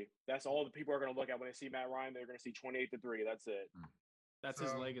 28-3. That's all the people are going to look at when they see Matt Ryan. They're going to see 28-3. That's it. That's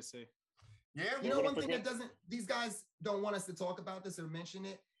his legacy. Yeah, you know, one thing that these guys don't want us to talk about this or mention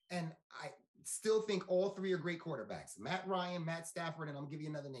it, and I still think all 3 are great quarterbacks. Matt Ryan, Matt Stafford, and I'm gonna give you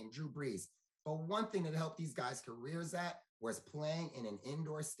another name, Drew Brees. But one thing that helped these guys' careers was playing in an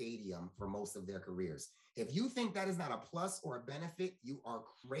indoor stadium for most of their careers. If you think that is not a plus or a benefit, you are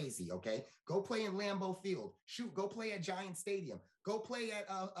crazy, okay? Go play in Lambeau Field. Shoot, go play at Giant Stadium. Go play at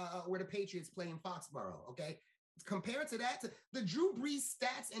where the Patriots play in Foxborough, okay? compared to that, to the Drew Brees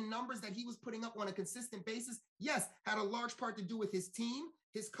stats and numbers that he was putting up on a consistent basis, yes, had a large part to do with his team,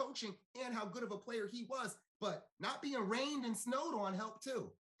 his coaching, and how good of a player he was. But not being rained and snowed on helped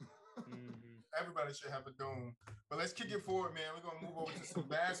too. Everybody should have a dome. But let's kick it forward, man. We're gonna move over to some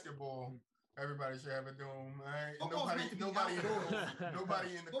basketball. Everybody should have a dome, right? Nobody in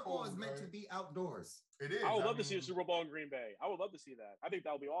the Football cold. Is meant to be outdoors. It is. I would love to see a Super Bowl in Green Bay. I would love to see that. I think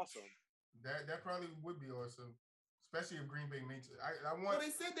that would be awesome. That probably would be awesome, especially if Green Bay makes it. I want. Well, they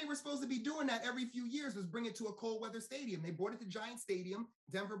said they were supposed to be doing that every few years, was bring it to a cold weather stadium. They brought it to Giant Stadium,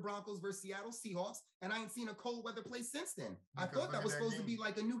 Denver Broncos versus Seattle Seahawks, and I ain't seen a cold weather place since then. I thought that was supposed to be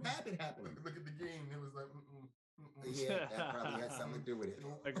like a new habit happening. Look at the game. It was like, Yeah, that probably had something to do with it.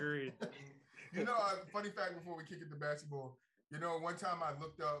 Agreed. You know, funny fact before we kick it to basketball, you know, one time I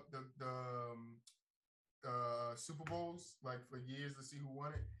looked up the Super Bowls like for years to see who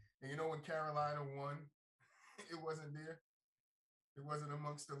won it. And you know, when Carolina won, it wasn't there. It wasn't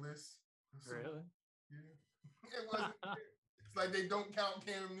amongst the list. So, really? Yeah. It wasn't there. It's like they don't count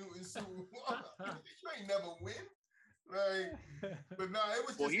Cam Newton's Super Bowl. You ain't never win. Like, but no, it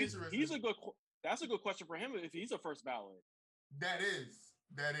was just interesting. That's a good question for him if he's a first ballot. That is.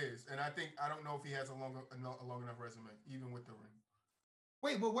 And I don't know if he has a long enough resume, even with the ring.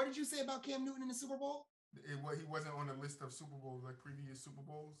 Wait, but what did you say about Cam Newton in the Super Bowl? He wasn't on the list of Super Bowls, like previous Super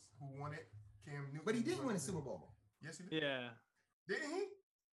Bowls, who won it. Cam Newton. But he didn't win a Super Bowl. Yes, he did. Yeah. Didn't he?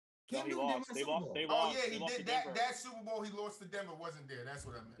 Cam Newton didn't win a Super Bowl. He did. That Super Bowl he lost to Denver wasn't there. That's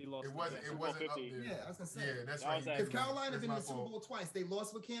what I meant. It wasn't up there. Yeah, I was gonna say. Yeah, that's right. Because Carolina been in the Super Bowl twice. They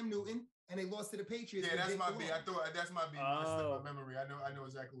lost with Cam Newton and they lost to the Patriots. Yeah, that's my B. I thought that's my B. My memory. I know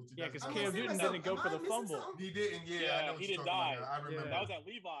exactly what you. Yeah, because Cam Newton didn't go for the fumble. He didn't. Yeah, I know what he you're didn't talking die. about. I remember. That was at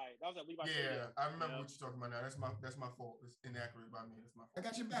Levi. Yeah, I remember what you're talking about now. That's my fault. It's inaccurate by me. That's my fault. I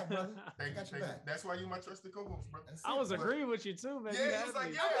got your back, brother. Thank you. That's why you're my trusted co-host, bro. I was agreeing with you too, man. Yeah, he was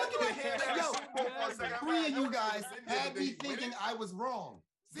like, three of you guys had me thinking I was wrong.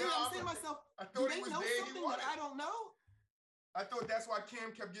 See, I'm saying to myself, do they know something that I don't know? I thought that's why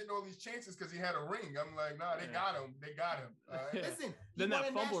Cam kept getting all these chances because he had a ring. I'm like, nah, they got him. Listen, then he won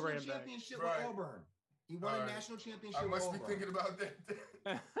that a fumble national ran back. championship with Auburn. He won a national championship with Auburn. I must be thinking about that.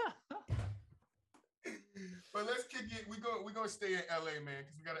 But let's kick it. We're gonna stay in LA, man,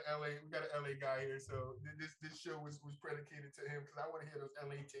 because we got an LA guy here. So this show was predicated to him because I want to hear those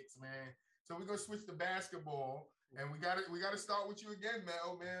LA takes, man. So we're gonna switch to basketball. And we got to start with you again,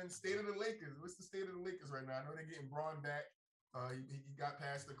 Mel, man. State of the Lakers. What's the state of the Lakers right now? I know they're getting Braun back. He got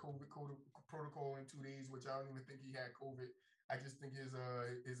past the COVID protocol in 2 days, which I don't even think he had COVID. I just think his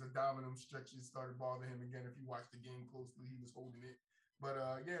abdominal stretches started bothering him again. If you watch the game closely, he was holding it. But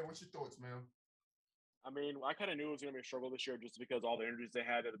yeah, what's your thoughts, man? I mean, I kind of knew it was going to be a struggle this year just because all the injuries they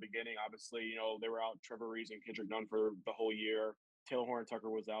had at the beginning. Obviously, you know, they were out Trevor Reeves and Kendrick Nunn for the whole year. Taylor Horton-Tucker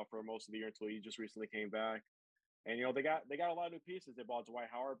was out for most of the year until he just recently came back. And, you know, they got a lot of new pieces. They brought Dwight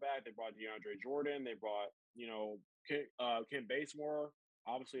Howard back. They brought DeAndre Jordan. They brought, you know, Kim Basemore.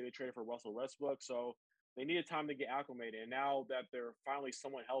 Obviously, they traded for Russell Westbrook. So they needed time to get acclimated. And now that they're finally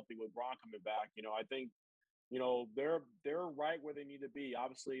somewhat healthy with Braun coming back, you know, I think, you know, they're right where they need to be.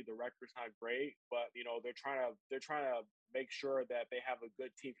 Obviously, the record's not great, but, you know, they're trying to make sure that they have a good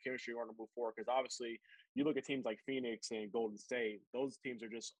team chemistry in order to move forward. Because obviously, you look at teams like Phoenix and Golden State; those teams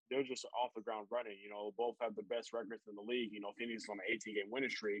are just off the ground running. You know, both have the best records in the league. You know, Phoenix is on an 18-game winning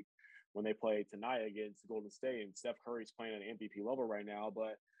streak when they play tonight against Golden State, and Steph Curry's playing at an MVP level right now.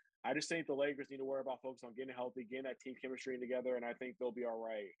 But I just think the Lakers need to worry about focus on getting healthy, getting that team chemistry together, and I think they'll be all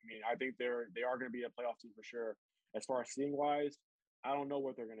right. I mean, I think they are going to be a playoff team for sure. As far as seeding wise, I don't know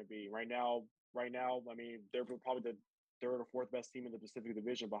what they're going to be right now. I mean, they're probably the third or fourth best team in the Pacific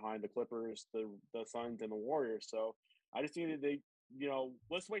Division behind the Clippers, the Suns, and the Warriors. So I just think that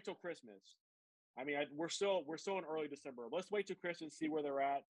let's wait till Christmas. I mean, we're still in early December. Let's wait till Christmas, see where they're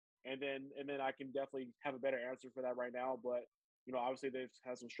at, and then I can definitely have a better answer for that right now. But you know, obviously they've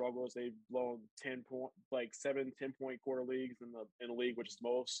had some struggles. They've blown 10-point quarter leagues in the league, which is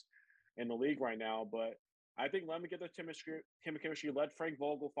most in the league right now. But I think let them get their chemistry. Let Frank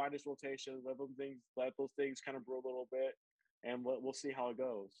Vogel find his rotation. Let those things kind of brew a little bit, and we'll see how it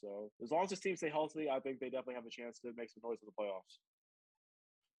goes. So as long as this team stay healthy, I think they definitely have a chance to make some noise in the playoffs.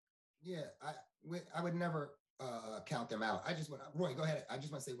 Yeah, I would never count them out. Roy, go ahead. I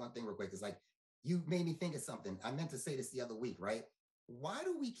just want to say one thing real quick. It's like you made me think of something. I meant to say this the other week, right? Why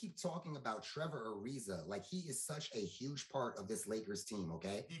do we keep talking about Trevor Ariza like he is such a huge part of this Lakers team,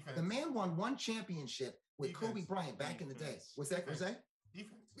 okay? Defense. The man won one championship with Kobe Bryant back in the day. What's that? Defense.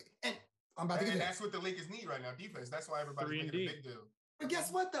 And I'm about to get that's what the Lakers need right now, defense. That's why everybody's making a big deal. But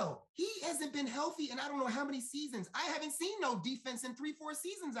guess what, though? He hasn't been healthy in I don't know how many seasons. I haven't seen no defense in 3-4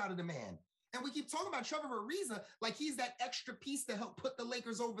 seasons out of the man. And we keep talking about Trevor Ariza like he's that extra piece to help put the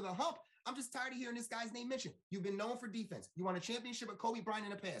Lakers over the hump. I'm just tired of hearing this guy's name mentioned. You've been known for defense. You won a championship with Kobe Bryant in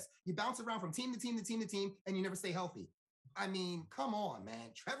the past. You bounce around from team to team to team to team, and you never stay healthy. I mean, come on,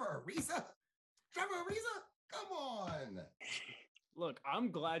 man. Trevor Ariza? Come on. Look,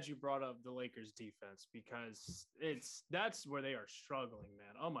 I'm glad you brought up the Lakers defense because that's where they are struggling,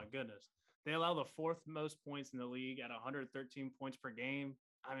 man. Oh my goodness. They allow the fourth most points in the league at 113 points per game.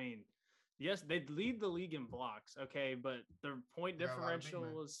 I mean, yes, they lead the league in blocks, okay, but their point differential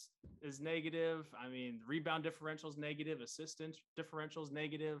is negative. I mean, rebound differential is negative, assistance differential is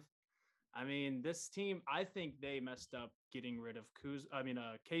negative. I mean, this team, I think they messed up getting rid of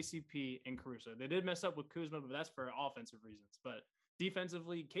KCP and Caruso. They did mess up with Kuzma, but that's for offensive reasons. But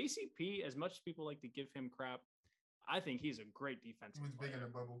defensively, KCP, as much as people like to give him crap, I think he's a great defensive player. Big in the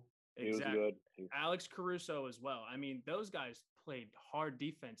bubble. Exactly. He was good. Alex Caruso as well. I mean, those guys played hard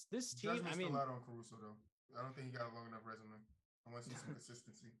defense. This team, I mean, a lot on Caruso though. I don't think he got a long enough resume. I want to see some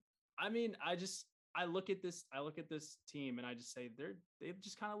consistency. I mean, I look at this team and I just say they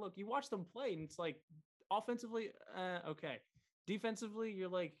just kind of look. You watch them play and it's like offensively, okay. Defensively, you're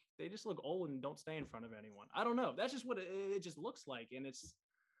like they just look old and don't stay in front of anyone. I don't know. That's just what it just looks like, and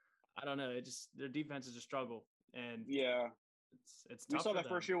I don't know. It just their defense is a struggle, and yeah. It's we saw that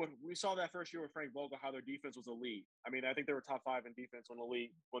first year with Frank Vogel how their defense was elite. I mean, I think they were top 5 in defense when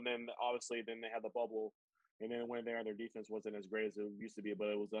elite. When then obviously they had the bubble, and then when their defense wasn't as great as it used to be, but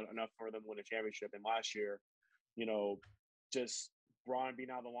it was enough for them to win a championship. And last year, just Braun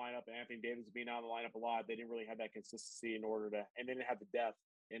being out of the lineup and Anthony Davis being out of the lineup a lot, they didn't really have that consistency in order to, and they didn't have the depth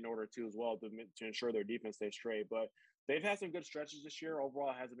in order to as well to ensure their defense stays straight. But they've had some good stretches this year.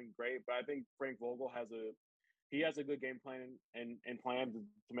 Overall, it hasn't been great, but I think Frank Vogel has a good game plan and plan to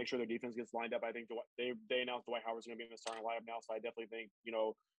make sure their defense gets lined up. I think they announced Dwight Howard's going to be in the starting lineup now, so I definitely think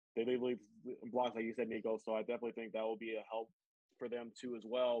they leave blocks like you said, Nico. So I definitely think that will be a help for them too as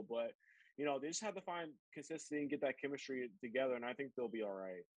well. But they just have to find consistency and get that chemistry together, and I think they'll be all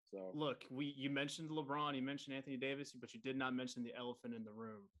right. So look, you mentioned LeBron, you mentioned Anthony Davis, but you did not mention the elephant in the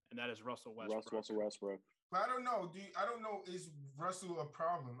room, and that is Russell Westbrook. Russell Westbrook. But I don't know. Is Russell a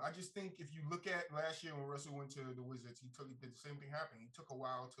problem? I just think if you look at last year when Russell went to the Wizards, he did the same thing happen. He took a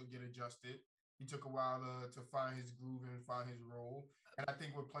while to get adjusted. He took a while to find his groove and find his role. And I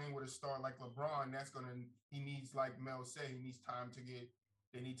think we're playing with a star like LeBron. He needs, like Mel said, he needs time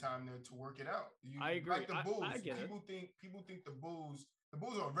they need time to work it out. I agree. Like the Bulls. I get people think the Bulls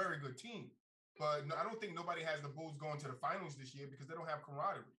are a very good team. But I don't think nobody has the Bulls going to the finals this year because they don't have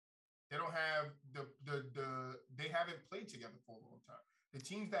camaraderie. They don't have they haven't played together for a long time. The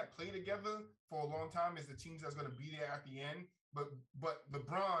teams that play together for a long time is the teams that's going to be there at the end. But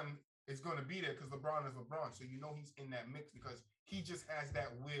LeBron is going to be there because LeBron is LeBron. So he's in that mix because he just has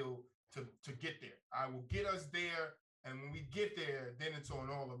that will to get there. I will get us there. And when we get there, then it's on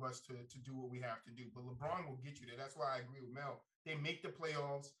all of us to do what we have to do. But LeBron will get you there. That's why I agree with Mel. They make the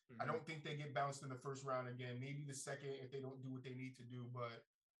playoffs. Mm-hmm. I don't think they get bounced in the first round again. Maybe the second if they don't do what they need to do. But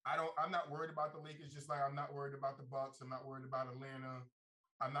I'm not worried about the Lakers, just like I'm not worried about the Bucks. I'm not worried about Atlanta.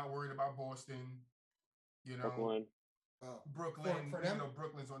 I'm not worried about Boston. Brooklyn. For them,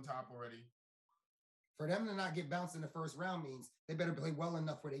 Brooklyn's on top already. For them to not get bounced in the first round means they better play well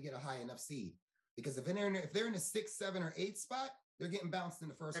enough where they get a high enough seed. Because if they're in the 6, 7, or 8 spot, they're getting bounced in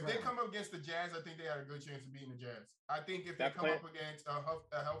the first round. If they come up against the Jazz, I think they had a good chance of beating the Jazz. I think if they come up against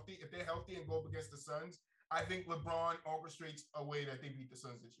if they're healthy and go up against the Suns, I think LeBron orchestrates a way that they beat the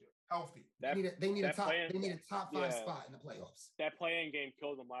Suns this year. Healthy. They need a top 5 spot in the playoffs. That play-in game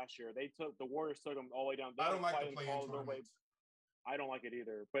killed them last year. The Warriors took them all the way down. I don't like the play-in tournaments. I don't like it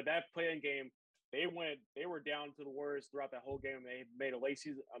either. But that play-in game, they were down to the Warriors throughout that whole game. They made a late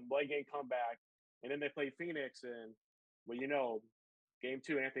game comeback, and then they played Phoenix. And game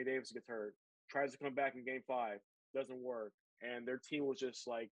 2, Anthony Davis gets hurt. Tries to come back in game 5, doesn't work, and their team was just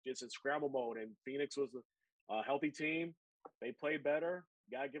in scramble mode. And Phoenix was a healthy team. They played better.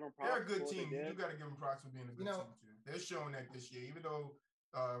 You gotta give them props. They're a good team. You gotta give them props for being a good team too. They're showing that this year, even though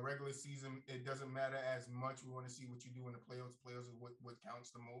regular season it doesn't matter as much. We want to see what you do in the playoffs. Playoffs is what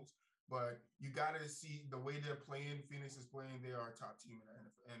counts the most. But you got to see the way they're playing. Phoenix is playing. They are a top team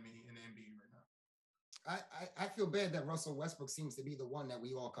in the NBA right now. I feel bad that Russell Westbrook seems to be the one that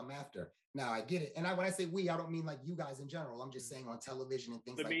we all come after. Now, I get it. And when I say we, I don't mean like you guys in general. I'm just saying on television and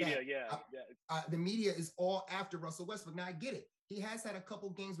things like that. The media, yeah. The media is all after Russell Westbrook. Now, I get it. He has had a couple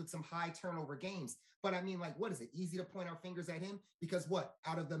games with some high turnover games. But I mean, like, what is it? Easy to point our fingers at him? Because what?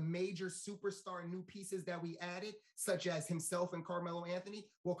 Out of the major superstar new pieces that we added, such as himself and Carmelo Anthony,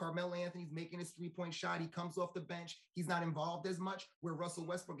 well, Carmelo Anthony's making his three-point shot. He comes off the bench. He's not involved as much. Where Russell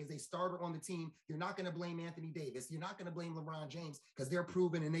Westbrook is a starter on the team. You're not going to blame Anthony Davis. You're not going to blame LeBron James because they're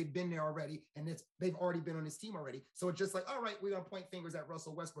proven and they've been there already. And they've already been on his team already. So it's just like, all right, we're going to point fingers at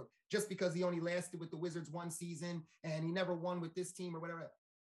Russell Westbrook just because he only lasted with the Wizards one season and he never won with this team or whatever.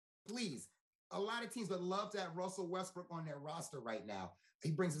 Please. A lot of teams would love to have Russell Westbrook on their roster right now.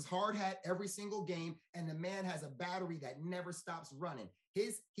 He brings his hard hat every single game, and the man has a battery that never stops running.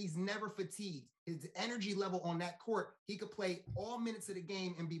 He's never fatigued. His energy level on that court, he could play all minutes of the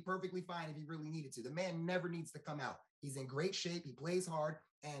game and be perfectly fine if he really needed to. The man never needs to come out. He's in great shape. He plays hard.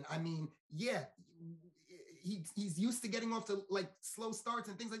 And I mean, yeah, he's used to getting off to like slow starts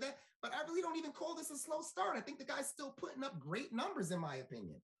and things like that. But I really don't even call this a slow start. I think the guy's still putting up great numbers, in my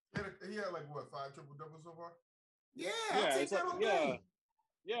opinion. He had like what, 5 triple doubles so far? Yeah, I'll take that all day.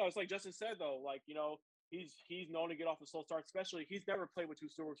 Yeah, it's like Justin said though, like, you know, he's known to get off a slow start, especially he's never played with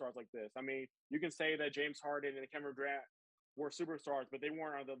two superstars like this. I mean, you can say that James Harden and Kevin Durant were superstars, but they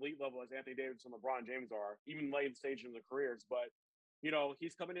weren't on the elite level as Anthony Davis and LeBron James are, even late stage in their careers. But, you know,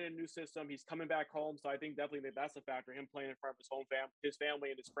 he's coming in a new system. He's coming back home. So I think definitely that's a factor. Him playing in front of his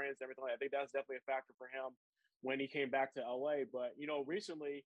family and his friends and everything like that. I think that's definitely a factor for him when he came back to LA. But, you know,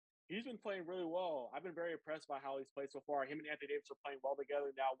 recently he's been playing really well. I've been very impressed by how he's played so far. Him and Anthony Davis are playing well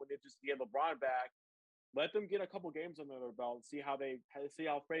together now. When they just get LeBron back, let them get a couple games under their belt and see how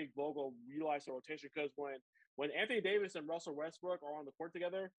Frank Vogel utilize their rotation. Because when Anthony Davis and Russell Westbrook are on the court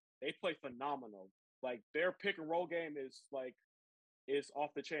together, they play phenomenal. Like their pick and roll game is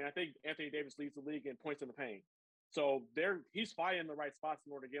off the chain. I think Anthony Davis leads the league in points in the paint. So he's fighting the right spots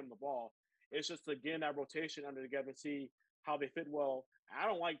in order to give him the ball. It's just again that rotation under together, see how they fit well. I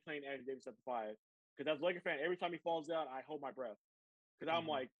don't like playing Anthony Davis at the 5 because as a Laker fan, every time he falls down, I hold my breath because I'm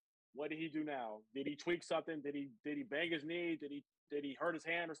like, what did he do now? Did he tweak something? Did he bang his knee? Did he hurt his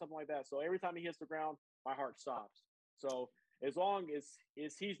hand or something like that? So every time he hits the ground, my heart stops. So as long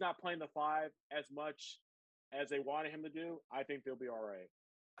as he's not playing the 5 as much as they wanted him to do, I think they'll be all right.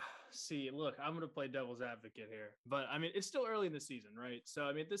 See, look, I'm going to play devil's advocate here, but I mean, it's still early in the season, right? So,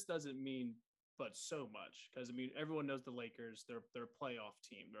 I mean, this doesn't mean but so much because I mean everyone knows the Lakers, they're a playoff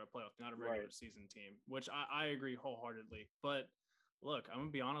team, they're a playoff, not a regular season team, which I agree wholeheartedly. But look, I'm gonna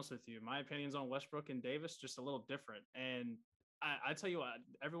be honest with you, my opinions on Westbrook and Davis just a little different. And I tell you what,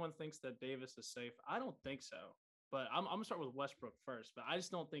 everyone thinks that Davis is safe. I don't think so. But I'm gonna start with Westbrook first. But I just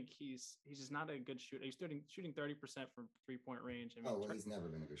don't think he's just not a good shooter. He's shooting 30% from 3-point range. I mean, he's never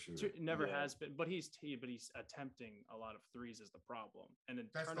been a good shooter. Never has been. But he's attempting a lot of threes is the problem. And then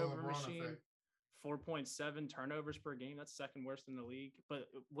that's turnover machine. 4.7 turnovers per game. That's second worst in the league. But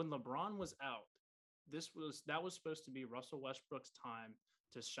when LeBron was out, that was supposed to be Russell Westbrook's time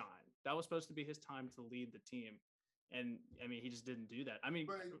to shine. That was supposed to be his time to lead the team. And I mean, he just didn't do that. I mean,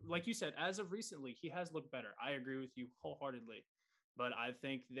 like you said, as of recently, he has looked better. I agree with you wholeheartedly. But I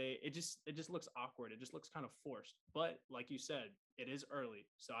think it just looks awkward. It just looks kind of forced. But like you said, it is early.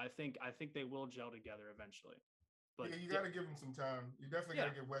 So I think they will gel together eventually. But yeah, you got to give him some time. You definitely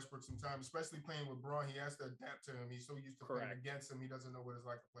got to give Westbrook some time, especially playing with Braun. He has to adapt to him. He's so used to playing against him. He doesn't know what it's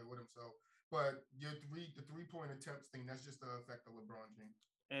like to play with him. So, but the 3-point attempts thing, that's just the effect of LeBron James.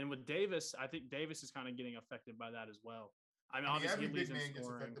 And with Davis, I think Davis is kind of getting affected by that as well. I mean, obviously every big man gets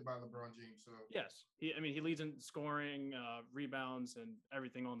affected by LeBron James. So yes, he leads in scoring, rebounds, and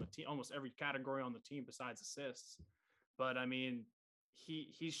everything on the team. Almost every category on the team besides assists. But I mean,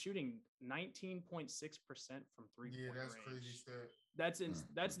 he's shooting 19.6% from 3-point range. Yeah, that's crazy stat.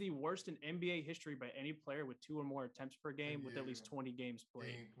 That's the worst in NBA history by any player with 2 or more attempts per game with at least 20 games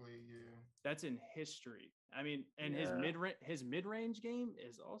played. That's in history. I mean, and his mid-range game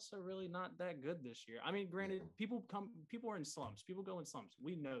is also really not that good this year. I mean, granted, people are in slumps. People go in slumps.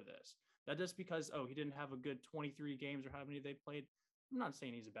 We know this. That just because he didn't have a good 23 games or how many they played. I'm not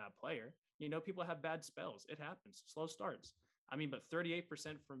saying he's a bad player. You know, people have bad spells. It happens. Slow starts. I mean, but 38%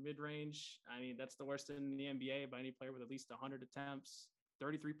 from mid-range, I mean, that's the worst in the NBA by any player with at least 100 attempts.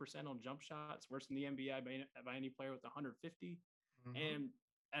 33% on jump shots, worse than the NBA by any player with 150. Mm-hmm. And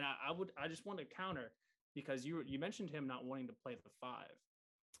I just want to counter because you mentioned him not wanting to play the 5.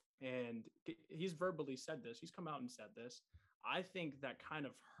 And he's verbally said this. He's come out and said this. I think that kind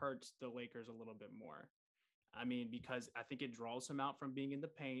of hurts the Lakers a little bit more. I mean, because I think it draws him out from being in the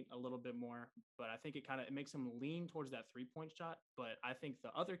paint a little bit more, but I think it makes him lean towards that 3-point shot. But I think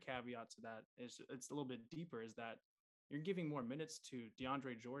the other caveat to that is it's a little bit deeper, is that you're giving more minutes to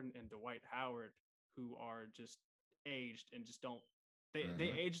DeAndre Jordan and Dwight Howard, who are just aged and just don't.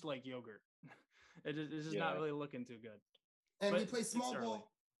 They aged like yogurt. It's just not really looking too good. And we play small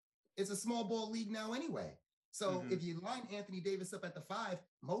ball. It's a small ball league now anyway. So if you line Anthony Davis up at the 5,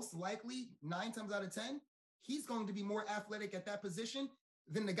 most likely 9 times out of 10, he's going to be more athletic at that position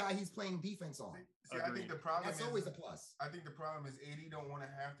than the guy he's playing defense on. See, I think the problem that's always a plus. I think the problem is AD don't want to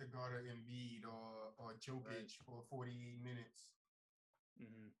have to guard an Embiid or Jokic for 48 minutes.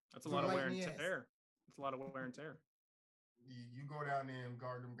 That's a lot of wear and tear. It's a lot of wear and tear. You go down there and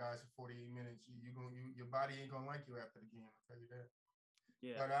guard them guys for 48 minutes. Your body ain't gonna like you after the game. I'll tell you that.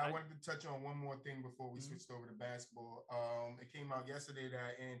 Yeah. But I wanted to touch on one more thing before we switched over to basketball. It came out yesterday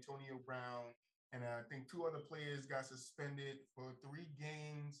that Antonio Brown and I think 2 other players got suspended for 3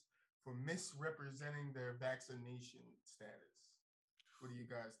 games for misrepresenting their vaccination status. What are you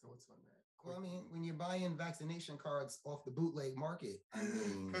guys' thoughts on that? Well, I mean, when you buy in vaccination cards off the bootleg market, I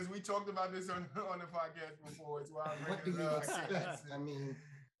mean, because we talked about this on the podcast before. It's why what do you expect? I mean,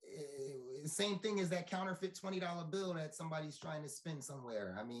 same thing as that counterfeit $20 bill that somebody's trying to spend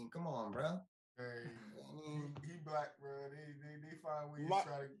somewhere. I mean, come on, bro. Hey, I mean, he black, bro. They find ways to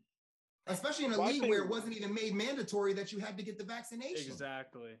try to. Especially in a league where it wasn't even made mandatory that you had to get the vaccination.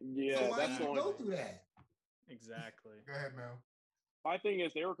 Exactly. Yeah. So why do you go through that? Exactly. Go ahead, Mel. My thing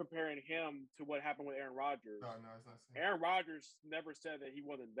is they were comparing him to what happened with Aaron Rodgers. No, it's not. Aaron Rodgers never said that he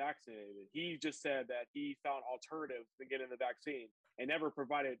wasn't vaccinated. He just said that he found alternatives to getting the vaccine and never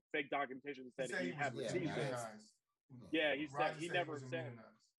provided fake documentation that said he had received it. Yeah, he said he never said.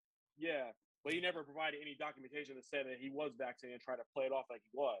 Yeah, but he never provided any documentation that said that he was vaccinated and tried to play it off like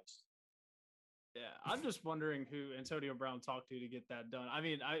he was. Yeah, I'm just wondering who Antonio Brown talked to get that done. I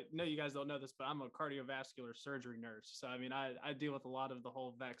mean, I know you guys don't know this, but I'm a cardiovascular surgery nurse. So, I mean, I deal with a lot of the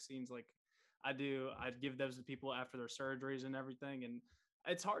whole vaccines. Like I give those to people after their surgeries and everything. And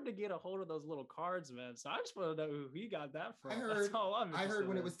it's hard to get a hold of those little cards, man. So I just want to know who he got that from. I heard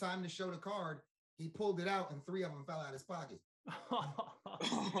when it was time to show the card, he pulled it out and 3 of them fell out of his pocket.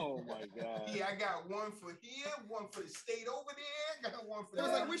 Oh my God. Yeah, I got one for here, one for the state over there. Got one for I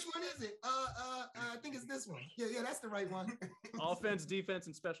was like, which one is it? I think it's this one. Yeah, that's the right one. Offense, defense,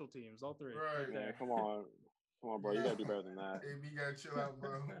 and special teams, all 3. Right. Yeah, come on, bro. You gotta do better than that. AB gotta chill out,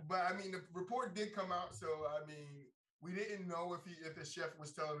 bro. But I mean, the report did come out, so I mean, we didn't know if the chef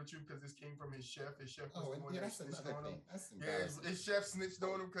was telling the truth because this came from his chef. His chef was the one that snitched on him. His chef snitched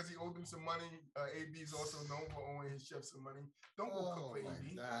on him because he owed him some money. AB is also known for owing his chef some money. Don't go cook for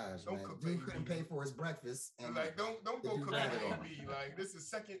AB. Don't cook for AB. Couldn't pay for his breakfast. And like, don't go cook for AB. Like, this is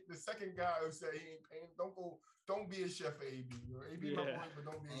the second guy who said he ain't paying. Don't be a chef for AB. AB my boy, but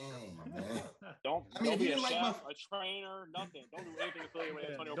don't be a chef. Don't be a chef, a trainer, nothing. Don't do anything affiliated with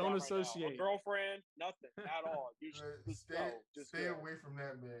Antonio Brown. Don't associate. A girlfriend, nothing at all. You stay away from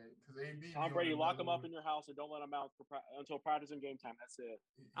that, man. Because AB. Tom Brady, lock him up in your house and don't let him out until practice and game time. That's it.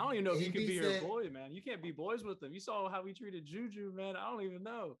 I don't even know if you can be your boy, man. You can't be boys with him. You saw how he treated Juju, man. I don't even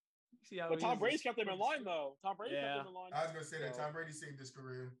know. But Tom Brady's kept him in line, though. Tom Brady kept him in line. I was gonna say that Tom Brady saved his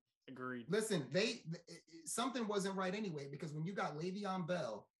career. Agreed. Listen, something wasn't right anyway, because when you got Le'Veon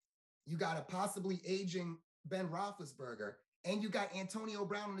Bell, you got a possibly aging Ben Roethlisberger, and you got Antonio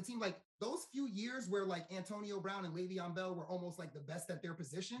Brown on the team. Like those few years where like Antonio Brown and Le'Veon Bell were almost like the best at their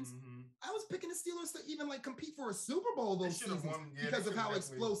positions. I was picking the Steelers to even like compete for a Super Bowl those seasons because of how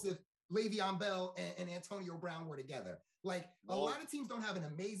explosive Le'Veon Bell and Antonio Brown were together. Like a lot of teams don't have an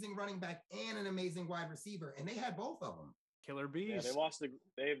amazing running back and an amazing wide receiver, and they had both of them. Killer bees. Yeah,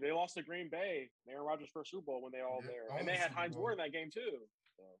 they lost to Green Bay. Aaron Rodgers' first Super Bowl when they were all there, and they had Hines Ward in that game too.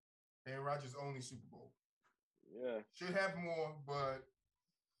 So. Aaron Rodgers' only Super Bowl. Yeah, should have more, but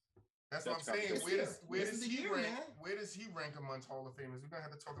that's what I'm saying. Where does he rank amongst Hall of Famers? We're gonna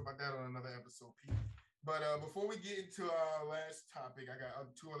have to talk about that on another episode, Pete. But before we get into our last topic, I got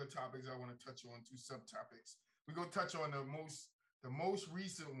 2 other topics I want to touch on, 2 subtopics. We're gonna touch on the most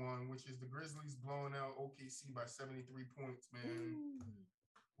recent one, which is the Grizzlies blowing out OKC by 73 points, man.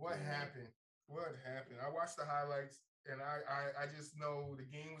 What happened? I watched the highlights, and I just know the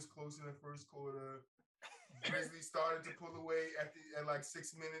game was close in the first quarter. Grizzlies started to pull away at like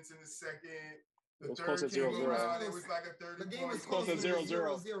 6 minutes in the second. The third came around, it was like a 30 point. The game was close at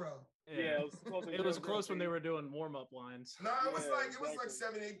 0-0. Yeah, it was close when they were doing warm-up lines. No, it was like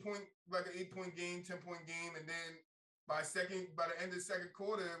 7, 8 point, like an 8-point game, 10-point game, and then by the end of the second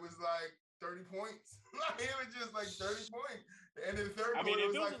quarter, it was like 30 points. It was just like 30 points. The end of the third quarter, it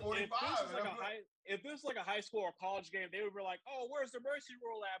was like 45. If this was like a high school or college game, they would be like, "Oh, where's the mercy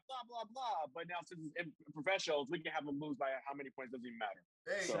rule at?" Blah blah blah. But now, since it's professionals, we can have them lose by how many points doesn't even matter.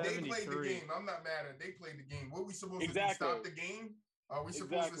 Hey, they played the game. I'm not mad at it. They played the game. What we supposed to do? Stop the game? Are we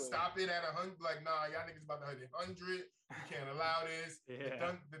supposed to stop it at 100? Like, nah, y'all niggas about to hit 100. You can't allow this.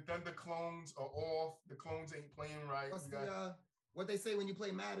 Yeah. The Thunder clones are off. The clones ain't playing right. What they say when you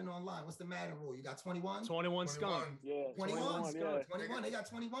play Madden online? What's the Madden rule? You got 21? 21 skunk. Yeah. 21. Yeah. 21. They got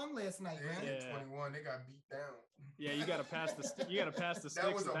 21 last night, man. Yeah. 21. They got beat down. Yeah, you gotta pass the sticks.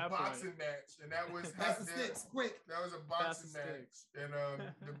 That was a boxing match, and that was pass the sticks quick. That was a boxing match, and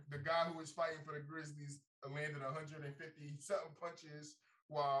the guy who was fighting for the Grizzlies landed 150 something punches,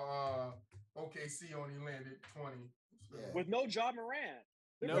 while OKC only landed 20. So. Yeah. With no Ja Morant.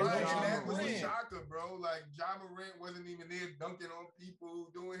 No, that was a shocker, bro. Like, Ja Morant wasn't even there dunking on people,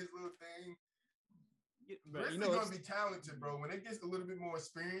 doing his little thing. Grizzlies gonna be talented, bro. When it gets a little bit more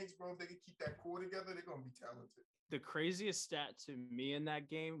experience, bro, if they can keep that core together, they're gonna be talented. The craziest stat to me in that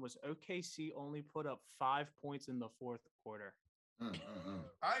game was OKC only put up 5 points in the fourth quarter.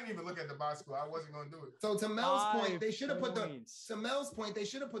 I didn't even look at the box score. I wasn't gonna do it. So to Mel's point, they should have put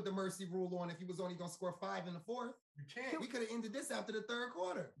the mercy rule on if he was only gonna score 5 in the fourth. You can't. We could have ended this after the third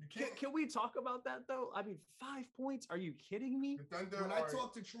quarter. You can't. Can we talk about that though? I mean, 5 points? Are you kidding me? When I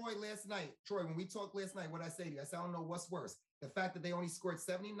talked to Troy last night, when we talked last night, what I say to you, I said, I don't know what's worse. The fact that they only scored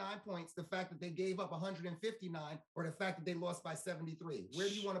 79 points, the fact that they gave up 159, or the fact that they lost by 73. Where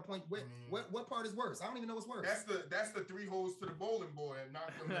do you want to point? What part is worse? I don't even know what's worse. That's the 3 holes to the bowling boy and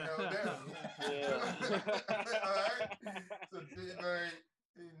knock them the hell down. All right. So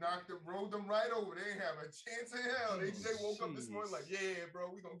they rolled them right over. They didn't have a chance in hell. They woke up this morning like, yeah,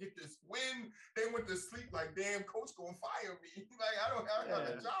 bro, we gonna get this win. They went to sleep like, damn, coach gonna fire me. Like, I don't have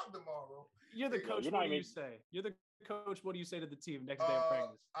a job tomorrow. You're the coach. What do you say? You're the coach. What do you say to the team next day of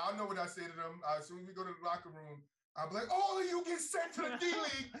practice? I know what I say to them. As soon as we go to the locker room, I'll be like, all of you get sent to the D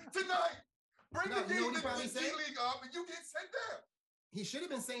League tonight. Bring the D League up and you get sent there. He should have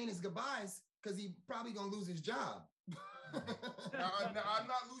been saying his goodbyes because he probably gonna lose his job. I'm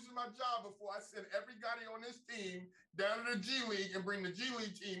not losing my job before I send everybody on this team down to the G League and bring the G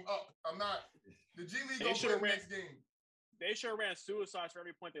League team up. I'm not. The G League gonna play the next game. They sure ran suicides for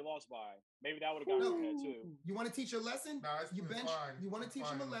every point they lost by. Maybe that would have gotten their head too. You want to teach a lesson? Nah, you bench. Fine. You want to teach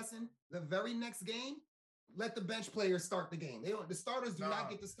them a lesson. The very next game, let the bench players start the game. The starters do not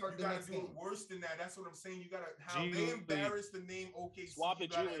get to start the next game. You gotta do it worse than that. That's what I'm saying. You gotta they embarrass the name OKC. Swap the you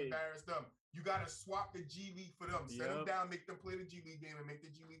gotta embarrass them. You gotta swap the G League for them. Set them down, make them play the G League game, and make the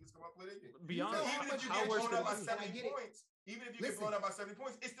G Leaguers come up play their game. Beyond even if you get blown up by 70 points, even if you get blown up by 70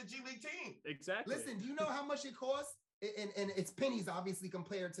 points, it's the G League team. Exactly. Listen, do you know how much it costs? And it's pennies, obviously,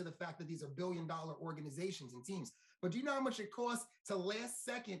 compared to the fact that these are billion-dollar organizations and teams. But do you know how much it costs to last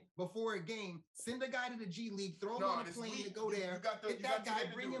second before a game, send a guy to the G League, throw him on a plane to go there, get that guy,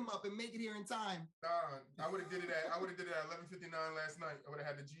 bring him up, and make it here in time? I would have did it at 11:59 last night. I would have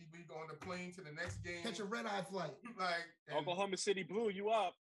had the G League on the plane to the next game. Catch a red-eye flight. Oklahoma City blew you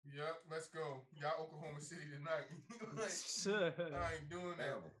up. Yep, let's go. Y'all Oklahoma City tonight. I ain't doing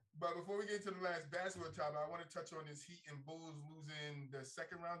that. But before we get to the last basketball topic, I want to touch on this Heat and Bulls losing the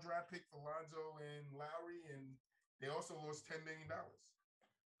second-round draft pick for Lonzo and Lowry, and they also lost $10 million.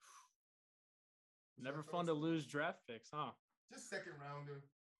 Never fun to lose draft picks, huh? Just second-rounder.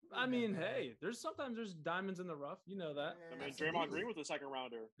 I mean, hey, there's diamonds in the rough. You know that. Yeah, I mean, Draymond Green was a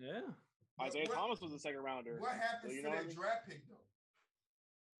second-rounder. Yeah. Isaiah Thomas was a second-rounder. What happens to that draft pick, though?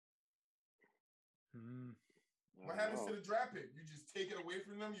 What happens to the draft pick? You just take it away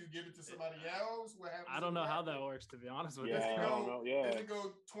from them? You give it to somebody else? What happens? I don't know how that works, to be honest with you. I don't know. Does it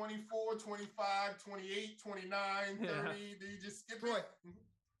go 24, 25, 28, 29, 30? Do you just skip it?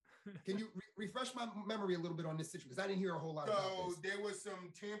 Can you refresh my memory a little bit on this situation? Because I didn't hear a whole lot about this. So there was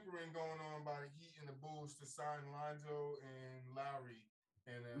some tampering going on by the Heat and the Bulls to sign Lonzo and Lowry.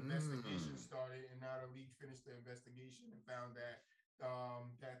 And an investigation started, and now the league finished the investigation and found that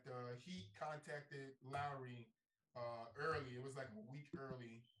the Heat contacted Lowry early. It was like a week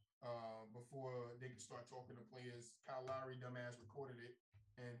early before they could start talking to players. Kyle Lowry, dumbass, recorded it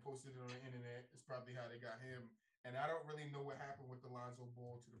and posted it on the internet. It's probably how they got him. And I don't really know what happened with the Lonzo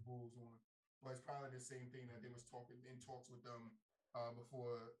ball to the Bulls one, but it's probably the same thing that they was in talks with them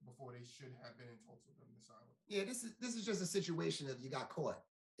before they should have been in talks with them to sign with them. Yeah, this is just a situation of you got caught.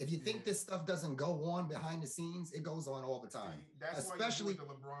 If you think this stuff doesn't go on behind the scenes, it goes on all the time. That's especially why you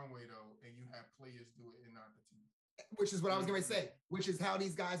do it the LeBron way, though, and you have players do it and not the team. Which is what I was going to say, which is how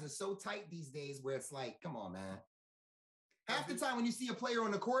these guys are so tight these days where it's like, come on, man. Half the time when you see a player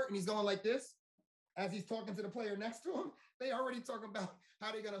on the court and he's going like this, as he's talking to the player next to him, they already talking about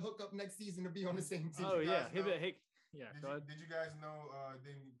how they're going to hook up next season to be on the same team. Oh, yeah. Did you guys know,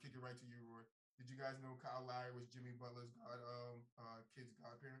 then kick it right to you, Roy. Did you guys know Kyle Lowry was Jimmy Butler's kid's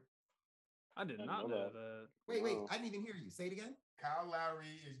godparent? I did not know that. Wait, I didn't even hear you. Say it again. Kyle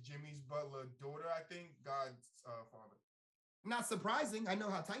Lowry is Jimmy's Butler daughter, I think, God's father. Not surprising. I know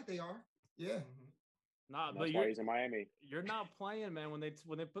how tight they are. Yeah. Mm-hmm. Nah, that's why he's in Miami. You're not playing, man. When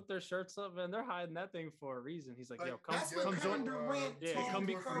they put their shirts up, man, they're hiding that thing for a reason. He's like, yo, come join Durant. come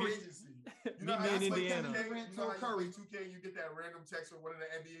be Curry. You know meet me in Indiana. You know how you play 2K and you get that random text from one of the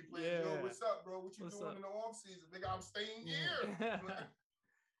NBA players. Yo, what's up, bro? What you doing in the off season? Nigga, I'm staying here.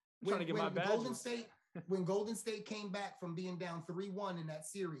 I'm trying to get my badges. When Golden State came back from being down 3-1 in that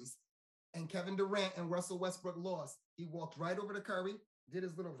series, and Kevin Durant and Russell Westbrook lost, he walked right over to Curry, did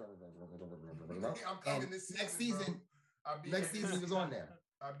his little. I'm coming this season. Next season he was on there.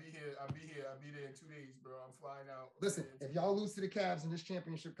 I'll be here. I'll be there in 2 days, bro. I'm flying out. Listen, if y'all lose to the Cavs in this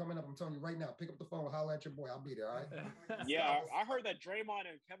championship coming up, I'm telling you right now, pick up the phone, holler at your boy. I'll be there. All right. Yeah, I heard that Draymond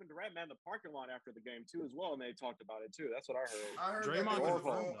and Kevin Durant met in the parking lot after the game too, as well, and they talked about it too. That's what I heard. I heard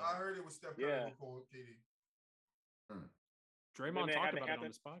I heard it was Steph Curry who called KD. Draymond talked about it on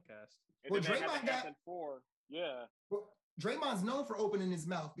this podcast. Well, Draymond got yeah. Well, Draymond's known for opening his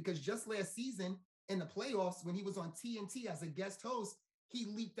mouth because just last season in the playoffs, when he was on TNT as a guest host, he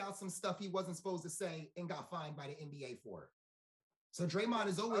leaked out some stuff he wasn't supposed to say and got fined by the NBA for it. So Draymond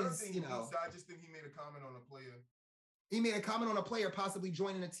is always, I just think he made a comment on a player. He made a comment on a player possibly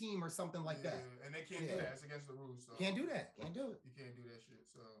joining a team or something like that. And they can't do that. It's against the rules. So. Can't do that. Can't do it. You can't do that shit.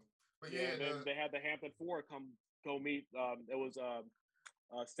 So, but and then they had the Hampton Four go meet. It was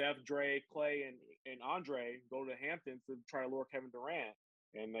Steph, Dre, Clay, and Andre go to Hampton to try to lure Kevin Durant,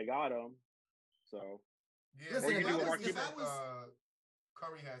 and they got him. So listen,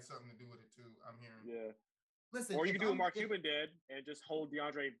 Curry had something to do with it too. I'm hearing. Yeah. Listen, or you can do what Mark Cuban did and just hold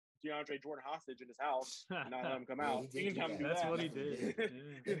DeAndre Jordan hostage in his house and not let him come out. He did That's what he did.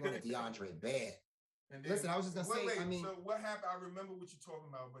 He wanted DeAndre bad. And then, listen, I was just gonna say. So what happened? I remember what you're talking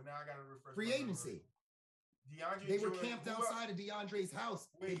about, but now I gotta refresh. Free agency. They were camped outside of DeAndre's house.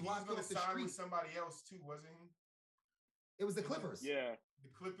 Wait, he was going to sign with somebody else too, wasn't he? It was the Clippers. Yeah, the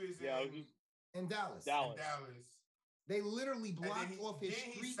Clippers. In Dallas. They literally blocked off his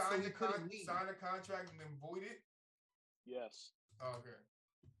street so he couldn't leave. Sign a contract and then void it? Yes. Oh, okay.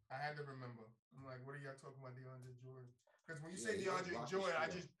 I had to remember. I'm like, what are y'all talking about, DeAndre Jordan? Because when you say DeAndre Jordan,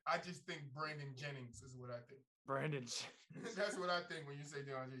 I just think Brandon Jennings is what I think. Brandon. That's what I think when you say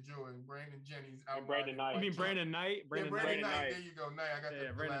DeAndre Jordan. Brandon Jennings. Brandon Knight. You mean Brandon Knight? Brandon Knight. There you go. Knight. I got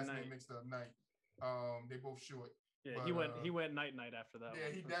the last name mixed up. Knight. They both short. Yeah, but, he went night after that.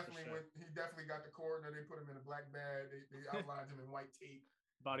 Yeah, he definitely went. He definitely got the corner. They put him in a black bag. They outlined him in white tape.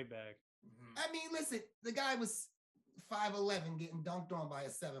 Body bag. Mm-hmm. I mean, listen, the guy was 5'11", getting dunked on by a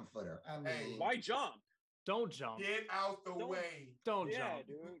 7-footer. I mean, why jump? Don't jump. Get out the way. Don't jump,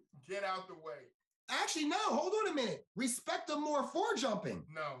 dude. Get out the way. Actually, no. Hold on a minute. Respect him more for jumping.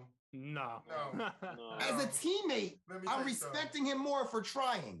 No. As a teammate, I'm respecting him more for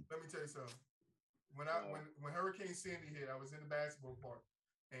trying. Let me tell you something. When Hurricane Sandy hit, I was in the basketball park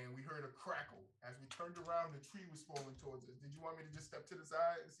and we heard a crackle. As we turned around, the tree was falling towards us. Did you want me to just step to the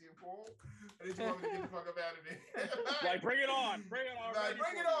side and see it fall? Or did you want me to get the fuck up out of there? Like, bring it on. Bring it on. Like,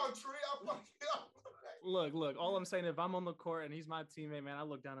 bring it on, tree. I'll fuck you up. Look. All I'm saying, if I'm on the court and he's my teammate, man, I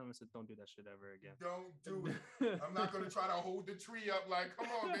look down at him and said, don't do that shit ever again. Don't do it. I'm not going to try to hold the tree up like,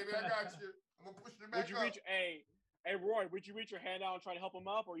 come on, baby, I got you. I'm going to push it back up. Hey Roy, would you reach your hand out and try to help him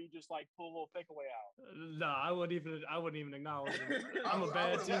up, or you just like pull a little takeaway out? No, I wouldn't even acknowledge him. I'm a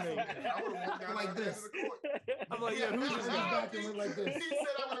bad teammate. I would have walked down like this. I'm like, yeah, who's this guy? Back and went like this. He said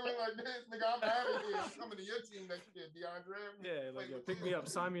I would have went like this, nigga. I'm out of here. I'm coming to your team next year, DeAndre. Yeah, like pick me up,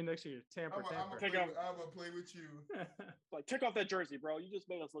 sign me next year. Tamper. I'm gonna play with you. Like, take off that jersey, bro. You just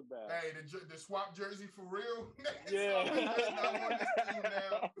made us look bad. Hey, the swap jersey for real. Yeah. I'm on this team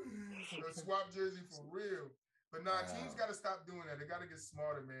now. The swap jersey for real. But teams got to stop doing that. They got to get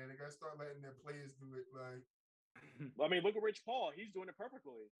smarter, man. They got to start letting their players do it. Like, I mean, look at Rich Paul. He's doing it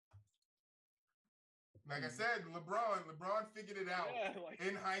perfectly. Like I said, LeBron figured it out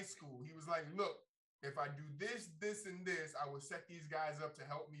in high school. He was like, look, if I do this, this, and this, I will set these guys up to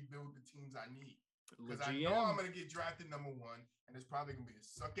help me build the teams I need. Because I know I'm going to get drafted #1, and it's probably going to be a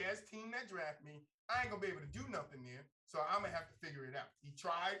suck-ass team that draft me. I ain't going to be able to do nothing there, so I'm going to have to figure it out. He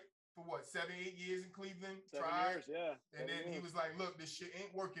tried for 7-8 years in Cleveland. 7 years, yeah. And then he was like, look, this shit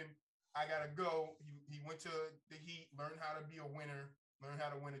ain't working. I got to go. He went to the Heat, learned how to be a winner, learn how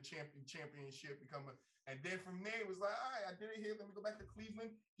to win a championship, and then from there, it was like, all right, I did it here. Let me go back to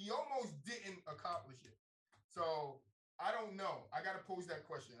Cleveland. He almost didn't accomplish it. So I don't know. I got to pose that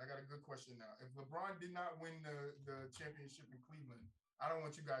question. I got a good question now. If LeBron did not win the championship in Cleveland, I don't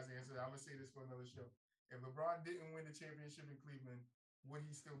want you guys to answer that. I'm going to say this for another show. If LeBron didn't win the championship in Cleveland, would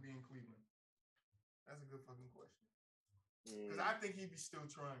he still be in Cleveland? That's a good fucking question. Because I think he'd be still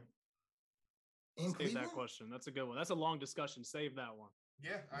trying. Save that question. That's a good one. That's a long discussion. Save that one.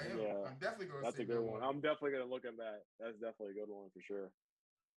 Yeah, I am. Yeah. I'm definitely going to That's save a good that one. I'm definitely going to look at that. That's definitely a good one for sure.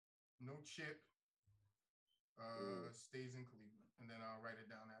 No chip. Stays in Cleveland. And then I'll write it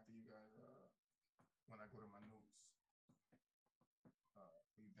down after you guys when I go to my notes.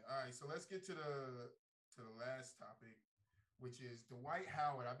 All right, so let's get to the last topic, which is Dwight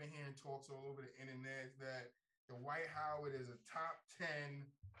Howard. I've been hearing talks all over the internet that Dwight Howard is a top 10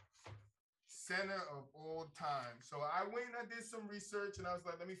 center of all time. So I went and I did some research and I was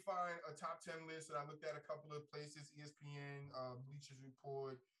like, let me find a top 10 list. And I looked at a couple of places, ESPN, Bleachers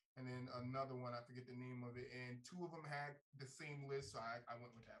Report, and then another one, I forget the name of it. And two of them had the same list. So I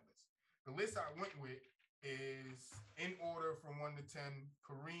went with that list. The list I went with is in order from 1 to 10: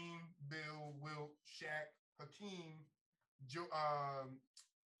 Kareem, Bill, Wilt, Shaq, Hakeem, George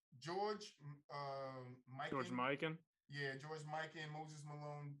Mikan. George Mikan. Yeah, George Mikan, Moses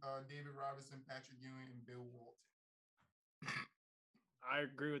Malone, David Robinson, Patrick Ewing, and Bill Walton. I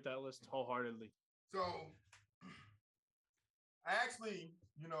agree with that list wholeheartedly. So I actually,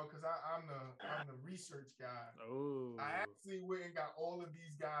 because I'm the research guy. Oh. I actually went and got all of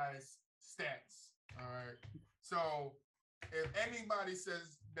these guys' stats. All right. So if anybody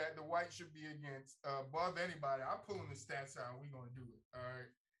says that the Dwight should be against above anybody, I'm pulling the stats out. We're gonna do it. All right.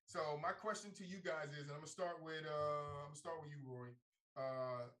 So my question to you guys is, and I'm gonna start with you, Roy.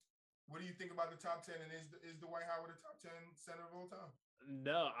 What do you think about the top 10? And is Dwight Howard a top 10 center of all time?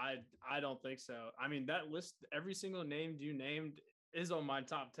 No, I don't think so. I mean, that list, every single name you named is on my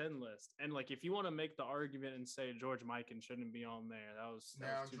top 10 list. And like, if you want to make the argument and say George Mikan shouldn't be on there,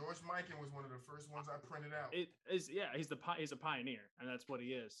 George Mikan was one of the first ones I printed out. It is, yeah, he's a pioneer, and that's what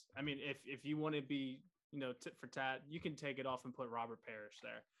he is. I mean, if you want to be, tit for tat, you can take it off and put Robert Parrish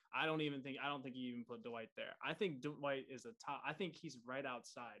there. I don't think you even put Dwight there. I think Dwight is a top. I think he's right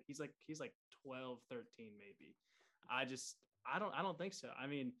outside. He's like 12, 13 maybe. I don't think so. I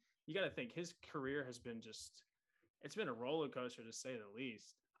mean, you got to think his career has been it's been a roller coaster to say the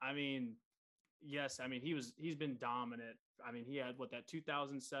least. I mean, yes, I mean he's been dominant. I mean, he had that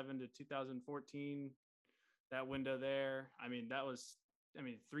 2007 to 2014, that window there. I mean, that was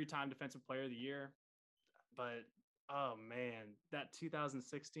 3-time defensive player of the year. But oh man, that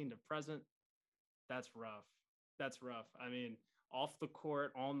 2016 to present, that's rough. That's rough. I mean, off the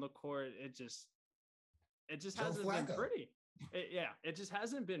court, on the court, it just hasn't been pretty. It just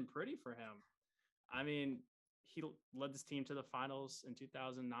hasn't been pretty for him. I mean, he led this team to the finals in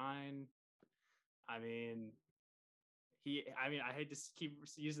 2009. I hate to keep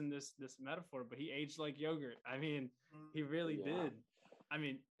using this metaphor, but he aged like yogurt. I mean, he really did. I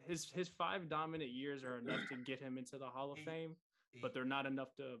mean, his 5 dominant years are enough to get him into the Hall of Fame, but they're not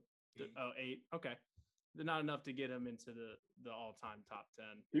enough to 8. Okay. They're not enough to get him into the all-time top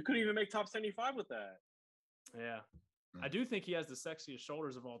 10. You couldn't even make top 75 with that. Yeah. I do think he has the sexiest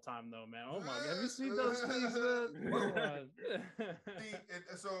shoulders of all time, though, man. Oh my God, have you seen those things, man?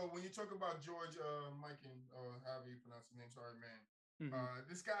 So when you talk about George Mikan, or however you pronounce his name, sorry, man.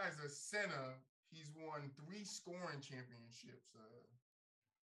 This guy is a center. He's won 3 scoring championships.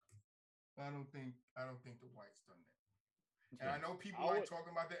 I don't think Dwight's done that. And I know people like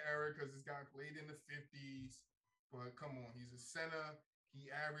talking about the era because this guy played in the 50s, but come on, he's a center. He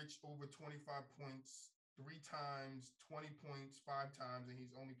averaged over 25 points 3 times, 20 points 5 times, and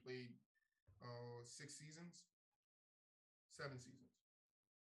he's only played 7 seasons.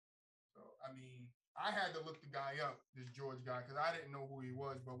 So, I mean, I had to look the guy up, this George guy, because I didn't know who he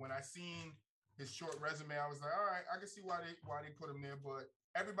was. But when I seen his short resume, I was like, all right, I can see why they put him there. But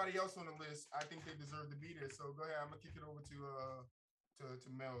everybody else on the list, I think they deserve to be there. So go ahead, I'm gonna kick it over to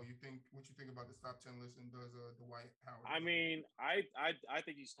Mel. What you think about this top 10 list, and does Dwight Howard? I mean, I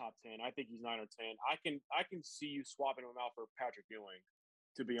think he's top 10. I think he's 9 or 10. I can see you swapping him out for Patrick Ewing,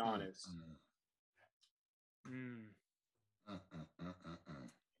 to be honest.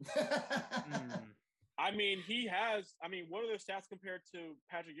 I mean, what are their stats compared to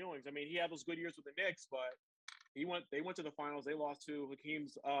Patrick Ewing's? I mean, he had those good years with the Knicks, but they went to the finals. They lost to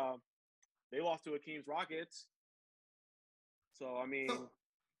Hakeem's Rockets. So, I mean,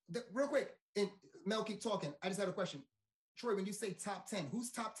 real quick, and Mel, keep talking. I just had a question. Troy, when you say top 10,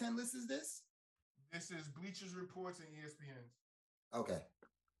 whose top 10 list is this? This is Bleachers Reports and ESPN's. Okay.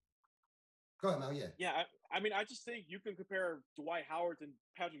 Go ahead, Mel. Yeah, I mean, I just think you can compare Dwight Howard and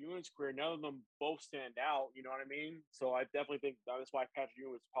Patrick Ewing's career. None of them both stand out. You know what I mean? So I definitely think that's why Patrick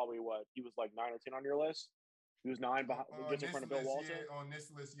Ewing was probably he was like 9 or 10 on your list. He was 9 just in front of Bill Walton. Yeah, on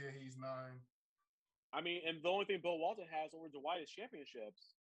this list, yeah, he's 9. I mean, and the only thing Bill Walton has over Dwight is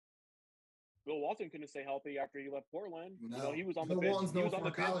championships. Bill Walton couldn't stay healthy after he left Portland. No, He was on Bill the bench. Walton's He known was on for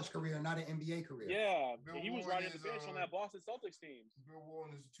a the bench. college career, not an NBA career. Yeah, Bill he was Walton riding the bench on that Boston Celtics team. Bill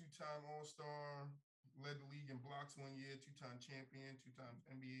Walton is a two-time All-Star, led the league in blocks 1 year, two-time champion, two-time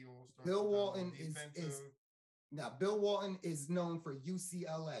NBA All-Star. Bill Walton Bill Walton is known for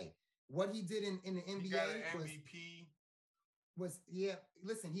UCLA. What he did in the NBA he got an MVP.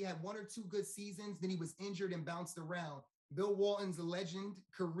 Listen, he had 1 or 2 good seasons, then he was injured and bounced around. Bill Walton's legend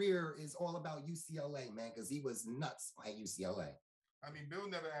career is all about UCLA, man, because he was nuts at UCLA. I mean, Bill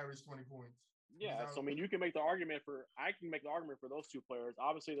never averaged 20 points. Yeah, so I mean, I can make the argument for those two players.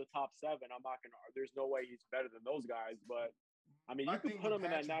 Obviously, the top 7, there's no way he's better than those guys, but I mean, you can put him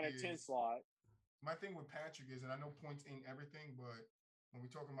in that 9 and 10 slot. My thing with Patrick is, and I know points ain't everything, but when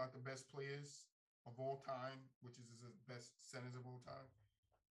we're talking about the best players of all time, which is the best centers of all time,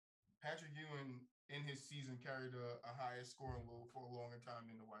 Patrick Ewing in his season carried a higher scoring load for a longer time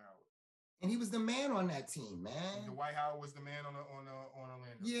than Dwight Howard. And he was the man on that team, man. Dwight Howard was the man on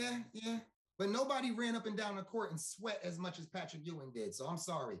Orlando. Yeah. But nobody ran up and down the court and sweat as much as Patrick Ewing did. So I'm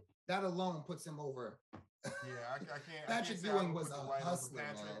sorry. That alone puts him over. Yeah, I can't. Patrick Ewing was a hustler,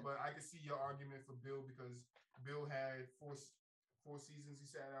 man. But I can see your argument for Bill because Bill had four seasons he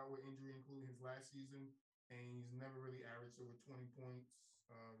sat out with injury, including his last season, and he's never really averaged over 20 points,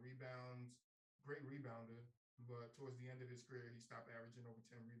 rebounds. Great rebounder, but towards the end of his career, he stopped averaging over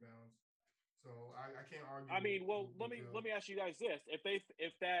 10 rebounds. So I can't argue. I mean, well, let me ask you guys this: if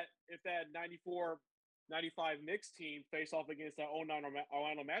that 94-95 Knicks team face off against that 09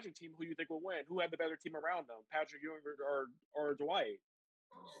 Orlando Magic team, who do you think will win? Who had the better team around them, Patrick Ewing or Dwight?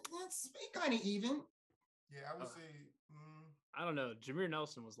 That's kind of even. Yeah, I would say. I don't know. Jameer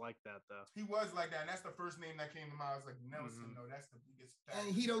Nelson was like that, though. He was like that, and that's the first name that came to mind. I was like, Nelson. No, that's the biggest. And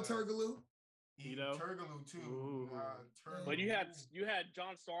Hedo Turkoglu. Turkoglu too. But you had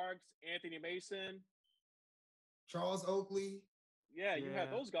John Starks, Anthony Mason, Charles Oakley. Yeah, you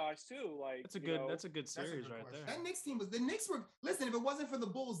had those guys too. Like that's a good series right there. That Knicks team the Knicks were listen. If it wasn't for the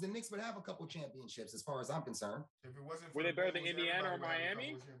Bulls, the Knicks would have a couple championships, as far as I'm concerned. If it wasn't, were they better than Indiana or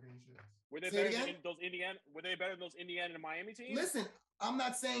Miami? Were they better than those Indiana? Were they better than those Indiana and Miami teams? Listen, I'm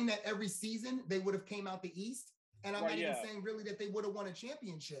not saying that every season they would have came out the East. And I'm not even saying really that they would have won a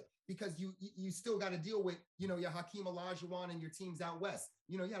championship because you still got to deal with, your Hakeem Olajuwon and your teams out West.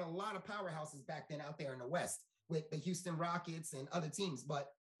 You had a lot of powerhouses back then out there in the West with the Houston Rockets and other teams.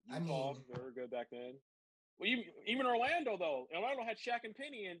 But I mean, they were good back then. Well, even Orlando though. Orlando had Shaq and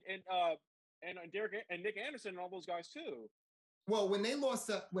Penny and Derek and Nick Anderson and all those guys too. Well, when they lost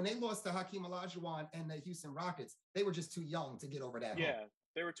to Hakeem Olajuwon and the Houston Rockets, they were just too young to get over that. Yeah. Hump.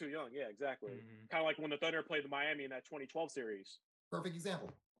 They were too young. Yeah, exactly. Mm-hmm. Kind of like when the Thunder played the Miami in that 2012 series. Perfect example.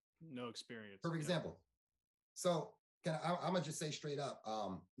 No experience. Perfect example. So I'm going to just say straight up,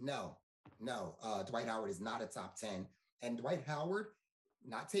 no. Dwight Howard is not a top 10. And Dwight Howard,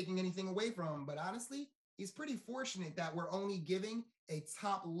 not taking anything away from him, but honestly, he's pretty fortunate that we're only giving a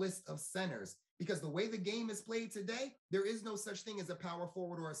top list of centers because the way the game is played today, there is no such thing as a power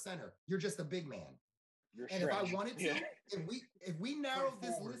forward or a center. You're just a big man. And if I wanted to, if we narrow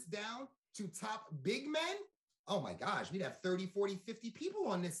this list down to top big men, oh my gosh, we'd have 30, 40, 50 people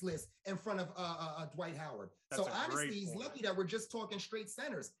on this list in front of Dwight Howard. So honestly, he's lucky that we're just talking straight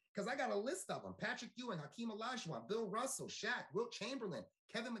centers because I got a list of them. Patrick Ewing, Hakeem Olajuwon, Bill Russell, Shaq, Wilt Chamberlain,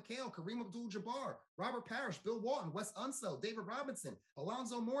 Kevin McHale, Kareem Abdul-Jabbar, Robert Parrish, Bill Walton, Wes Unseld, David Robinson,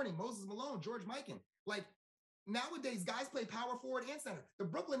 Alonzo Mourning, Moses Malone, George Mikan. Like, nowadays, guys play power forward and center. The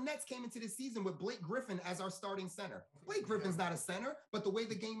Brooklyn Nets came into this season with Blake Griffin as our starting center. Blake Griffin's not a center, but the way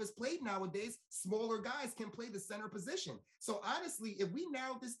the game is played nowadays, smaller guys can play the center position. So honestly, if we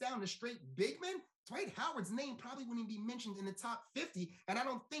narrow this down to straight big men, Dwight Howard's name probably wouldn't be mentioned in the top 50. And I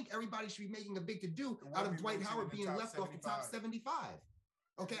don't think everybody should be making a big to-do out of Dwight Howard being left off the top 75.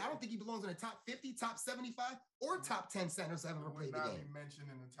 Okay, I don't think he belongs in the top 50, top 75, or top 10 centers that have ever played the game. Would not be mentioned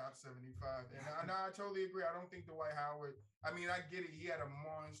in the top 75. And I totally agree. I don't think Dwight Howard, I mean, I get it. He had a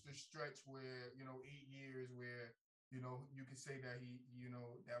monster stretch where, 8 years where, you could say that he,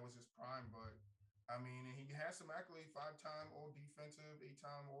 that was his prime. But, I mean, and he has some accolades, 5-time All-Defensive,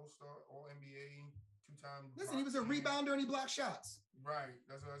 8-time All-Star, All-NBA, 2-time. Listen, he was a rebounder and he blocked shots. Right.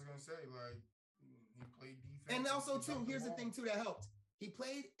 That's what I was going to say. Like, he played defense. And also, too, here's the thing, too, that helped. He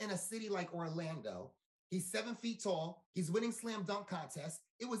played in a city like Orlando. He's 7 feet tall. He's winning slam dunk contests.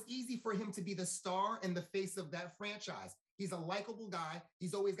 It was easy for him to be the star and the face of that franchise. He's a likable guy.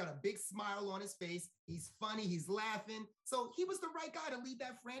 He's always got a big smile on his face. He's funny. He's laughing. So he was the right guy to lead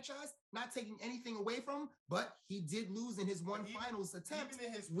that franchise, not taking anything away from him, but he did lose in his finals attempt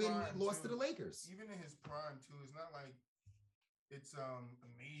when he lost to the Lakers. Even in his prime, too, it's not like it's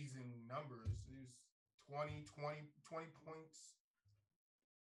amazing numbers. It was 20 points.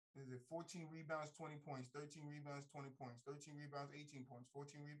 Is it 14 rebounds, 20 points, 13 rebounds, 20 points, 13 rebounds, 18 points,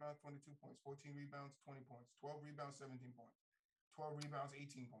 14 rebounds, 22 points, 14 rebounds, 20 points, 12 rebounds, 17 points, 12 rebounds,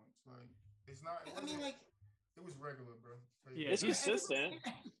 18 points. Like, it's not, it it was regular, bro. Like, Yeah, it's consistent.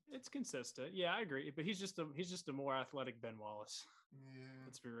 It's consistent. Yeah, I agree. But he's just a more athletic Ben Wallace. Yeah.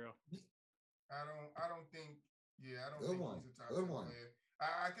 Let's be real. I don't think he's a top 10 player.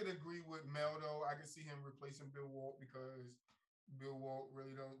 I could agree with Mel though. I could see him replacing Bill Walt because Bill Walt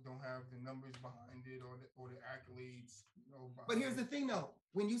really don't have the numbers behind it or the accolades. But here's the thing though.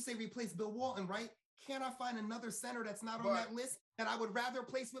 When you say replace Bill Walton, right? Can't I find another center that's not on that list that I would rather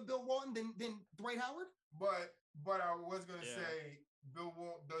replace with Bill Walton than Dwight Howard? But I was gonna say Bill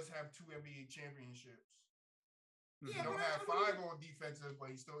Walt does have 2 NBA championships. Yeah, he don't have 5 on defensive, but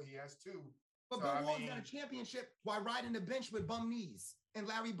he has 2. But Bill Walton got a championship while riding the bench with bum knees, and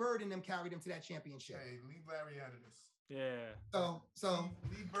Larry Bird and them carried him to that championship. Hey, leave Larry out of this. Yeah. So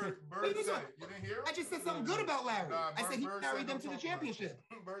leave Bird said it. You didn't hear him? I just said something good about Larry. I said he carried them to the championship.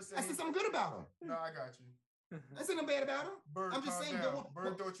 I said something good about him. No, I got you. I said nothing bad about him. Bird, I'm just saying.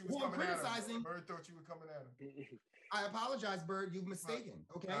 Bird thought you was coming at him. Bird thought you were coming at him. I apologize, Bird. You've mistaken.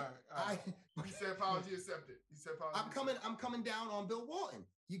 Okay. He said apology accepted. I'm coming down on Bill Walton.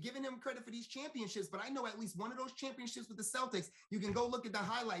 You're giving him credit for these championships, but I know at least one of those championships with the Celtics. You can go look at the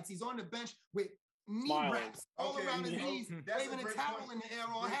highlights. He's on the bench with knee wraps all around his knees, waving a towel in the air,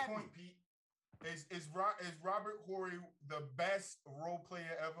 all happy. Point, Pete. Is Robert Horry the best role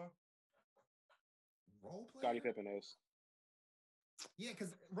player ever? Role player? Scottie Pippen is. Yeah,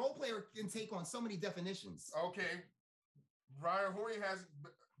 because role player can take on so many definitions. Okay. Ryan Horry has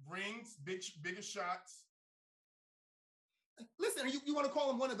rings, bigger shots. Listen, you want to call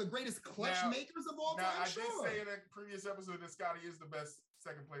him one of the greatest clutch makers of all time? I did say in a previous episode that Scottie is the best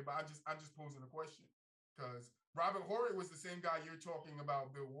second player, but I'm just posing a question because Robert Horry was the same guy you're talking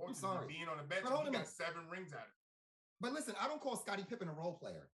about, Bill Walton, being on the bench. He got 7 rings at it. But listen, I don't call Scottie Pippen a role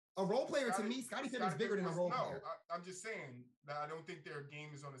player. A role player to me, Scottie Pippen is bigger than a role player. I'm just saying that I don't think their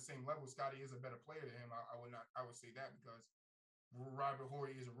game is on the same level. Scottie is a better player than him. I would say that because Robert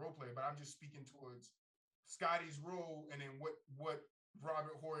Horry is a role player, but I'm just speaking towards Scottie's role and then what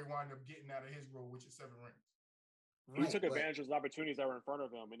Robert Horry wound up getting out of his role, which is 7 rings. He took advantage of those opportunities that were in front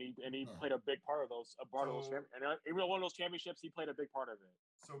of him, and he played a big part of those. And even one of those championships, he played a big part of it.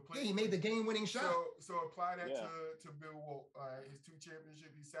 He made the game-winning shot. So apply that to Bill Walt. His 2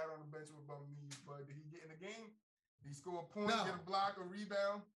 championships, he sat on the bench with bum knees, but did he get in the game? Did he score a point, get a block, a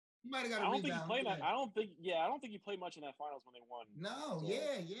rebound? He might have got a rebound. Think he played that. I don't think he played much in that finals when they won. No,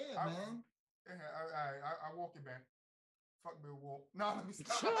 man. I walk it back. Fuck Bill Walt. No, let me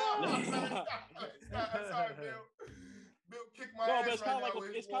stop. Sorry, Bill. Bill kicked my ass. But it's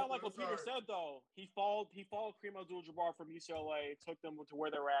kind of like what Peter said though. He followed Kareem Abdul-Jabbar from UCLA, took them to where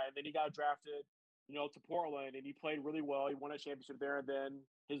they're at, and then he got drafted, to Portland, and he played really well. He won a championship there, and then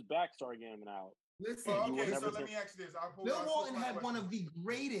his back started getting out. Listen, so let me ask you this. Bill Walton had one of the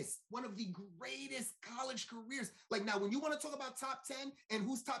greatest college careers. Like now, when you want to talk about top 10 and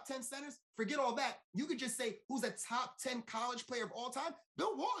who's top 10 centers, forget all that. You could just say who's a top 10 college player of all time.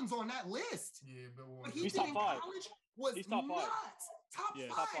 Bill Walton's on that list. Yeah, Bill Walton. What he did in college was nuts. Top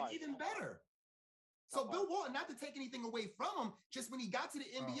five, even better. So Bill Walton, not to take anything away from him, just when he got to the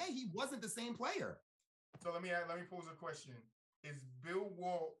NBA, he wasn't the same player. So let me pose a question. Is Bill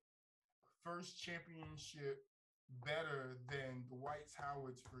Walt first championship better than Dwight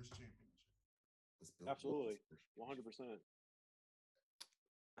Howard's first championship? Absolutely. 100%.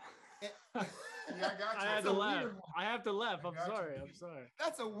 Yeah, I got you. I had to laugh. I have to laugh. I'm sorry.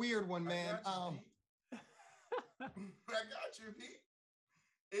 That's a weird one, man. I got you, Pete.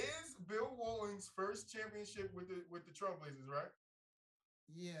 Is Bill Walton's first championship with the Trailblazers, right?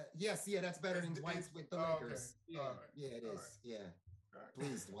 Yeah. Yes. Yeah. That's better than Dwight's with the Lakers. Okay. Yeah. It is. Right. Yeah. Right.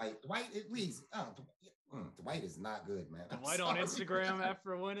 Please, Dwight. Please. Dwight is not good, man. Dwight on Instagram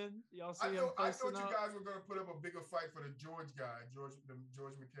after winning. Y'all see him? I thought you guys were gonna put up a bigger fight for the George guy,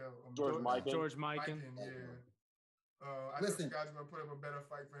 George Michael, George Mikan. Yeah. I thought you guys were gonna put up a better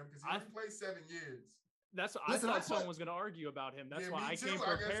fight for him because he only played 7 years. I thought someone was going to argue about him. That's why I came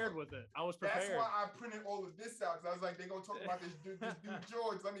prepared with it. I was prepared. That's why I printed all of this out because I was like, they're going to talk about this dude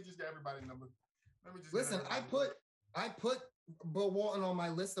George. Let me just get everybody's number. I put Bill Walton on my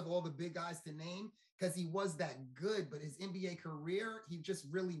list of all the big guys to name because he was that good, but his NBA career, he just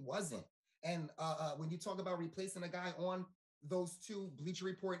really wasn't. And when you talk about replacing a guy on those 2 Bleacher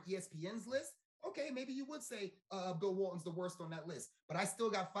Report ESPN's list, okay, maybe you would say Bill Walton's the worst on that list, but I still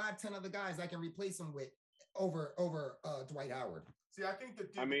got 5-10 other guys I can replace him with over Dwight Howard. See, I think the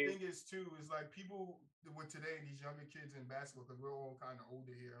thing is too is like people with today, these younger kids in basketball, because we're all kind of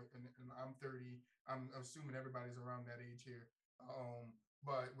older here, and I'm 30. I'm assuming everybody's around that age here.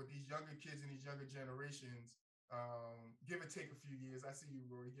 But with these younger kids and these younger generations, give or take a few years. I see you,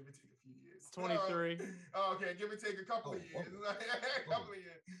 Rory. Give or take a few years. 23. Okay, give or take a couple of years. A couple of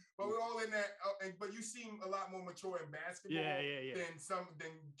years. But we're all in that. But you seem a lot more mature in basketball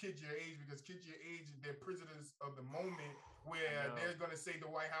than kids your age, because kids your age, they're prisoners of the moment, where they're going to say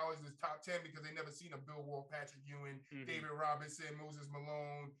Dwight Howard is top 10 because they never seen a Bill Walton, Patrick Ewing, David Robinson, Moses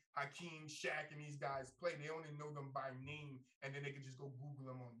Malone, Hakeem, Shaq, and these guys play. They only know them by name, and then they can just go Google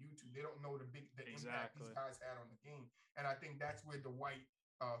them on YouTube. They don't know the impact these guys had on the game. And I think that's where Dwight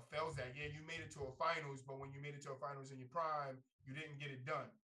fails at. Yeah, you made it to a finals, but when you made it to a finals in your prime, you didn't get it done.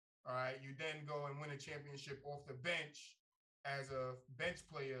 All right, you then go and win a championship off the bench as a bench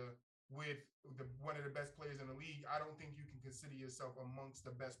player with one of the best players in the league. I don't think you can consider yourself amongst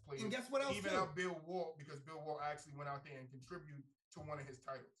the best players. And guess what else? Even out Bill Walton, because Bill Walton actually went out there and contributed to one of his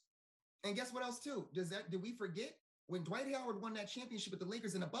titles. And guess what else too? Did we forget when Dwight Howard won that championship with the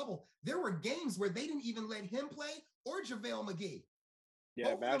Lakers in a bubble? There were games where they didn't even let him play or JaVale McGee.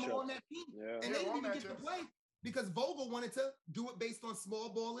 Yeah, both of them on that team, and they didn't even get to play because Vogel wanted to do it based on small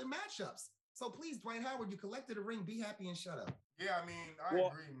ball and matchups. So please, Dwight Howard, you collected a ring. Be happy and shut up. Yeah, I mean, I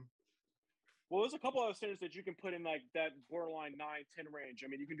agree. Well, there's a couple of centers that you can put in like that borderline 9-10 range. I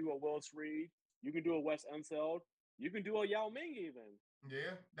mean, you can do a Willis Reed, you can do a Wes Unseld, you can do a Yao Ming even.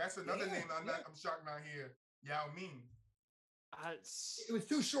 Yeah, that's another name I'm shocked not here. Yao Ming. It was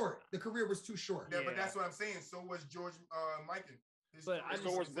too short. The career was too short. Yeah, but that's what I'm saying. So was George Mikan. So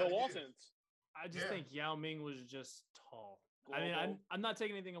was Bill Walton's. I just think Yao Ming was just tall. I mean, I'm not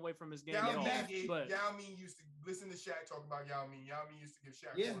taking anything away from his game Yao at all. But Yao Ming used to listen to Shaq talk about Yao Ming. Yao Ming used to give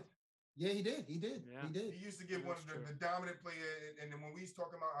Shaq. Yeah, he did. He did. He used to give one of the dominant player. And then when we was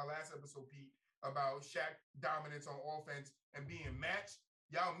talking about our last episode, Pete, about Shaq dominance on offense and being matched,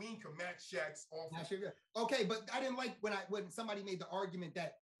 Yao Ming can match Shaq's offense. Okay, but I didn't like when somebody made the argument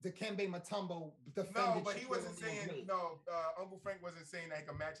that Dikembe Mutombo defended. No, but he wasn't saying, Uncle Frank wasn't saying that he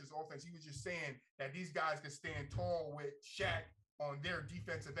could match his offense. He was just saying that these guys could stand tall with Shaq on their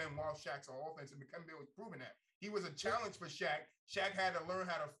defensive end while Shaq's on offense. And Dikembe was proving that. He was a challenge for Shaq. Shaq had to learn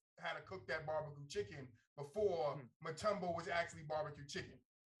how to cook that barbecue chicken before Mutombo was actually barbecue chicken.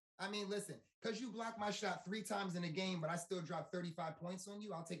 I mean, listen, because you blocked my shot 3 times in a game, but I still dropped 35 points on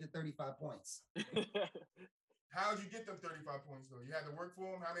you, I'll take the 35 points. How'd you get them 35 points though? You had to work for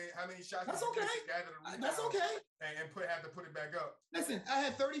them. How many shots? That's okay. That's okay. And had to put it back up. Listen, I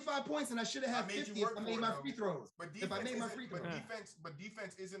had 35 points, and I should have had 50 if I made my free throws. But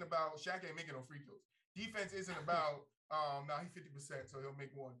defense isn't about Shaq ain't making no free throws. Defense isn't about he's 50%, so he'll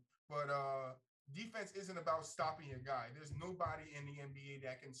make one. But defense isn't about stopping your guy. There's nobody in the NBA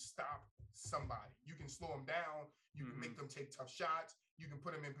that can stop somebody. You can slow them down. You can make them take tough shots. You can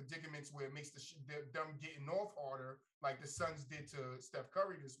put them in predicaments where it makes them getting off harder, like the Suns did to Steph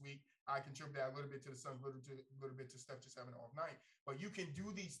Curry this week. I contribute that a little bit to the Suns, a little bit to Steph just having an off night. But you can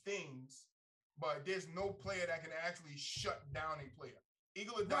do these things, but there's no player that can actually shut down a player.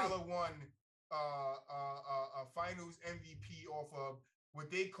 Iguodala won a Finals MVP off of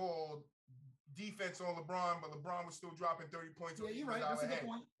what they called defense on LeBron, but LeBron was still dropping 30 points. Yeah, you're right. That's a good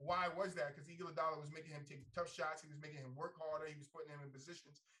point. Why was that? Because Iguodala was making him take tough shots. He was making him work harder. He was putting him in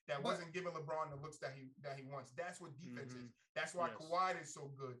positions that wasn't giving LeBron the looks that he wants. That's what defense is. That's why Kawhi is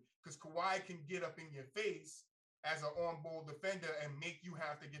so good, because Kawhi can get up in your face as an on-ball defender and make you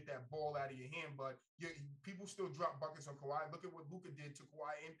have to get that ball out of your hand. But people still drop buckets on Kawhi. Look at what Luka did to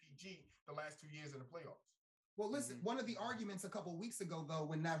Kawhi and PG the last 2 years in the playoffs. Well, listen, one of the arguments a couple of weeks ago, though,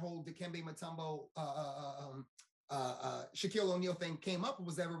 when that whole Dikembe Mutombo, Shaquille O'Neal thing came up,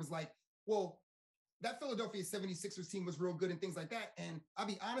 was like, well, that Philadelphia 76ers team was real good and things like that. And I'll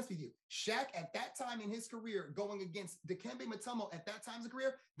be honest with you, Shaq at that time in his career going against Dikembe Mutombo at that time in his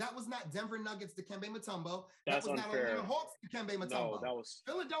career, that was not Denver Nuggets Dikembe Mutombo. That was not Atlanta Hawks Dikembe Mutombo. No, that was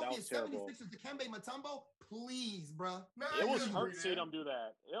Philadelphia 76ers Dikembe Mutombo. Please, bro. It was hurt seeing him do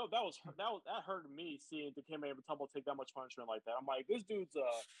that. That hurt me seeing Dikembe Mutombo take that much punishment like that. I'm like, this dude's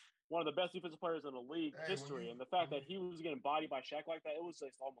one of the best defensive players in the league history, and the fact that he was getting bodied by Shaq like that, it was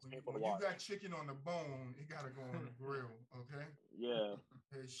just almost painful to watch. When you got chicken on the bone, it gotta go on the grill, okay? Yeah.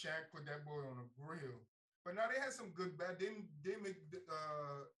 Shaq put that boy on the grill. But now they had some good bad. Didn't make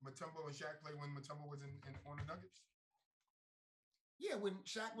Mutombo and Shaq play when Mutombo was on the Nuggets? Yeah, when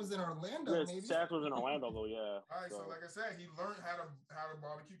Shaq was in Orlando, maybe. Shaq was in Orlando, though, yeah. All right, so like I said, he learned how to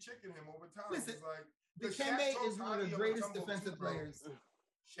barbecue chicken him over time. Listen, it's like Dikembe is one of the greatest defensive players.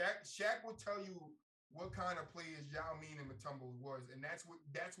 Shaq will tell you what kind of players Yao Ming and Mutombo was, and that's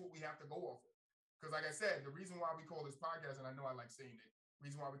what we have to go off of. Because like I said, the reason why we call this podcast, and I know I like saying it, the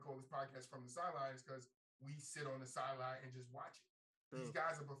reason why we call this podcast From the Sideline is because we sit on the sideline and just watch it. These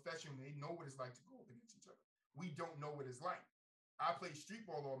guys are professional. They know what it's like to go up against each other. We don't know what it's like. I played street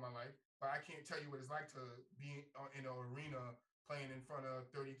ball all my life, but I can't tell you what it's like to be in an arena playing in front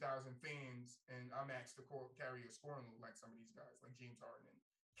of 30,000 fans, and I'm asked to carry a scoring load like some of these guys, like James Harden and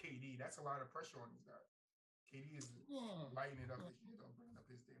KD. That's a lot of pressure on these guys. KD is lighting it up this year, though, bringing up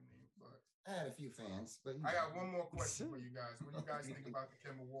his damn name. But I had a few fans, but I got one more question for you guys. What do you guys think about the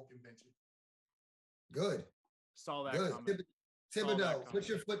Kemba Walker benching? Good. Saw that comment. Thibodeau, put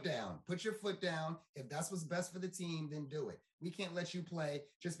your foot down. Put your foot down. If that's what's best for the team, then do it. We can't let you play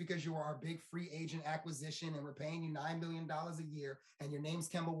just because you are our big free agent acquisition and we're paying you $9 million a year and your name's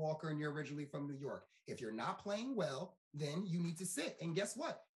Kemba Walker and you're originally from New York. If you're not playing well, then you need to sit. And guess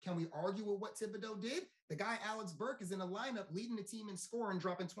what? Can we argue with what Thibodeau did? The guy, Alex Burke, is in a lineup leading the team in scoring,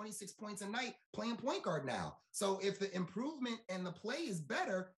 dropping 26 points a night, playing point guard now. So if the improvement and the play is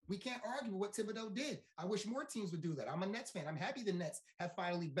better, we can't argue with what Thibodeau did. I wish more teams would do that. I'm a Nets fan. I'm happy the Nets have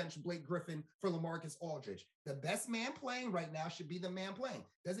finally benched Blake Griffin for LaMarcus Aldridge. The best man playing right now should be the man playing.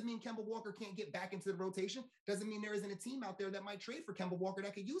 Doesn't mean Kemba Walker can't get back into the rotation. Doesn't mean there isn't a team out there that might trade for Kemba Walker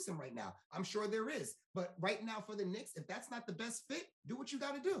that could use him right now. I'm sure there is. But right now for the Knicks, if that's not the best fit, do what you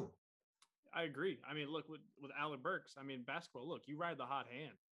got to do. I agree. I mean, look with Alec Burks. I mean, basketball. Look, you ride the hot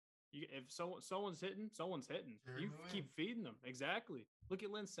hand. If someone's hitting, someone's hitting. You keep feeding them. Exactly. Look at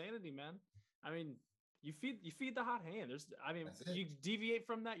Linsanity, man. I mean, you feed the hot hand. You deviate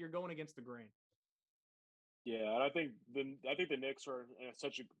from that, you're going against the grain. Yeah, and I think the Knicks are in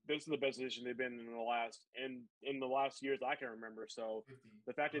this is the best position they've been in the last years I can remember. So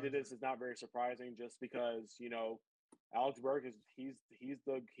the fact that it is not very surprising, just because Alex Burke he's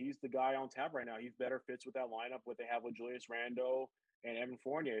the guy on tap right now. He's better fits with that lineup what they have with Julius Randle and Evan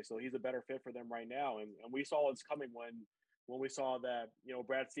Fournier. So he's a better fit for them right now. And we saw it's coming when we saw that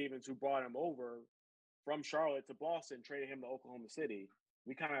Brad Stevens, who brought him over from Charlotte to Boston, traded him to Oklahoma City.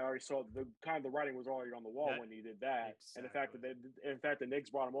 We kind of already saw the writing was already on the wall when he did that. Exactly. And the fact that the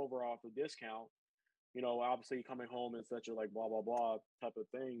Knicks brought him over off a discount, obviously coming home and such a like blah blah blah type of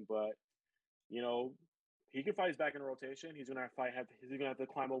thing, but he can fight his back in the rotation. He's gonna have to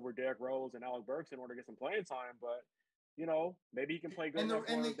climb over Derrick Rose and Alec Burks in order to get some playing time, but maybe he can play good.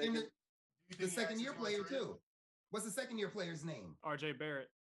 The second year player too. What's the second year player's name? RJ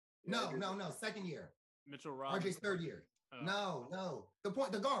Barrett. No, second year. Mitchell Robinson. RJ's third year. No.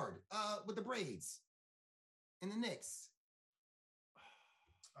 The guard with the braids in the Knicks.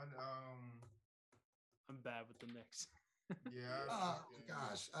 I'm bad with the Knicks. Yeah.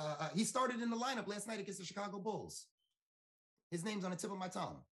 Gosh. He started in the lineup last night against the Chicago Bulls. His name's on the tip of my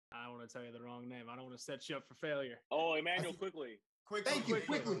tongue. I don't want to tell you the wrong name. I don't want to set you up for failure. Oh, Emmanuel Quickly. Thank you.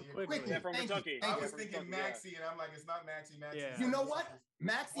 Quickly. Yeah, from Kentucky. I was thinking Maxey, and I'm like, it's not Maxey. Yeah. You know what?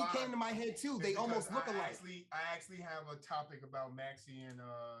 Maxey came to my head too. They almost look alike. I actually have a topic about Maxey and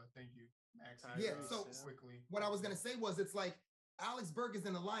thank you, Maxey. Yeah. So quickly, what I was gonna say was, it's like Alex Burke is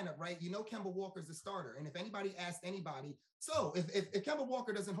in the lineup, right? Kemba Walker's the starter, and if anybody asked anybody, so if Kemba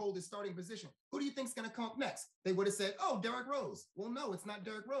Walker doesn't hold his starting position, who do you think's gonna come up next? They would have said, "Oh, Derrick Rose." Well, no, it's not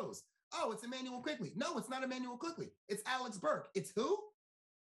Derrick Rose. Oh, it's Emmanuel Quickly. No, it's not Emmanuel Quickly. It's Alex Burke. It's who?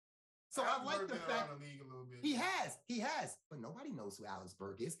 So I like the fact he has, but nobody knows who Alex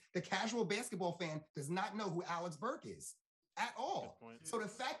Burke is. The casual basketball fan does not know who Alex Burke is at all. So the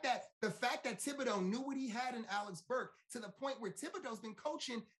fact that Thibodeau knew what he had in Alex Burke, to the point where Thibodeau's been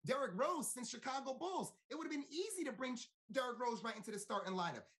coaching Derrick Rose since Chicago Bulls, it would have been easy to bring Derrick Rose right into the starting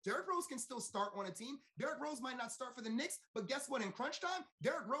lineup. Derrick Rose can still start on a team. Derrick Rose might not start for the Knicks, but guess what? In crunch time,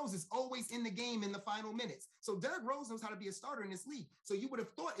 Derrick Rose is always in the game in the final minutes. So Derrick Rose knows how to be a starter in this league. So you would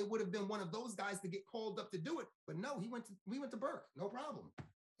have thought it would have been one of those guys to get called up to do it, but no, we went to Burke, no problem,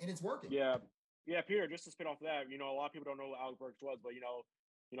 and it's working. Yeah, Peter, just to spin off that, a lot of people don't know who Alex Burks was, but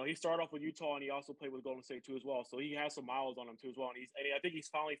he started off with Utah and he also played with Golden State too as well. So he has some miles on him too as well. And I think he's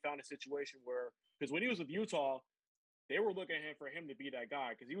finally found a situation where, because when he was with Utah, they were looking at him for him to be that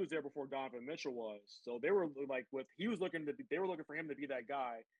guy, because he was there before Donovan Mitchell was. So they were like, they were looking for him to be that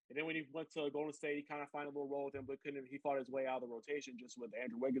guy. And then when he went to Golden State, he kind of found a little role with him, but he fought his way out of the rotation just with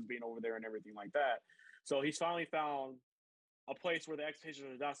Andrew Wiggins being over there and everything like that. So he's finally found a place where the expectations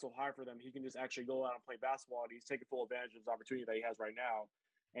are not so high for them. He can just actually go out and play basketball, and he's taking full advantage of his opportunity that he has right now.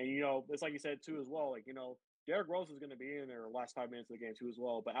 And, it's like you said too as well, like, Derrick Rose is going to be in there the last 5 minutes of the game too as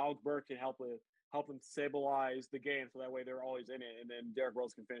well, but Alex Burke can help him stabilize the game, so that way they're always in it, and then Derrick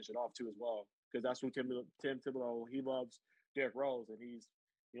Rose can finish it off too as well, because that's who Tim Thibodeau, he loves Derrick Rose, and he's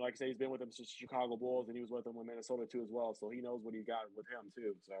like I say, he's been with them since Chicago Bulls, and he was with them with Minnesota too as well. So he knows what he got with him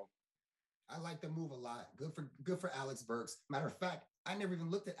too. So I like the move a lot. Good for Alex Burks. Matter of fact, I never even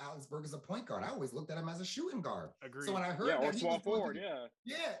looked at Alex Burks as a point guard. I always looked at him as a shooting guard. Agreed. So when I heard or that small forward,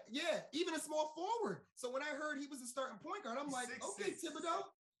 even a small forward. So when I heard he was a starting point guard, I'm like, okay, Thibodeau,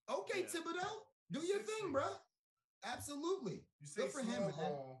 Thibodeau, do your thing, bro. Absolutely. You say good for him,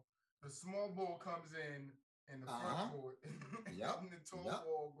 man. The small ball comes in the front court, and the tall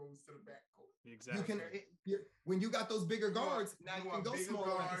ball goes to the back court. Exactly. When you got those bigger guards, now you can go smaller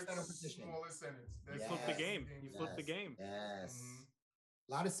guards, in the center position. Smaller centers. You flip the game. You flip the game. Yes. Mm-hmm.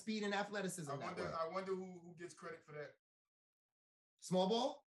 A lot of speed and athleticism. I wonder who gets credit for that. Small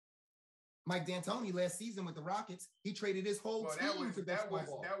ball? Mike D'Antoni last season with the Rockets, he traded his whole team to that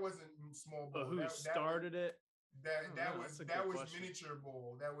wasn't small ball. Who started it? That was miniature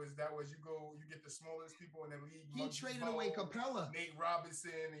ball. That was you get the smallest people in the league. He traded away Capella, Nate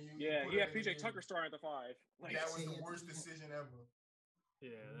Robinson, and he had PJ Tucker starting at the 5. That was the worst decision ever.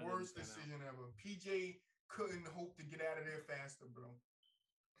 Yeah, worst decision ever. PJ couldn't hope to get out of there faster, bro.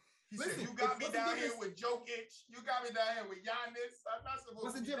 He said, "You got me down here with Jokic. You got me down here with Giannis. I'm not supposed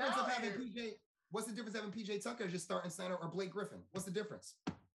What's to the be difference down of having here." PJ? What's the difference having PJ Tucker as your starting center or Blake Griffin? What's the difference?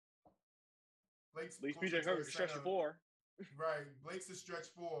 At least PJ Tucker is stretch 4. Right. Blake's a stretch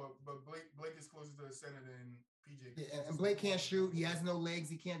 4, but Blake is closer to the center than PJ. Yeah, and Blake can't shoot. He has no legs.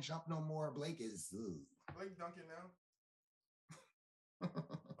 He can't jump no more. Blake is. Blake dunking now.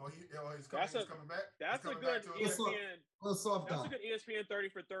 He's coming back. That's a good ESPN. That's a good ESPN 30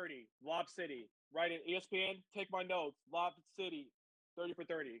 for 30. Lob City. Right in ESPN. Take my notes. Lob City. 30 for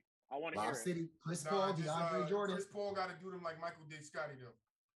 30. I want to hear it. Lob City. Chris Paul, DeAndre Jordan. Chris Paul got to do them like Michael did Scotty though.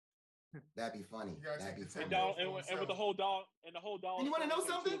 That'd be funny. That'd be funny. And with the whole dog and the whole dog. And you want to know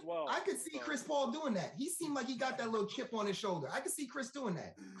something? I could see Chris Paul doing that. He seemed like he got that little chip on his shoulder. I could see Chris doing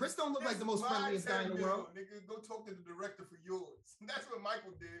that. Chris don't look like the most friendliest guy in the world. Nigga, go talk to the director for yours. That's what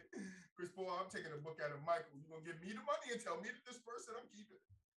Michael did. Chris Paul, I'm taking a book out of Michael. You gonna give me the money and tell me that this person I'm keeping?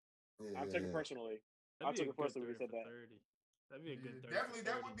 I'll take it personally. I'll take it personally. We said that. 30. That'd be a good 30. Definitely,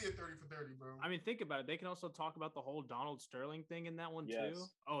 that would be a 30 for 30, bro. I mean, think about it. They can also talk about the whole Donald Sterling thing in that one too.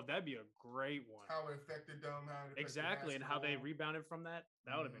 Oh, that'd be a great one. How it affected them, exactly, and how they rebounded from that.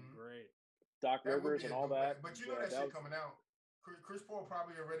 That would have been great. Doc Rivers and all that. But you know that shit coming out. Chris Paul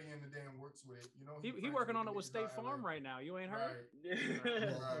probably already in the damn works with it. You know, he working on it with State Farm right now. You ain't heard?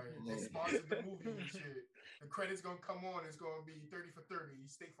 Right. They sponsored the movie and shit. The credit's gonna come on. It's gonna be 30 for 30.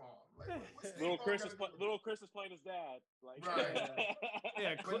 State Farm. Like, little Chris is playing his dad. Like, but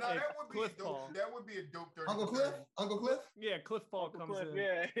no, that would be a dope 30. Uncle Cliff. Yeah, Cliff Paul comes in.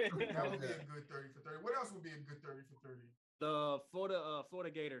 Yeah, that would be a good 30 for 30. What else would be a good 30 for 30? The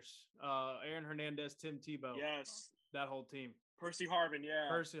Florida Gators. Aaron Hernandez, Tim Tebow. Yes, that whole team. Percy Harvin,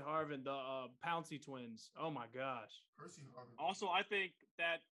 Percy Harvin, the Pouncey twins. Oh my gosh. Percy Harvin. Also, I think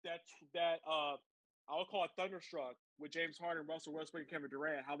that I would call it Thunderstruck with James Harden, Russell Westbrook, and Kevin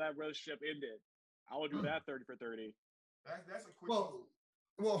Durant. How that relationship ended. I would do that 30 for 30. That's a quick.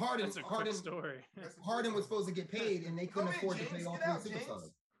 Well, Harden story. Harden was supposed to get paid, and they couldn't afford to pay all 3 superstars.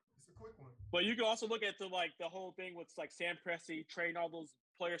 It's a quick one. But you can also look at the whole thing with like Sam Presti trading all those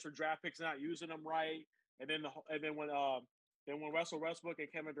players for draft picks and not using them right, and then when Russell Westbrook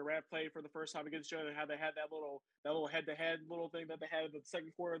and Kevin Durant played for the first time against each other, how they had that little head-to-head little thing that they had in the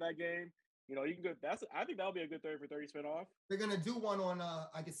second quarter of that game. You know, you can go. I think that'll be a good 30 for 30 spin-off. They're gonna do one on.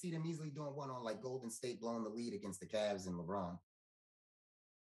 I could see them easily doing one on like Golden State blowing the lead against the Cavs and LeBron.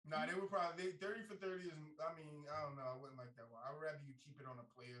 Nah, they would probably 30 for 30 is. I mean, I don't know. I wouldn't like that one. I would rather you keep it on a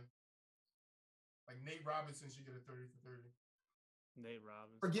player. Like Nate Robinson should get a 30 for 30. Nate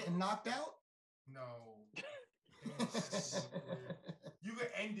Robinson for getting knocked out. No. You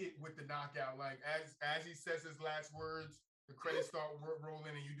could end it with the knockout, like as he says his last words. The credits start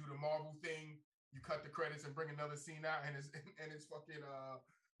rolling, and you do the Marvel thing. You cut the credits and bring another scene out, and it's fucking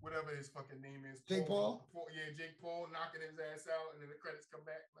whatever his fucking name is. Jake Paul. Jake Paul knocking his ass out, and then the credits come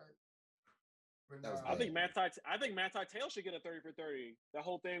back. Like, I think Manti Tail should get a 30 for 30. The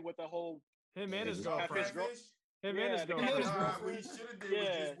whole thing with the whole him and his girlfriend. Him and his girlfriend. What he should have did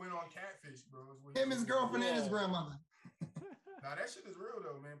was just went on Catfish, bro. Him, his girlfriend, and his grandmother. Nah, that shit is real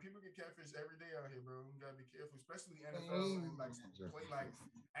though, man. People get catfish every day out here, bro. You gotta be careful, especially NFL and play like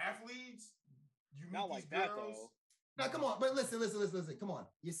athletes. You meet not these like that girls. Though. Now, come on, but listen. Come on,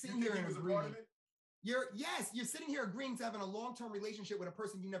 you're sitting here and agreeing. You're sitting here agreeing to having a long-term relationship with a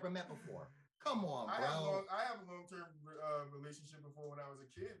person you never met before. Come on, bro. I have a long-term relationship before when I was a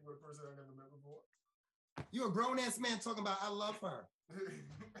kid with a person I never met before. You a grown-ass man talking about I love her.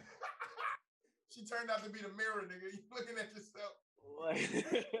 She turned out to be the mirror, nigga. You looking at yourself.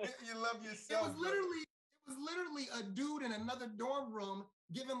 You love yourself. It was literally a dude in another dorm room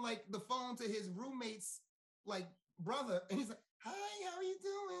giving like the phone to his roommate's like brother, and he's like, "Hi, how are you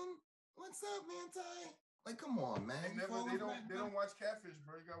doing? What's up, man, Ty?" Like, come on, man. They don't watch Catfish,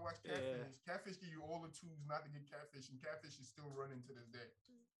 bro. You gotta watch Catfish. Yeah. Catfish give you all the tools not to get catfish, and Catfish is still running to this day.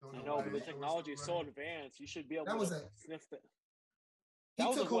 I know, but the technology is so advanced. You should be able to sniff that. That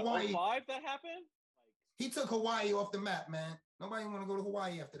was Hawaii. 05 that happened? He took Hawaii off the map, man. Nobody want to go to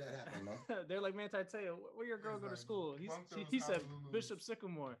Hawaii after that happened, man. They're like, man, I tell you, where your girl go to school? He said Bishop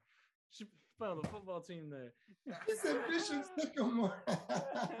Sycamore. She found the football team there. He said Bishop Sycamore. Shit.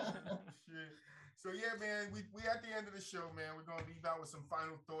 So yeah, man, we at the end of the show, man. We're gonna leave out with some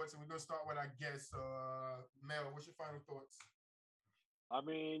final thoughts, and we're gonna start with our guest, Mel. What's your final thoughts? I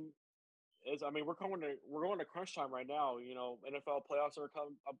mean, we're going to crunch time right now. You know, NFL playoffs are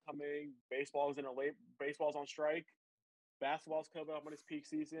upcoming. Baseball's on strike. Basketball's coming up on its peak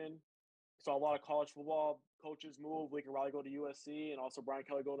season. Saw a lot of college football coaches move. Lincoln Riley go to USC, and also Brian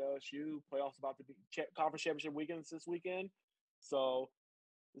Kelly go to LSU. Playoffs about to be conference championship weekends this weekend. So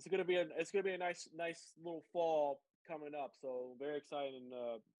it's gonna be a nice little fall coming up. So very exciting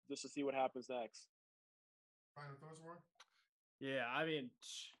just to see what happens next. Final thoughts, Roy? Yeah, I mean,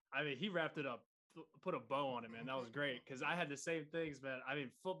 he wrapped it up, put a bow on it, man. That was great because I had the same things, man. I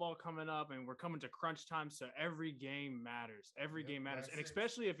mean, football coming up, and we're coming to crunch time, so every game matters. Every game matters, and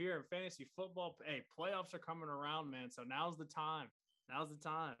especially if you're in fantasy football. Hey, playoffs are coming around, man. So now's the time.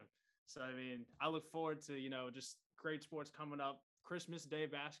 So I mean, I look forward to just great sports coming up. Christmas Day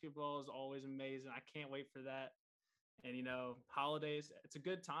basketball is always amazing. I can't wait for that. And holidays, it's a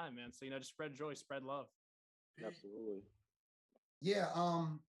good time, man. So just spread joy, spread love. Absolutely. Yeah,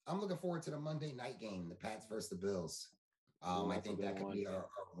 I'm looking forward to the Monday night game, the Pats versus the Bills. I think that could be a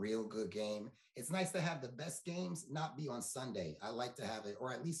real good game. It's nice to have the best games not be on Sunday. I like to have it,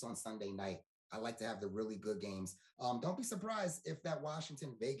 or at least on Sunday night. I like to have the really good games. Don't be surprised if that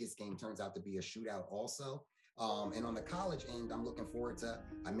Washington-Vegas game turns out to be a shootout also. And on the college end, I'm looking forward to,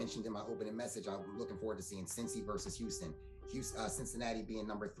 I mentioned in my opening message, I'm looking forward to seeing Cincy versus Houston. Cincinnati being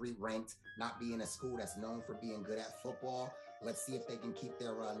number 3 ranked, not being a school that's known for being good at football. Let's see if they can keep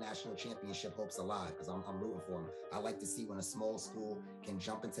their national championship hopes alive, because I'm rooting for them. I like to see when a small school can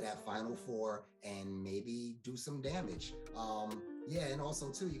jump into that Final Four and maybe do some damage. Yeah, and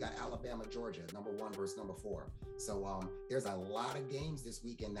also too, you got Alabama, Georgia, number 1 versus number 4. So there's a lot of games this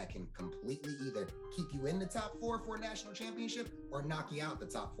weekend that can completely either keep you in the top 4 for a national championship or knock you out the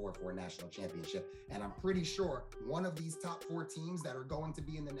top 4 for a national championship. And I'm pretty sure one of these top 4 teams that are going to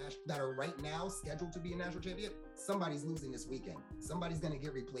be in the that are right now scheduled to be a national champion, somebody's losing this weekend. Somebody's going to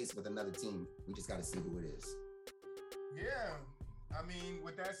get replaced with another team. We just got to see who it is. Yeah. I mean,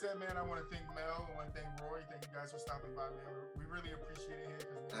 with that said, man, I want to thank Mel. I want to thank Roy. Thank you guys for stopping by, man. We really appreciate it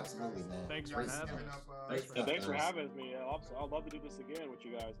here. Absolutely, man. Thanks for having us. Thanks for having me. I'd love to do this again with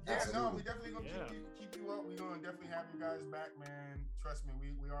you guys. Yeah, absolutely. No, we definitely going to keep you up. We're going to definitely have you guys back, man. Trust me,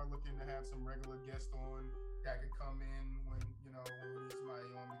 we are looking to have some regular guests on that could come in when we need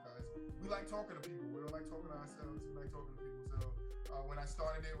somebody on, because we like talking to people. We don't like talking to ourselves. We like talking to people. So when I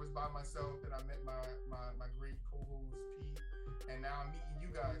started it was by myself, that I met my great co-host, Pete. And now I'm meeting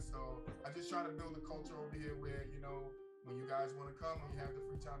you guys. So I just try to build a culture over here where, when you guys want to come, when you have the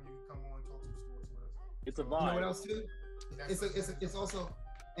free time, you can come on and talk some sports with us. It's a vibe. You know what else too?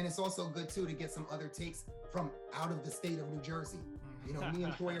 It's also good too to get some other takes from out of the state of New Jersey. Mm-hmm. Me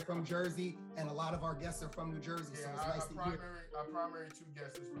and Troy are from Jersey, and a lot of our guests are from New Jersey. Yeah, so it's nice to hear. Our primary 2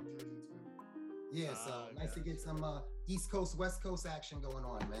 guests is from Jersey too. Yeah, so nice to get some East Coast, West Coast action going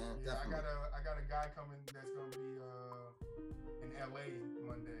on, man. Yeah, definitely. I got a guy coming that's gonna be in LA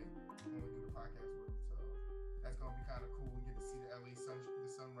Monday when we do the podcast with him. So that's gonna be kind of cool. We get to see the LA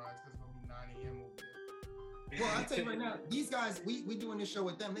sunrise, because it's gonna be 9 a.m. over there. Well, I'll tell you right now, these guys, we doing this show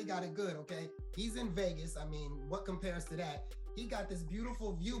with them. They got it good, okay? He's in Vegas. I mean, what compares to that? He got this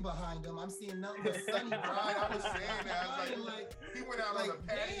beautiful view behind him. I'm seeing nothing but sunny. Right, I was saying that. I was like, he went out on the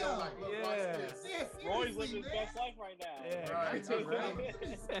patio, like, look, watch this. Yeah, Roy's living his best life right now. Yeah, right. Dang,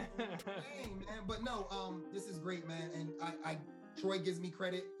 man. But no, this is great, man. And I Troy gives me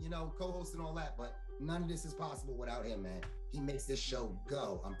credit, co-host and all that, but none of this is possible without him, man. He makes this show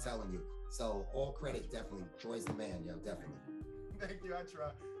go, I'm telling you. So all credit, definitely. Troy's the man, definitely. Thank you, I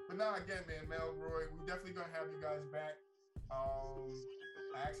try. But now again, man, Mel, Roy, we definitely gonna have you guys back.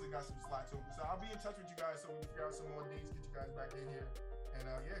 I actually got some slots open, so I'll be in touch with you guys so we can figure out some more dates, get you guys back in here. And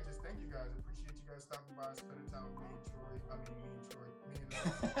just thank you guys. Appreciate you guys stopping by, spending time with me and Troy.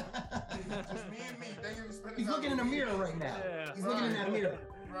 Just me and me. Thank you for spending time. He's looking in the mirror right now. Yeah. He's looking in that mirror.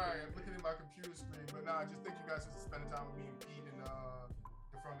 Right, I'm looking at my computer screen. But just thank you guys for spending time with me and Pete. And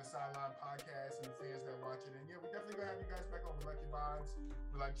the From the Sideline podcast and the fans that are watching. And yeah, we're definitely gonna have you guys back on. We like your vibes.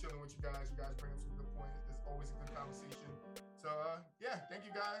 We like chilling with you guys. You guys bring up some good points. It's always a good conversation. So yeah, thank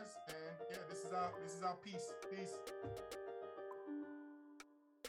you guys. And yeah, this is our piece. Peace.